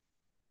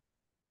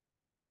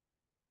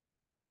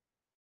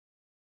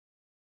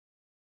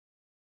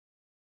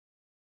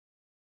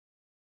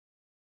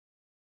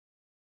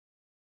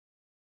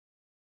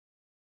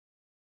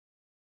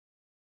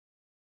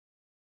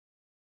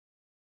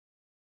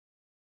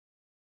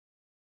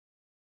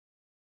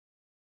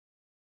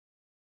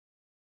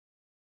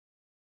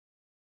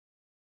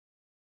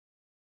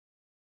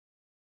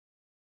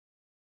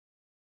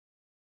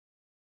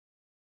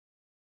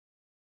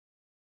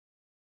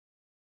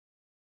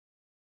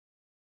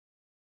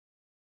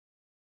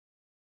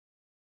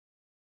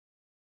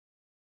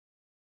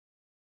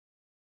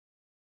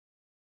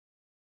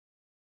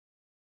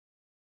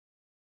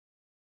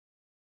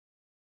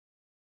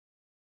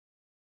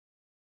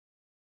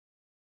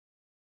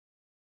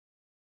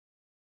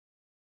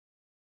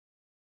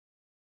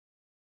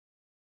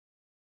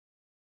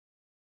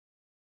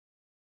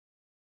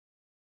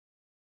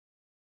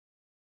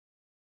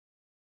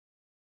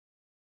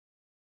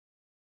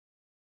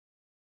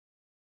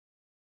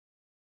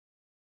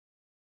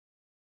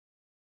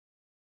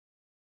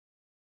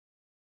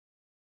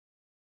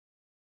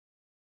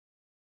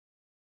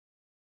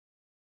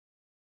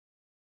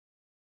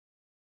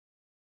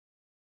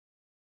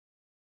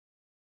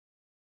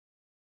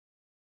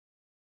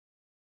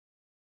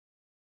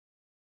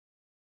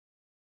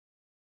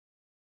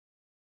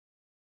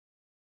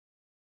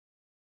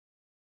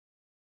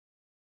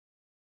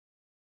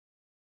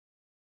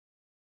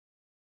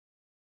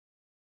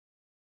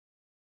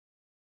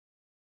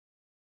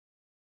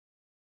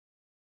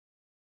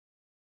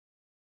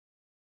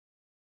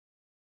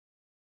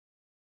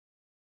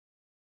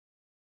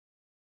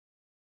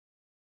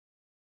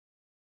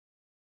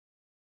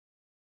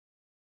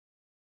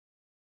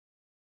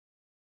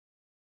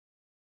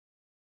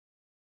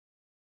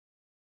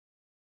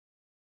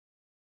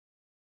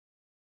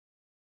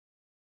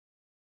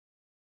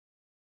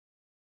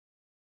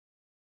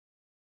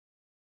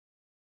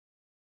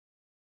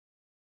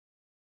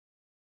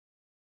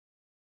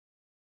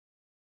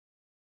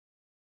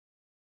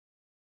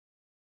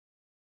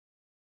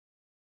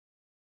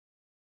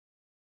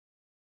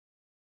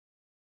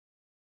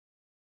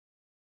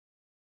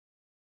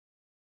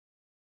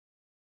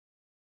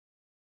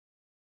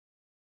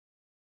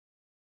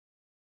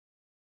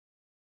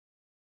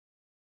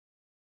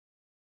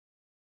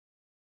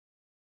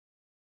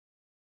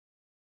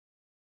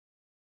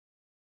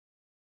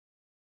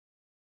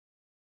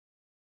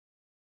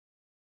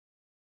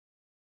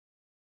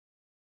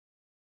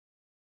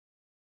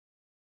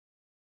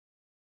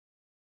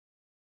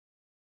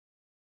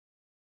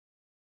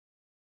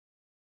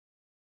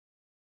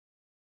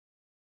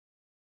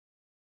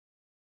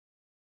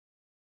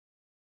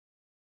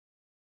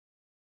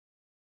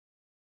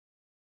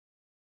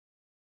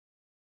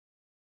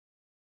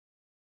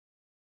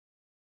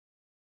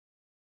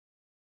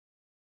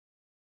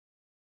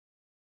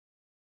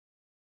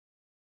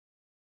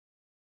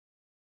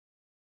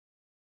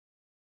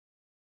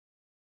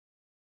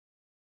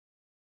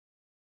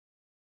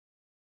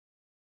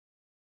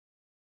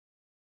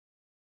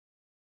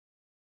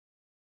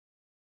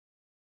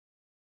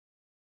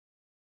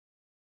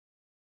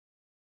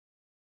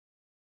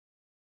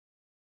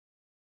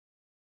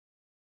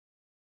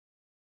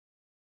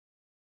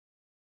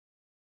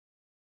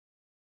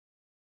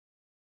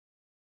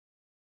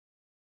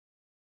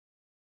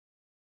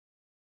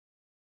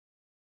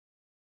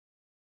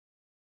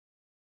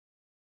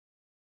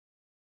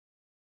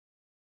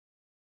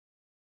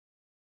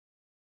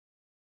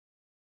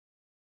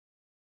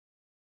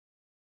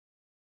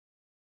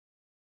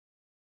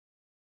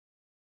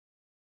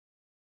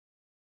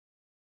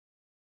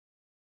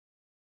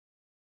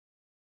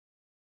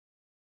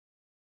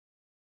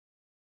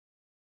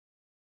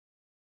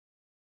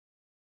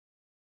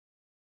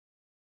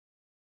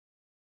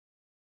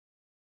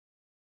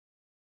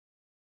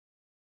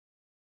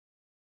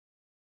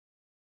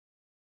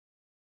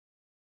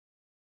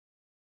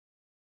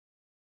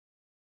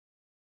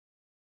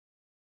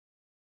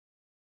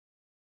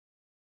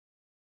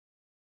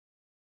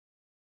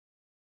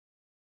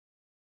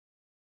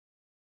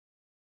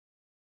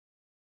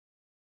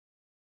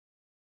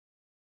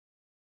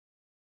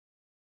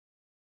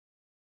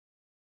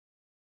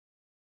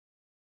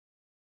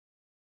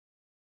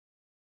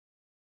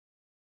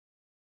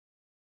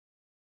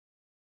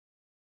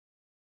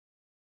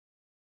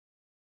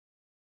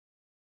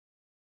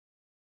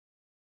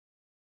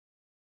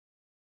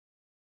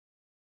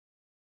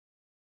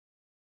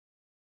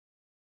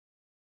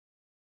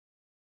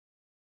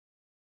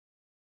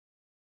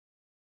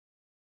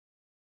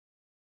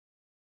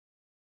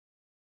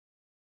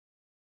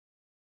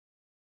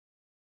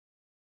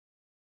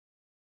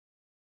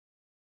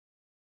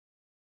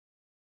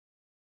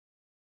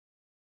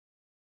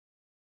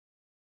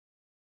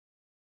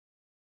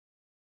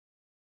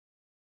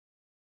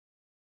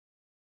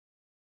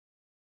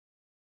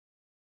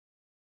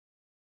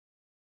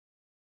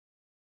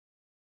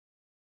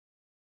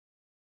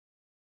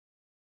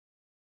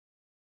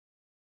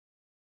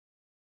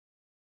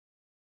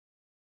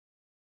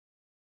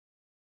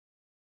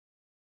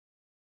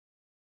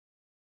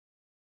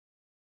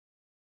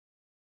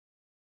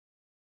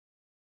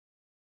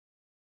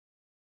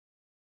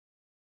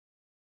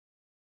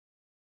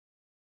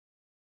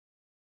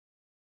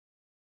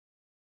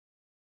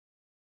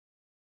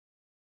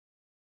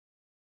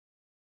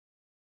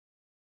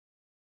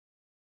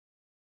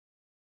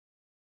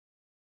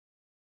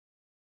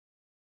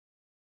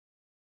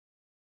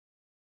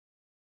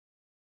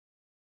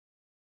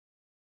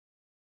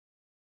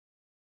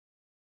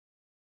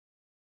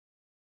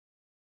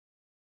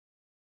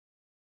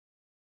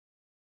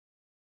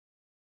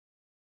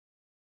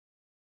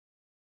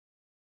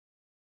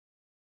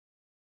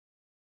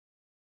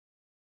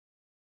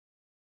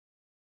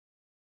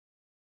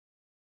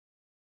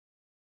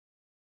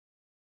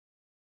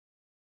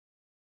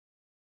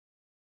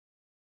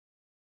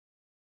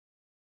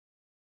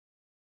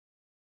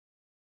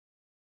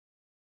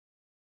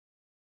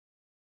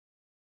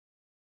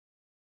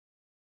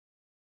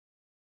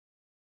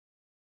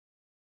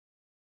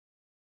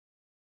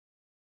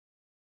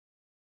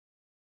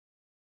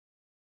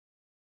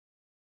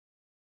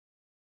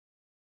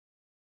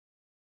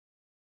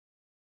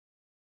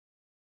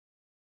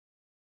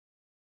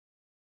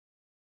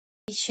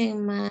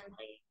 Station man.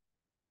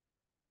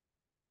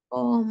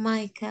 Oh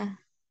my God.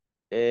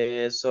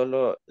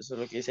 Solo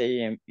que hice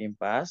ahí en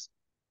paz.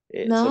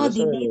 Solo No,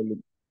 eso de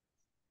delete.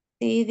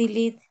 Sí,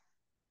 delete.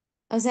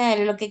 O sea,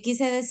 lo que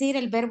quise decir,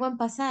 el verbo en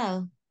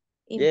pasado.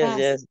 In yes, past.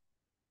 yes,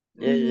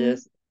 yes, Ujú.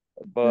 yes.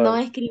 But No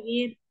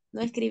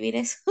escribir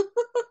eso.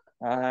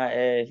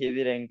 he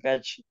didn't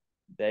catch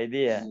the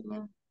idea.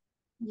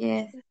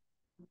 Yeah. Yes.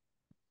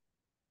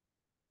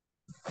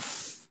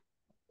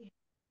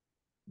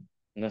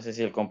 No sé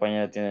si el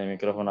compañero tiene el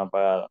micrófono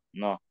apagado.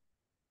 No.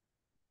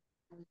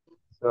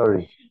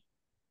 Sorry,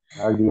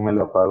 alguien me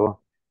lo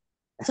apagó.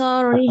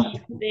 Sorry,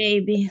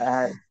 baby.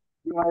 Ah,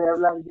 Iba a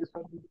hablar yo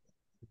solito.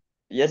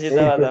 y así Es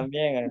estaba que-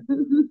 también.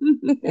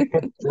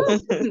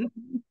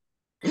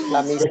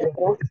 La misa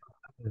entró.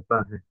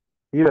 Entonces,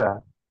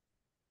 iba.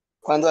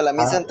 Cuando la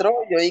misa Ah, entró,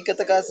 yo oí que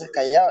te quedaste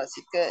callado,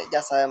 así que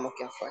ya sabemos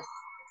quién fue.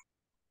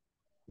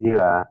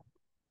 iba.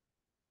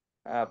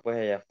 Pues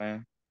ella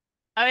fue.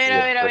 A ver, a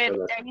Iba, ver, a fue ver.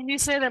 solo- Ahí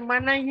dice the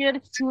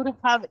manager should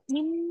have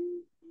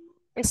in.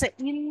 Ese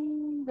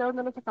in, ¿de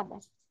dónde lo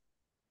sacamos?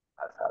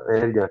 A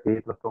ver, yo aquí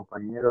los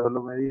compañeros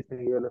solo me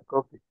dicen y yo les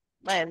copio.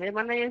 Vale, the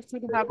manager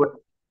should have Después,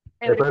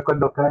 every. después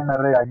cuando caen la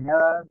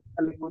regañada,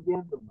 salen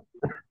huyendo.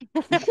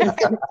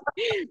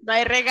 No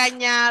hay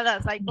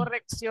regañadas, hay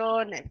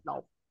correcciones.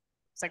 No,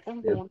 se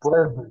confunde.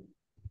 Después,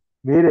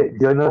 mire,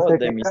 yo no Oh, sé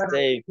the qué cara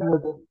mistake.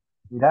 pusieron,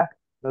 mira,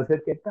 no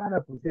sé qué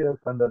cara pusieron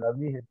cuando la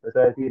mija empezó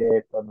a decir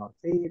esto no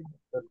sirve,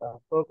 esto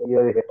tampoco. Y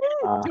yo dije,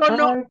 Yo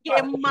no, ajá, qué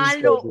paciencia,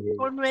 malo. dije.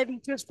 Yo no he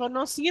dicho esto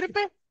no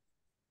sirve.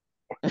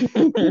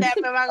 Ya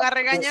me van a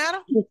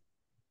regañar. Sí,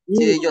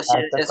 Y yo sí,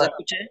 hasta eso cuando,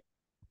 escuché.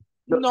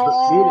 mire,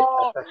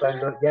 No, hasta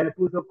cuando ya le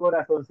puso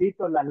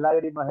corazoncito, las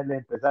lágrimas se le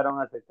empezaron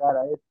a secar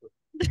a esto.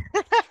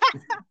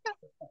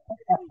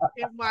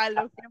 qué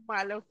malo, qué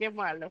malo, qué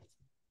malo.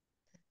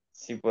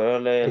 Si puedo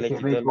Es le que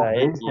quito me la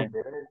X. convencen,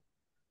 ¿verdad?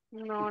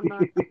 No, no,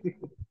 no.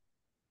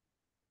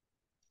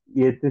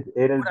 Y este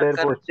era el Puras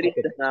verbo caras check.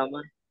 tristes nada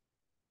más.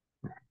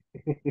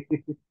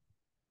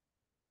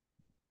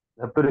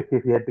 No, pero es que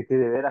fíjate que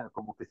de veras,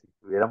 como que si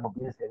estuviéramos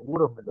bien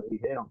seguros, me lo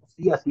dijeron.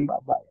 Sí, así va,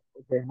 vaya.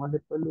 Pues démosle,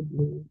 pues, les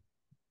dije.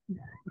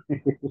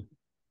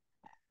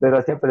 Pero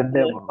así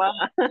aprendemos.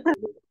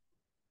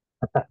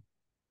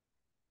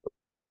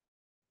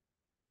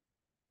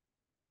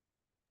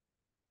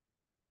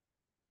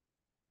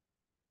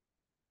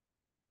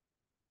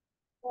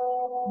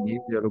 Y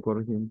ya lo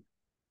corregí.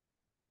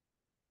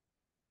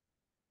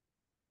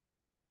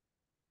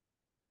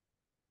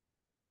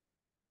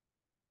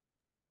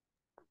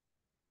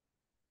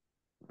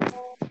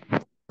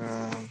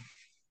 Um,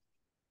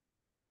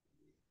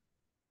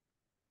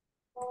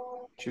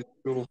 you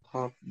should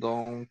have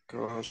done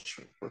cash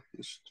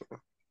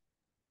register.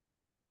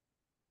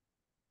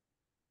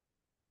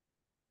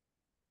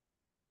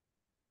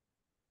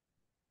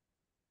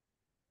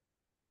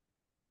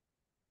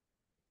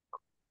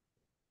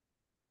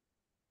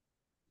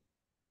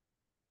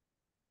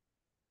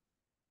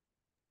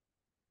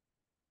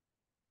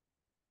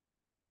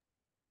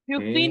 You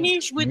Okay.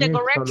 finish with the Solo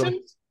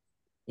corrections?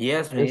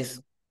 Yes, es,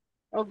 miss.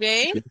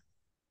 Okay.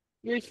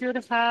 You should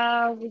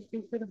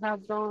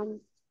have done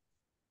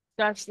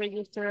cash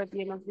register at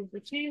the end of the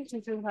routine.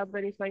 You should have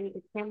verified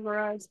the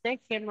cameras,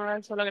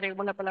 solo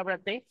agregamos la palabra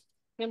de,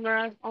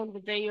 cameras on the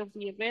day of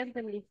the event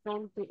and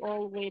respond to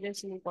all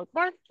waiters in equal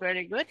parts.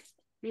 Very good.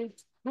 You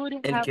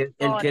should have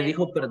El que gotten.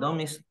 dijo, perdón,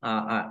 miss,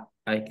 I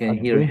can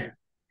aquí, hear you.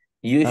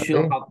 You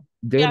should aquí. have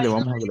De Yeah, le so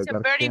vamos a dice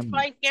agregar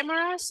verify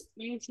cameras.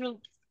 You should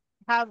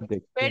have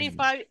de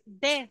verified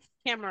the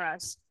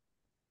cameras.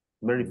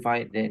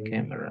 verified the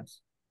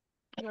cameras.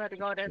 You had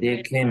gotten The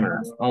it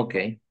cameras,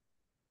 okay.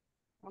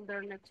 on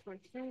their next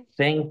question.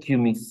 Thank you,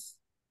 miss.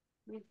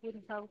 You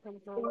should have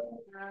control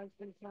cameras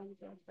in terms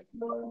of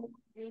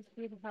you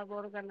should have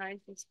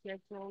organized the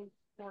schedule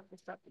for the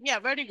stuff. Yeah,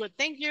 very good.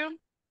 Thank you.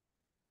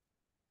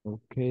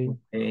 Okay.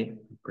 Okay,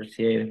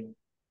 appreciate it.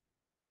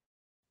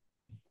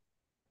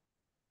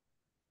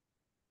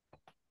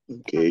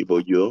 Okay,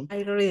 voy yo.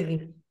 I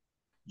ready.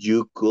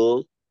 You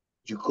could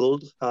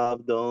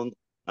have done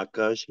a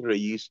cash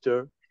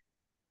register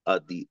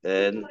at the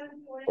end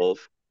of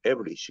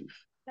every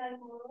shift.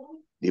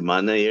 The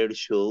manager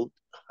should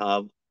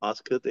have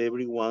asked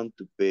everyone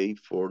to pay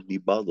for the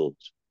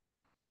bottles.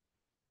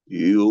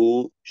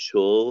 You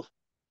should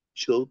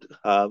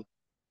have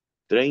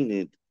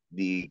trained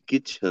the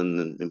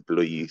kitchen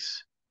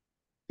employees.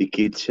 The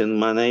kitchen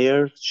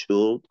manager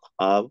should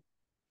have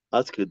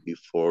asked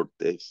before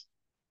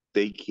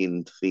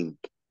taking things.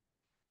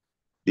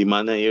 The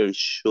manager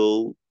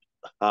should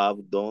have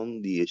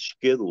done the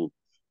schedule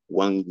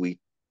 1 week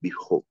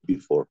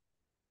before.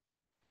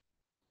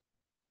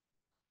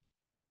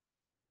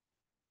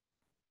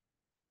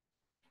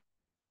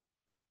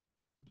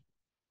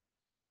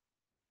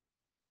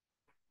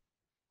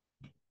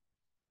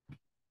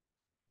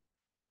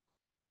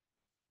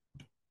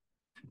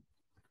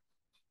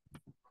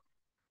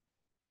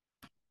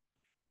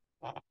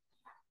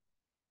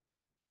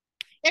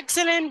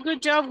 Excellent.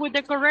 Good job with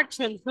the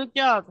corrections. Good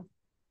job.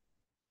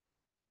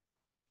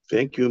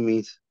 Thank you,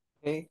 Miss.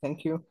 Okay,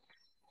 thank you.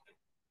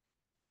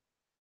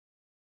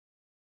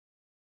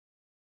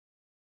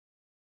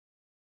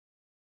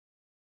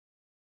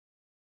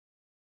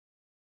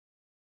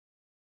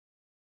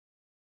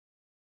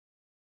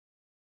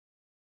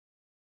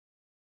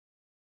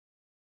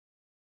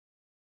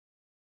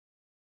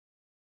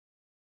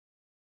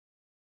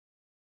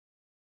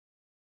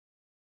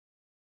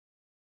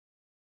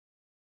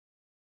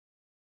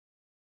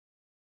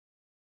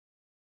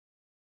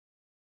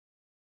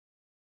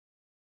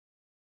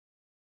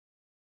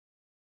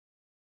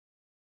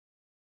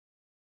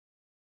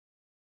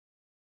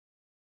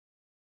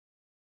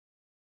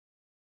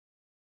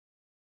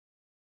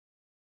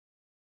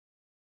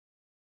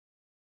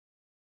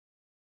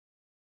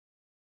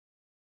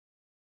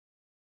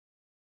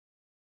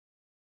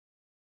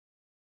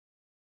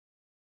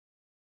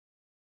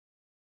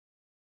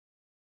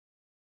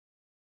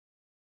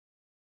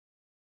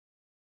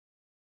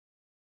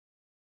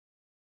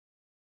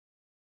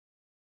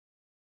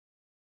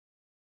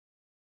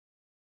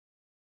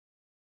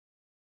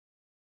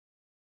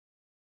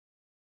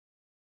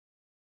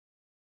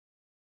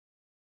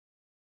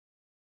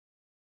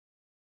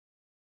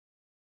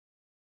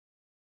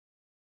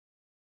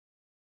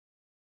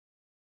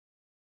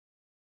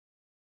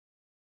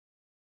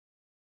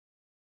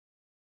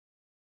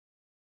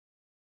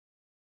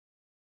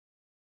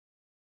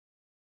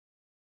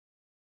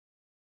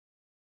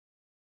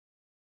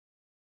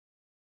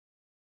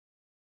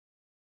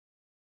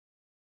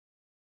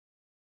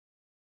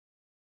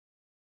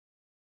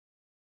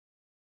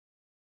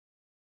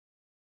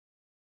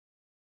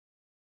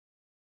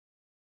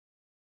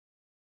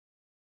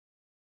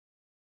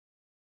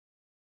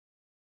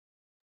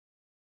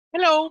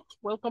 Hello,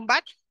 welcome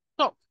back.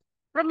 So,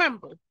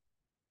 remember,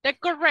 the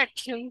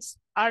corrections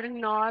are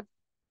not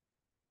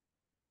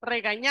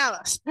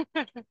regañadas.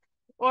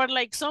 Or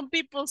like some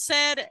people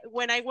said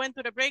when I went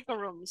to the breakout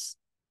rooms,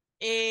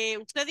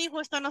 usted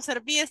dijo esto no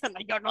servía, esto no.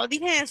 Yo no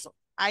dije eso.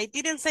 I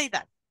didn't say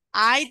that.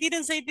 I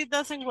didn't say it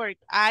doesn't work.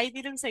 I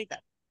didn't say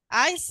that.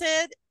 I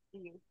said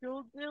you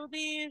should do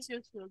this, you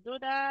should do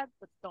that,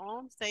 but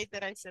don't say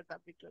that I said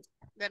that because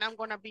then I'm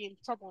gonna be in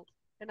trouble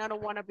and I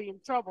don't wanna be in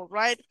trouble,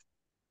 right?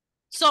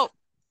 So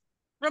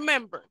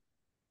remember,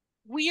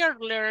 we are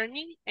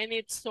learning and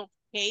it's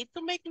okay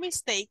to make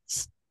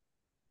mistakes.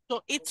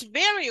 So it's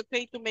very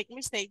okay to make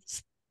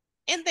mistakes.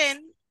 And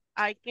then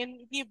I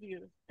can give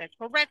you the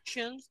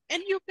corrections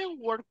and you can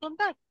work on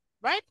that,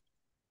 right?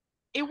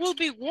 It will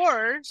be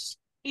worse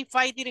if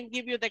I didn't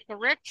give you the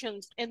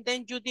corrections and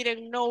then you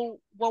didn't know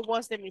what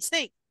was the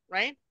mistake,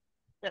 right?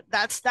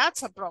 That's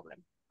a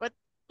problem. But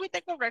with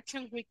the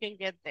corrections, we can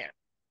get there.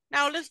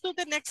 Now let's do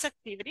the next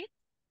activity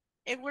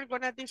and we're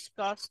gonna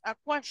discuss a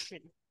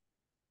question.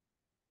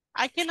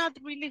 I cannot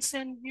really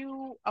send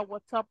you a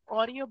WhatsApp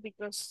audio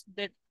because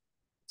the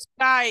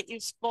sky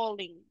is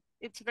falling.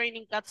 It's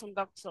raining cats and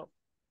dogs. So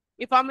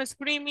if I'm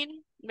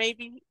screaming,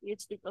 maybe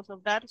it's because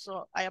of that.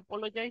 So I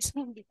apologize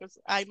because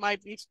I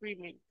might be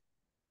screaming.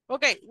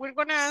 Okay, we're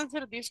gonna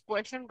answer this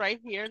question right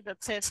here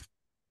that says,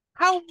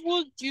 how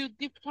would you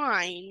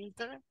define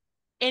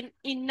an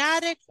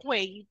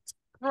inadequate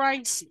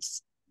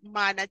crisis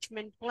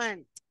management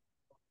plan?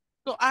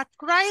 So a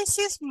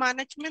crisis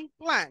management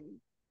plan,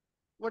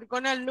 we're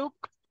gonna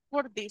look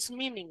for this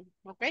meaning,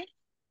 okay?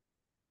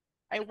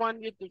 I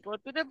want you to go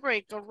to the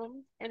breakout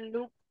room and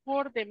look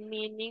for the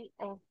meaning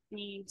of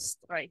this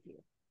right here.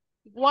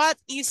 What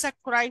is a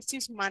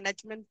crisis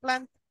management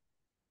plan?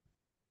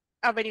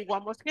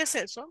 Averiguamos qué es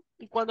eso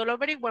y cuando lo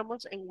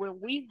averiguemos and when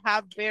we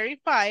have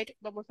verified,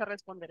 vamos a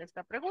responder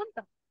esta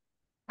pregunta.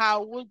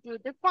 How would you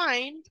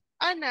define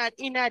an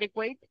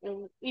inadequate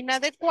o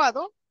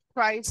inadecuado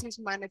crisis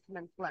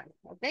management plan?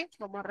 Okay,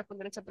 vamos a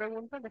responder esa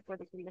pregunta después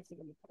de que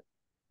investigamos.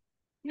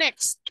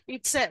 Next,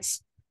 it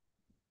says,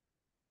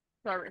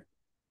 sorry.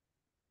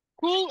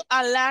 Could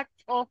a lack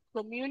of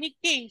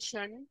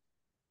communication,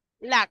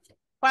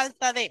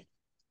 falta de,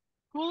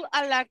 could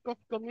a lack of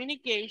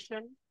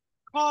communication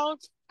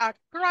cause a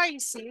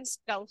crisis,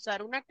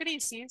 causar una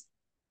crisis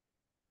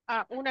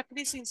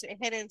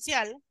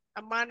gerencial,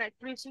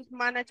 crisis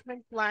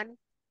management plan,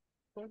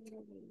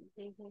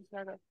 crisis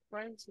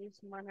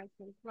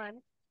management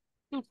plan,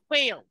 to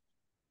fail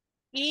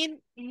in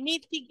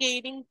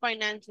mitigating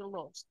financial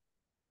loss.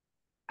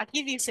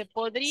 Aquí dice,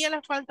 ¿podría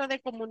la falta de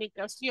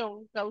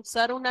comunicación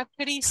causar una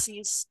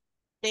crisis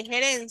de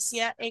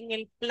gerencia en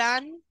el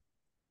plan?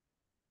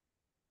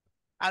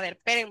 A ver,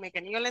 espérenme,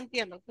 que yo la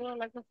entiendo.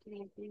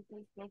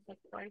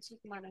 Crisis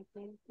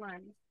management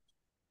plan.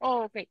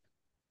 Oh, ok.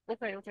 Ok.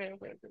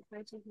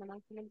 Crisis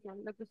management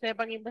plan. Lo que ustedes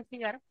van a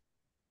investigar.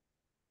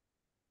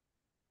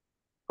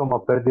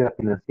 Como pérdida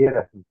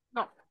financiera.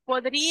 No,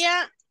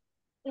 podría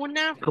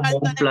una Como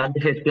falta un plan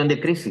de gestión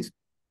de crisis.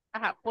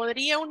 Ajá,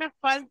 podría una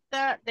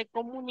falta de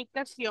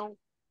comunicación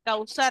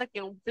causar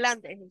que un plan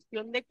de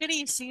gestión de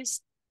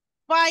crisis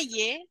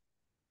falle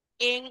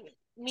en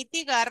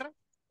mitigar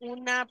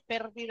una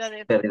pérdida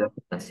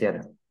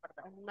financiera.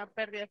 Una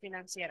pérdida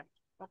financiera.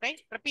 ¿Ok?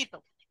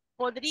 Repito.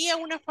 Podría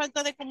una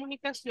falta de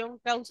comunicación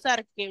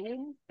causar que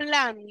un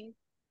plan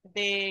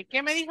de,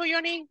 ¿qué me dijo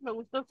Johnny? Me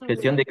gustó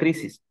Gestión de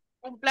crisis.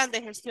 un plan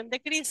de gestión de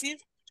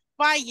crisis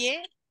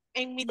falle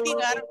en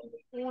mitigar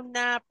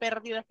una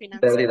pérdida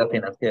financiera. Pérdida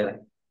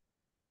financiera.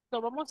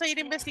 So, vamos a ir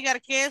a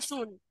investigar qué es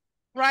un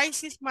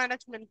crisis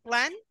management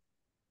plan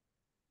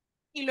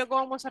y luego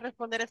vamos a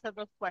responder estas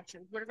dos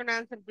questions. We're going to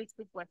answer these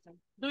two questions.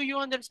 Do you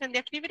understand the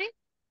activity?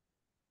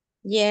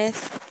 Yes.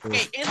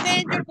 Okay, and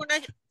then you're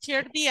going to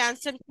share the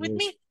answers with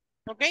me.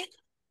 Okay?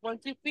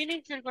 Once you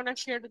finish, you're going to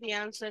share the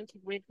answers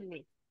with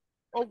me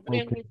or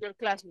and with your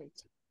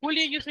classmates.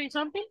 Julio, you say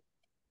something?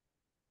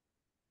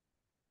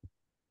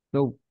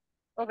 No.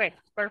 Okay,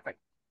 perfect.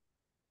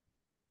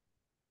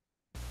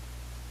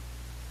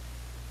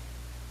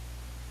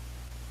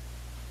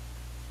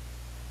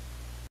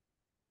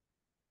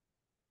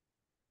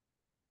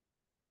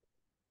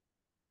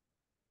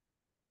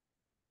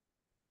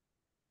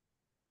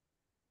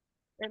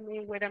 Let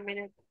me wait a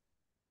minute.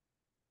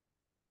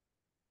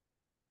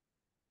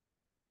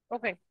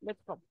 Okay, let's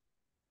go.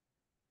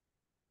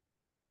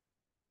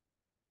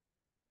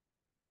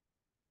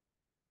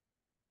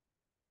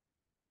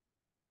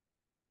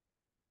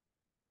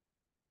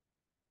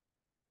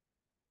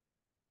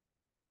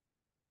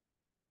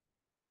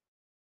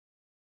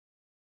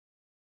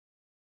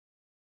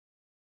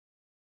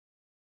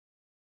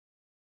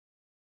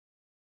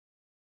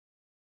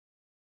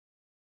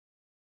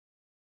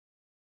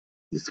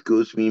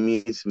 Excuse me,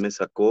 miss, me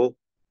sacó.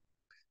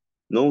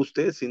 No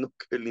usted, sino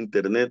que el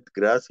internet.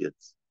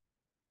 Gracias.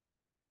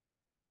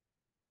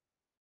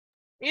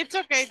 It's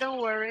okay,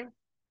 don't worry.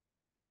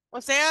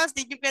 Oseas,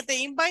 did you get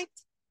the invite?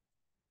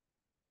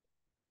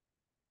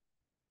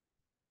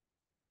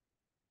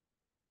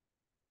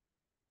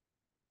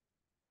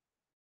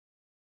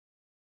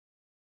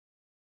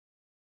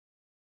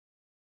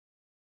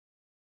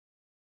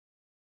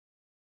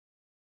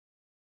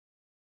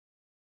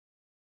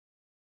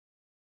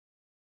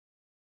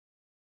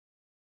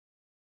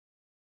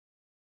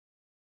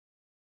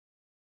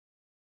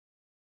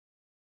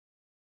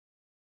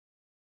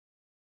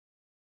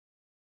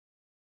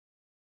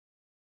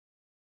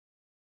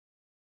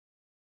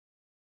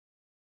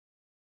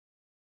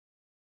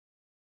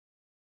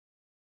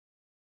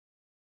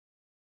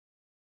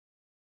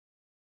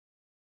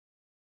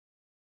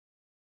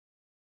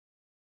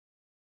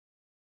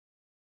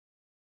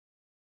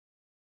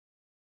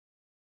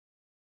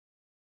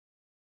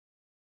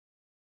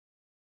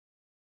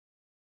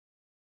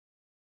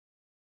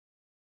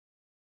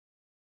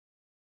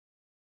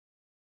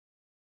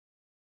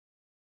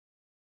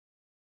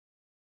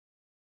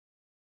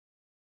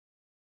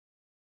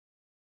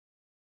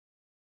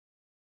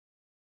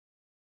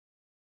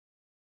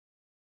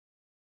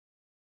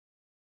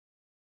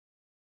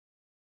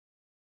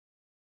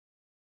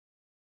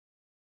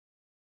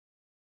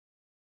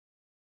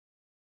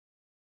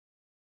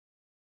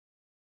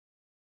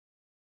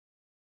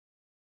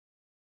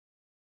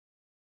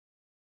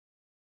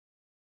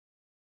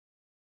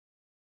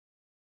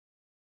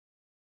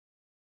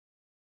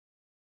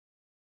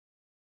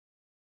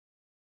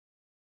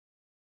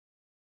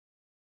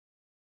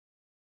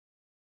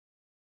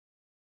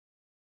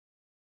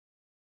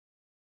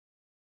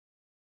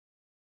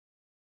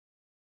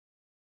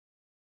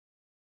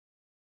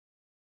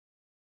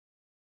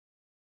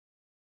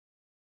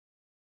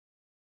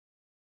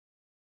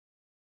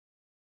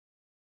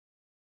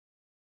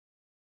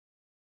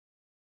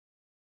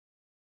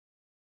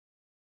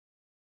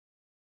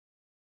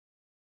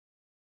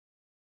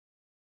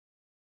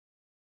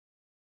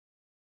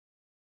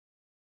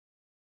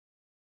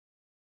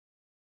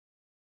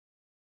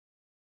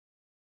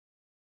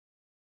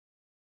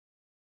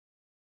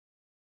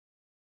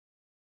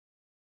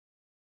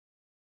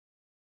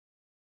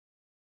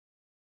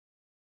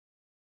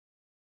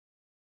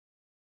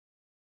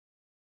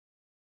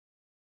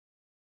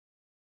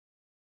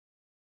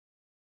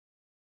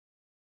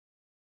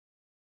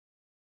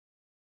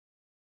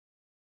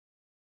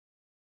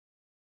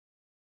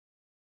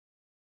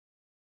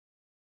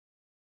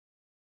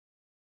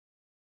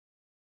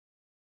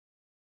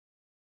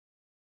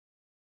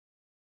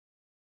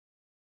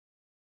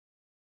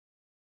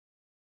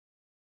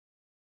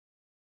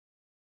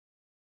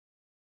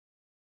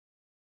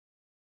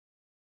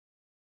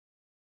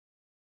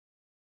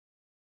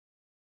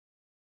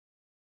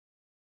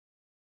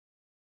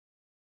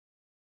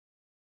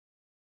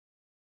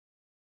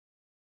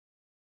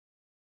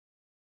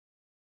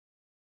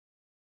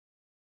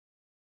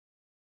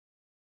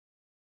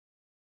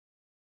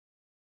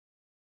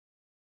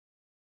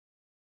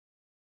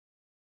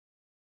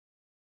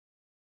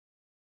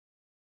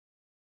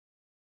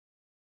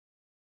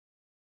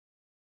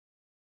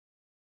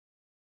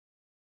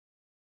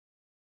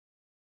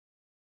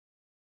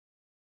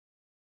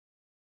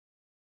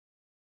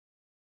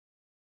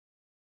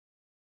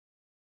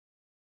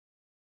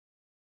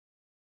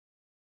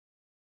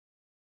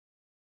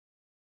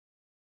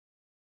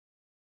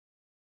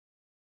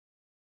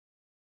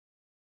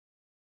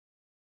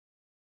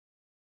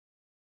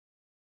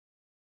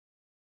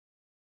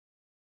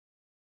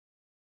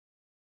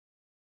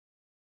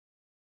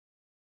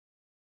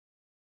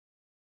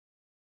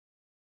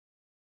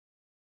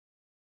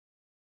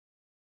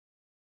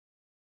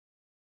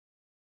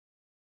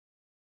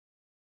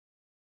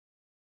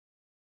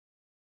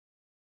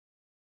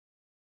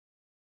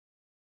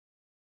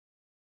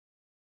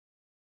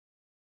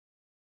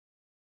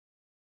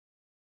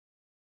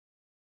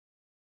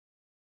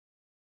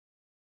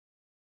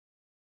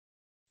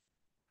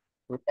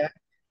 react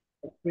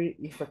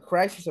if a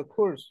crisis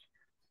occurs.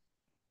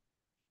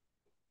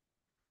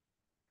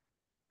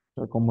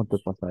 O sea, ¿cómo te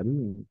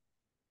pasaría?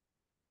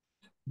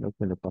 Lo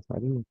que le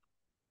pasaría.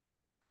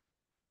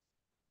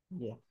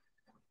 Yeah.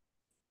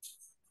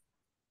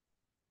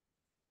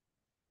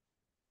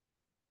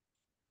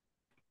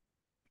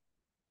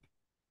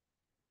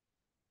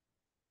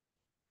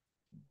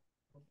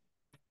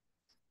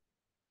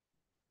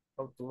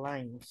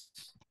 Outlines.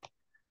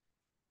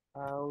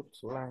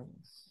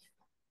 Outlines.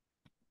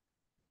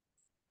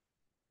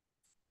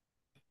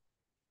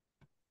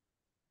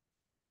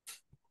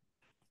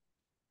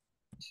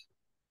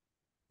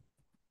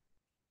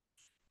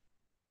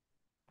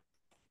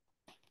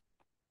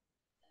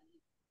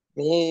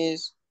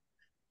 Is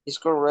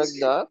correct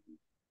that?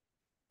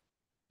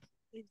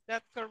 Is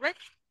that correct?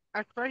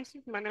 A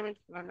crisis management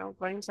plan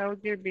outlines how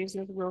your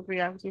business will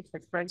react if a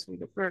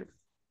crisis occurs.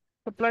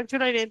 The plan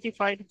should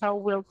identify how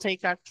we'll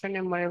take action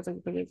and what else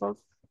included.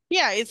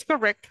 Yeah, it's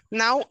correct.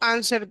 Now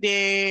answer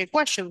the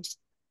questions.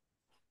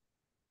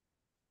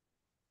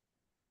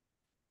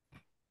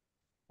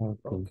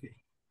 Okay.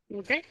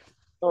 Okay.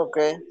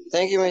 Okay.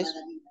 Thank you, Miss.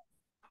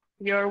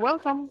 You're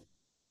welcome.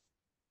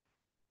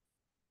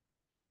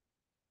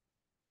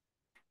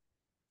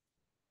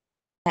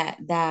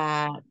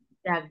 The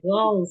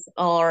goals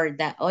or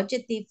the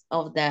objective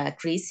of the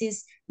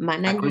crisis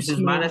A crisis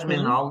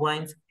management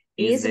outlines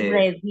is the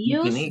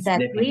reduce the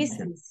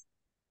definition. crisis.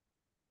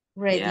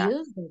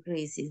 Reduce the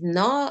crisis,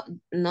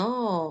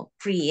 no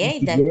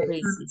create the Mitigation,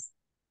 crisis.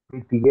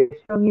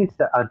 mitigation is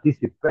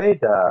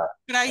anticipate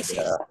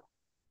Crisis.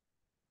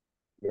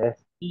 yes.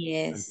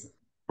 Yes.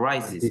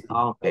 Crisis. Anticipate.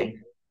 Okay.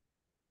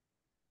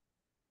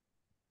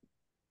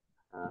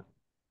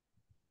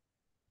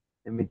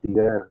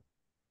 Mitigar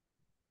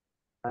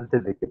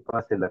antes de que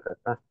pase la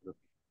catástrofe.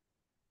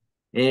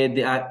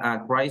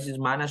 The crisis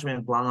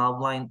management plan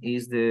outline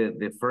is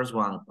the first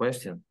one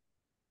question.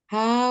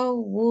 How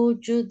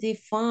would you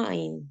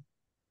define?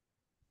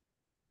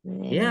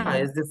 Yeah,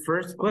 it's the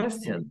first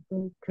question.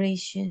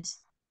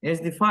 Crisis. It's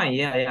defined.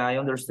 Yeah, I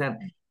understand.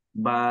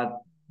 But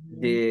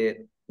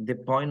the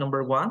point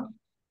number one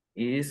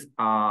is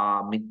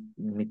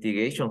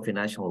mitigation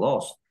financial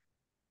loss.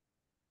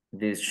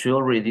 This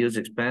should reduce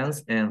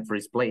expense and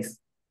freeze place.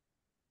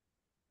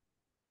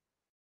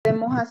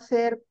 Podemos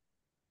hacer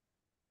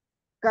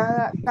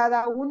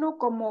cada uno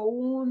como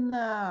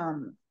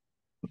una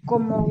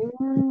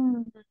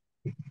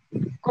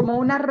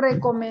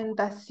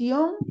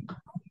recomendación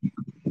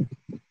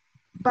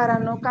para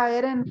no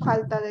caer en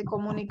falta de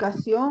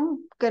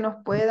comunicación que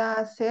nos pueda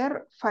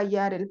hacer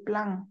fallar el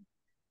plan.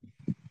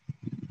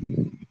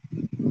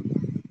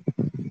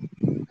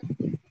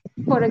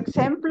 Por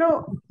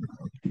ejemplo,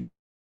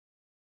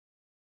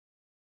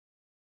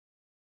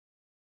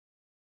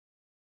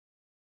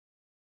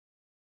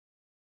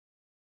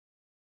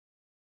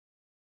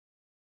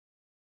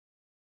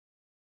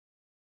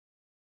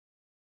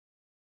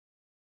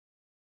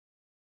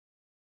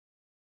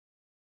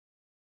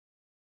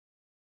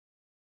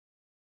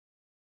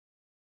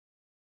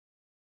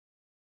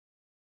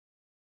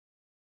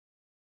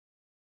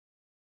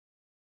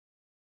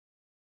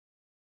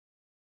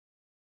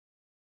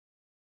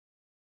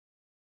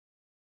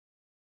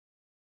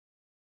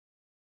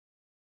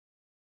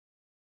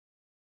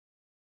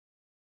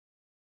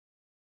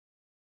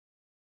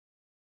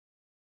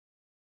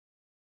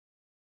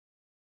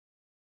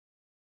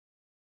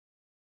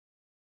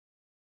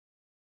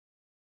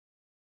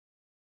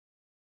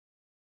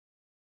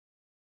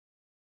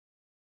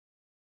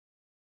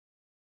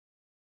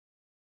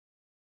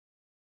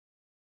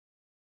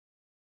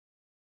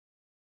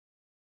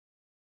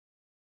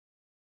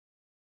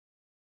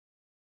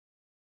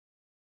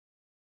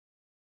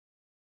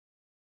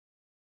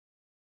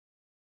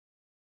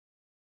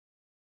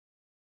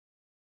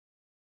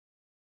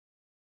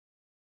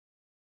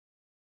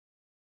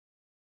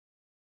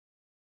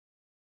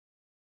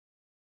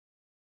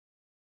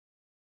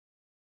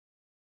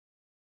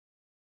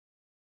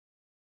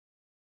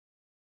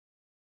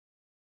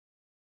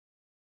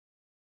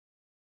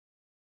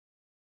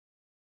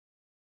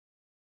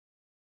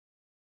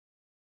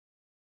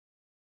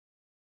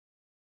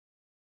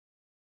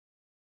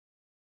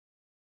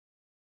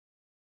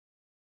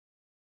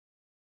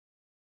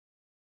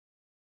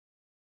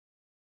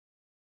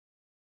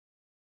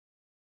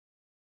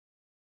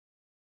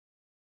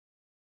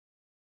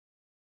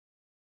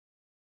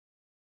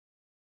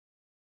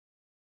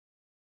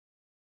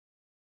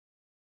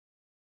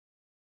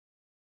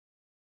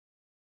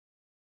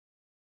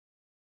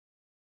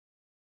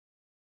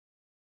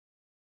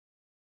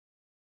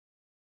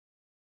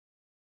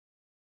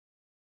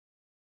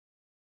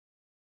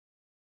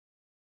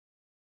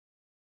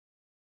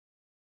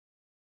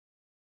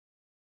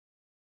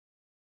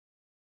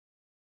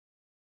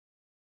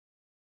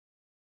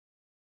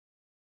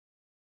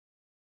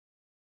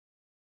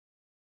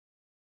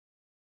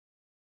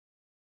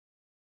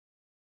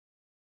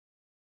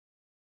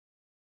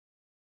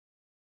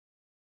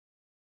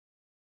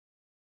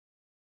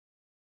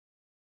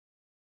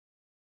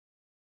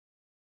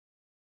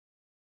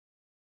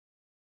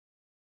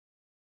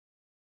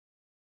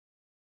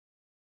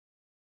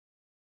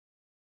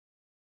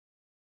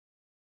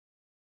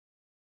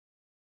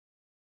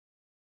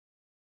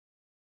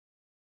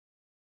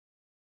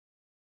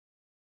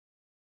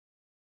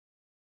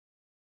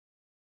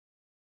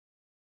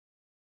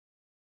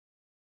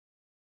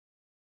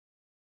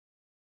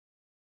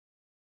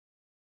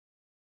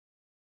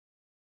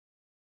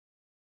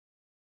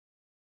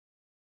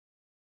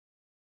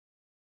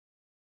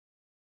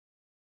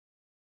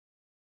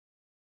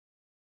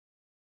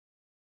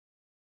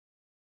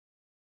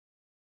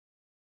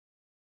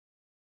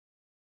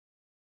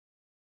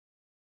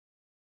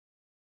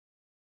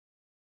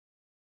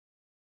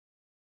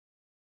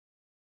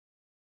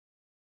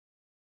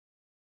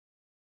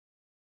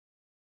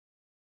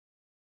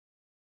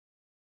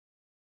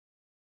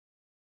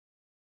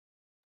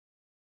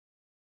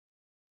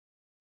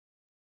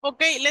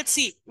 Okay, let's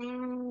see.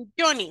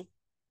 Johnny,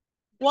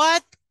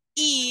 what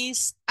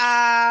is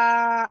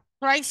a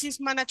crisis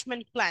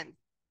management plan?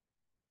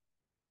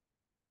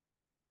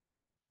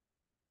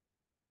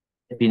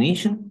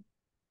 Definition?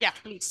 Yeah,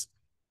 please.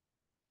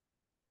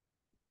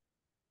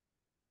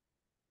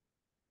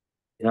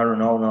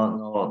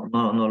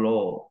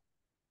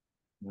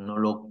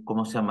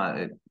 ¿Cómo se llama?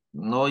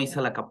 No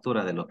hice la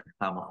captura de lo que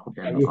estábamos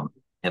copiando.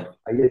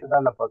 Ahí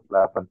está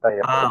la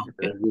pantalla para que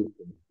Okay. ustedes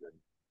busquen.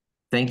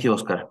 Thank you,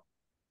 Oscar.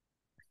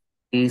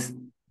 Is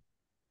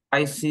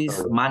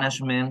crisis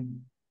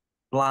management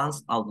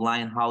plans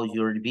outline how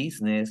your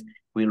business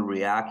will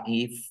react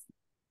if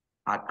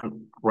a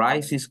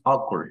crisis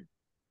occurs.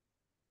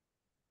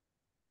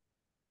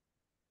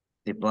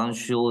 The plan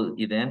should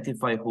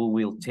identify who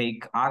will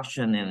take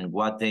action and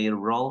what their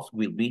roles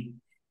will be.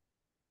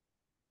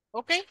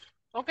 Okay,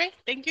 okay.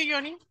 Thank you,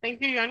 Johnny.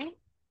 Thank you, Johnny.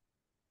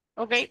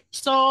 Okay,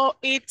 so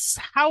it's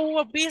how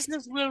a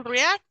business will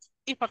react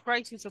if a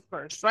crisis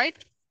occurs, right?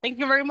 Thank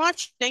you very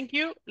much. Thank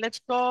you. Let's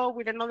go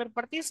with another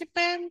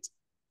participant.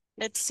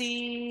 Let's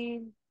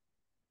see.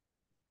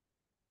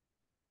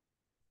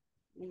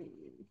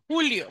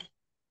 Julio.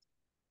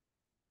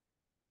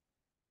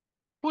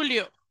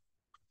 Julio,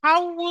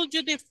 how would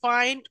you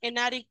define an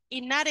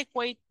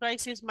inadequate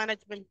crisis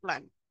management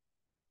plan?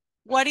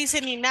 What is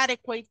an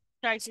inadequate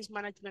crisis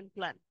management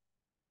plan?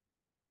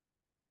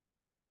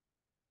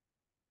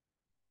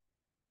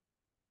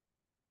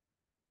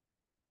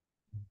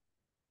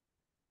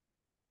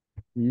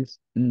 Is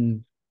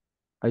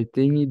I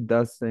think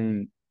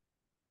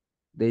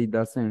they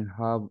doesn't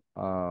have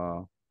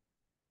a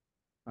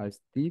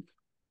step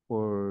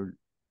for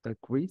the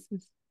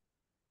crisis.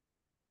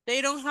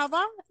 They don't have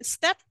a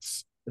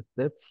steps? A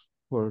step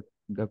for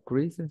the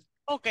crisis.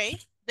 Okay,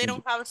 they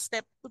don't have a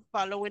step to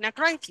follow in a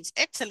crisis.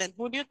 Excellent,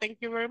 Julio, thank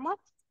you very much.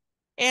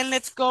 And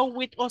let's go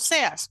with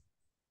Oseas.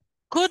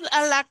 Could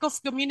a lack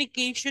of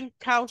communication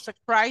cause a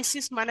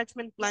crisis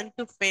management plan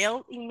to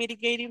fail in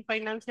mitigating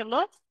financial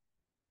loss?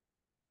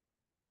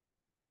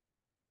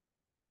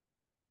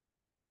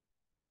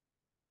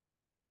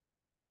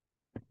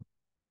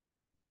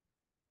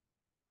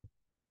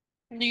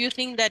 Do you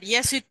think that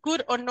yes, it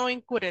could or no,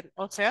 it couldn't,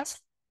 Oseas?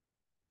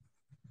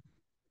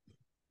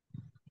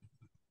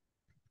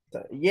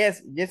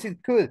 Yes,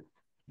 it could,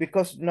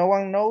 because no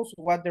one knows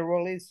what the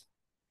role is.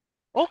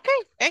 Okay,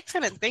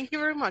 excellent. Thank you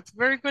very much.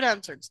 Very good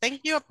answers.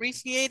 Thank you,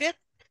 appreciate it.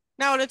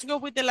 Now let's go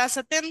with the last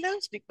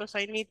attendance because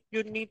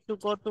you need to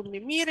go to the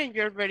meeting.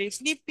 You're very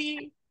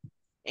sleepy.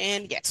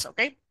 And yes,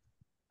 okay.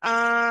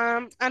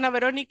 Ana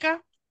Verónica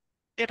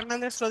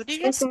Hernández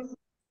Rodríguez.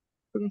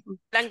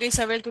 Blanca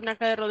Isabel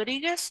Tunaca de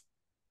Rodríguez.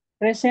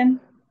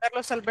 Present.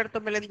 Carlos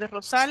Alberto Meléndez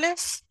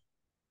Rosales.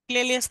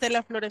 Clelia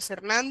Estela Flores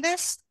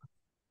Hernández.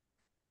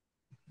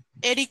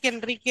 Eric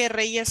Enrique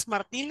Reyes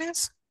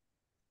Martínez.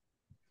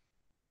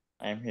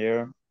 I'm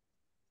here.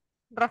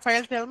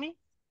 Rafael, tell me.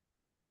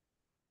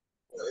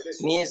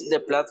 Means the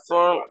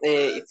platform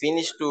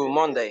finished to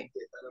Monday.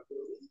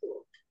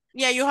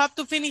 Yeah, you have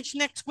to finish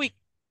next week.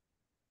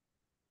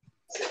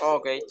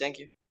 Okay, thank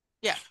you.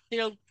 Yeah,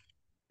 till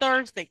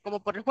Thursday, como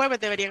por el jueves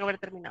deberían haber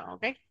terminado,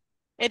 ¿ok?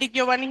 Eric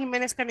Giovanni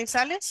Jiménez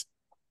Canizales.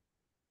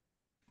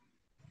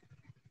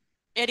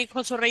 Eric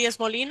Josué Reyes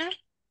Molina.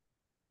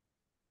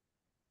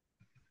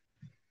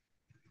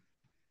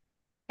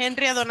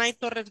 Henry Adonai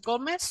Torres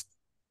Gómez.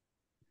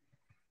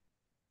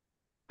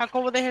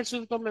 Jacobo de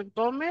Jesús Gómez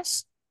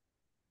Gómez.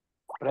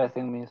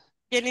 Present, Miss.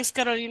 Jenis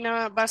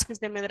Carolina Vázquez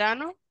de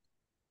Medrano.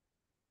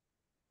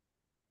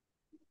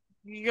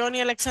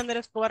 Johnny Alexander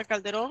Escobar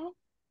Calderón.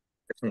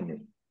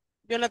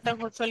 Jonathan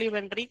José Oliva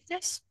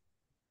Enríquez.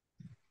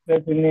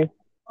 Present.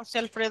 José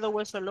Alfredo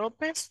Hueso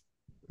López.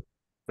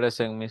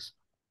 Present, Miss.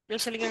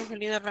 Jocelyn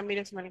Angelina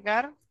Ramírez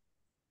Melgar.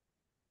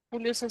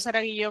 Julio César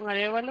Aguillón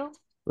Arevalo.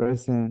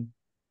 Present.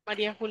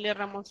 María Julia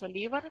Ramos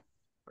Olivar.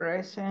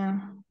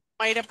 Present.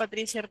 Mayra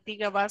Patricia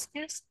Artiga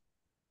Vázquez.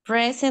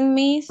 Present,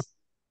 Miss.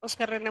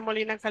 Oscar René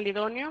Molina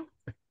Calidonio.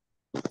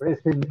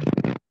 Present.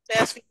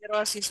 Teas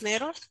Figueroa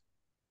Cisneros.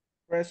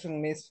 Present,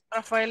 Miss.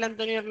 Rafael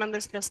Antonio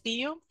Hernández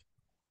Castillo.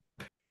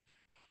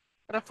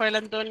 Rafael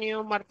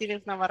Antonio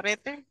Martínez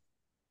Navarrete.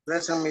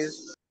 Present,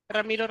 Miss.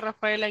 Ramiro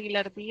Rafael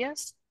Aguilar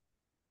Díaz.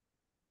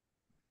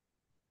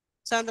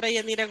 Sandra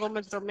Yanira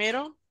Gómez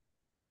Romero.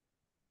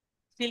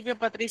 Silvia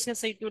Patricia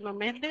Aceituno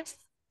Méndez.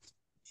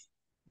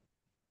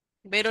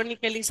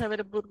 Verónica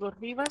Elizabeth Burgos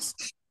Rivas.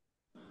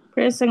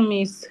 Present,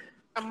 Miss.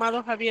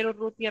 Amado Javier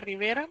Urrutia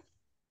Rivera.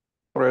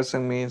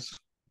 Present, Miss.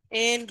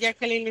 And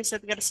Jacqueline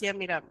Lizeth Garcia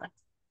Miranda.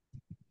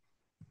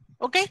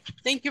 Okay,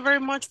 thank you very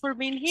much for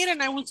being here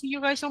and I will see you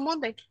guys on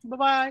Monday.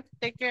 Bye-bye.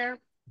 Take care.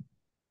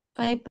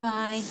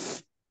 Bye-bye.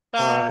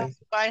 Bye.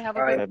 Bye. Have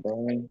a good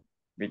Bye-bye.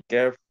 Be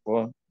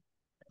careful.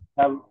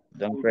 Have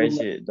Don't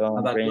crazy. Don't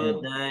Have a bring.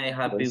 good night.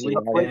 Happy don't see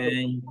the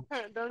weekend.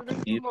 Don't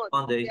drink See too you much.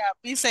 Monday. Yeah,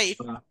 be safe.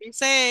 Be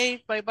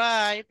safe.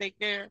 Bye-bye. Take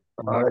care.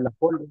 A ver la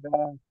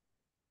pólvora.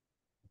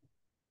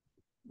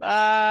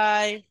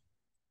 Bye.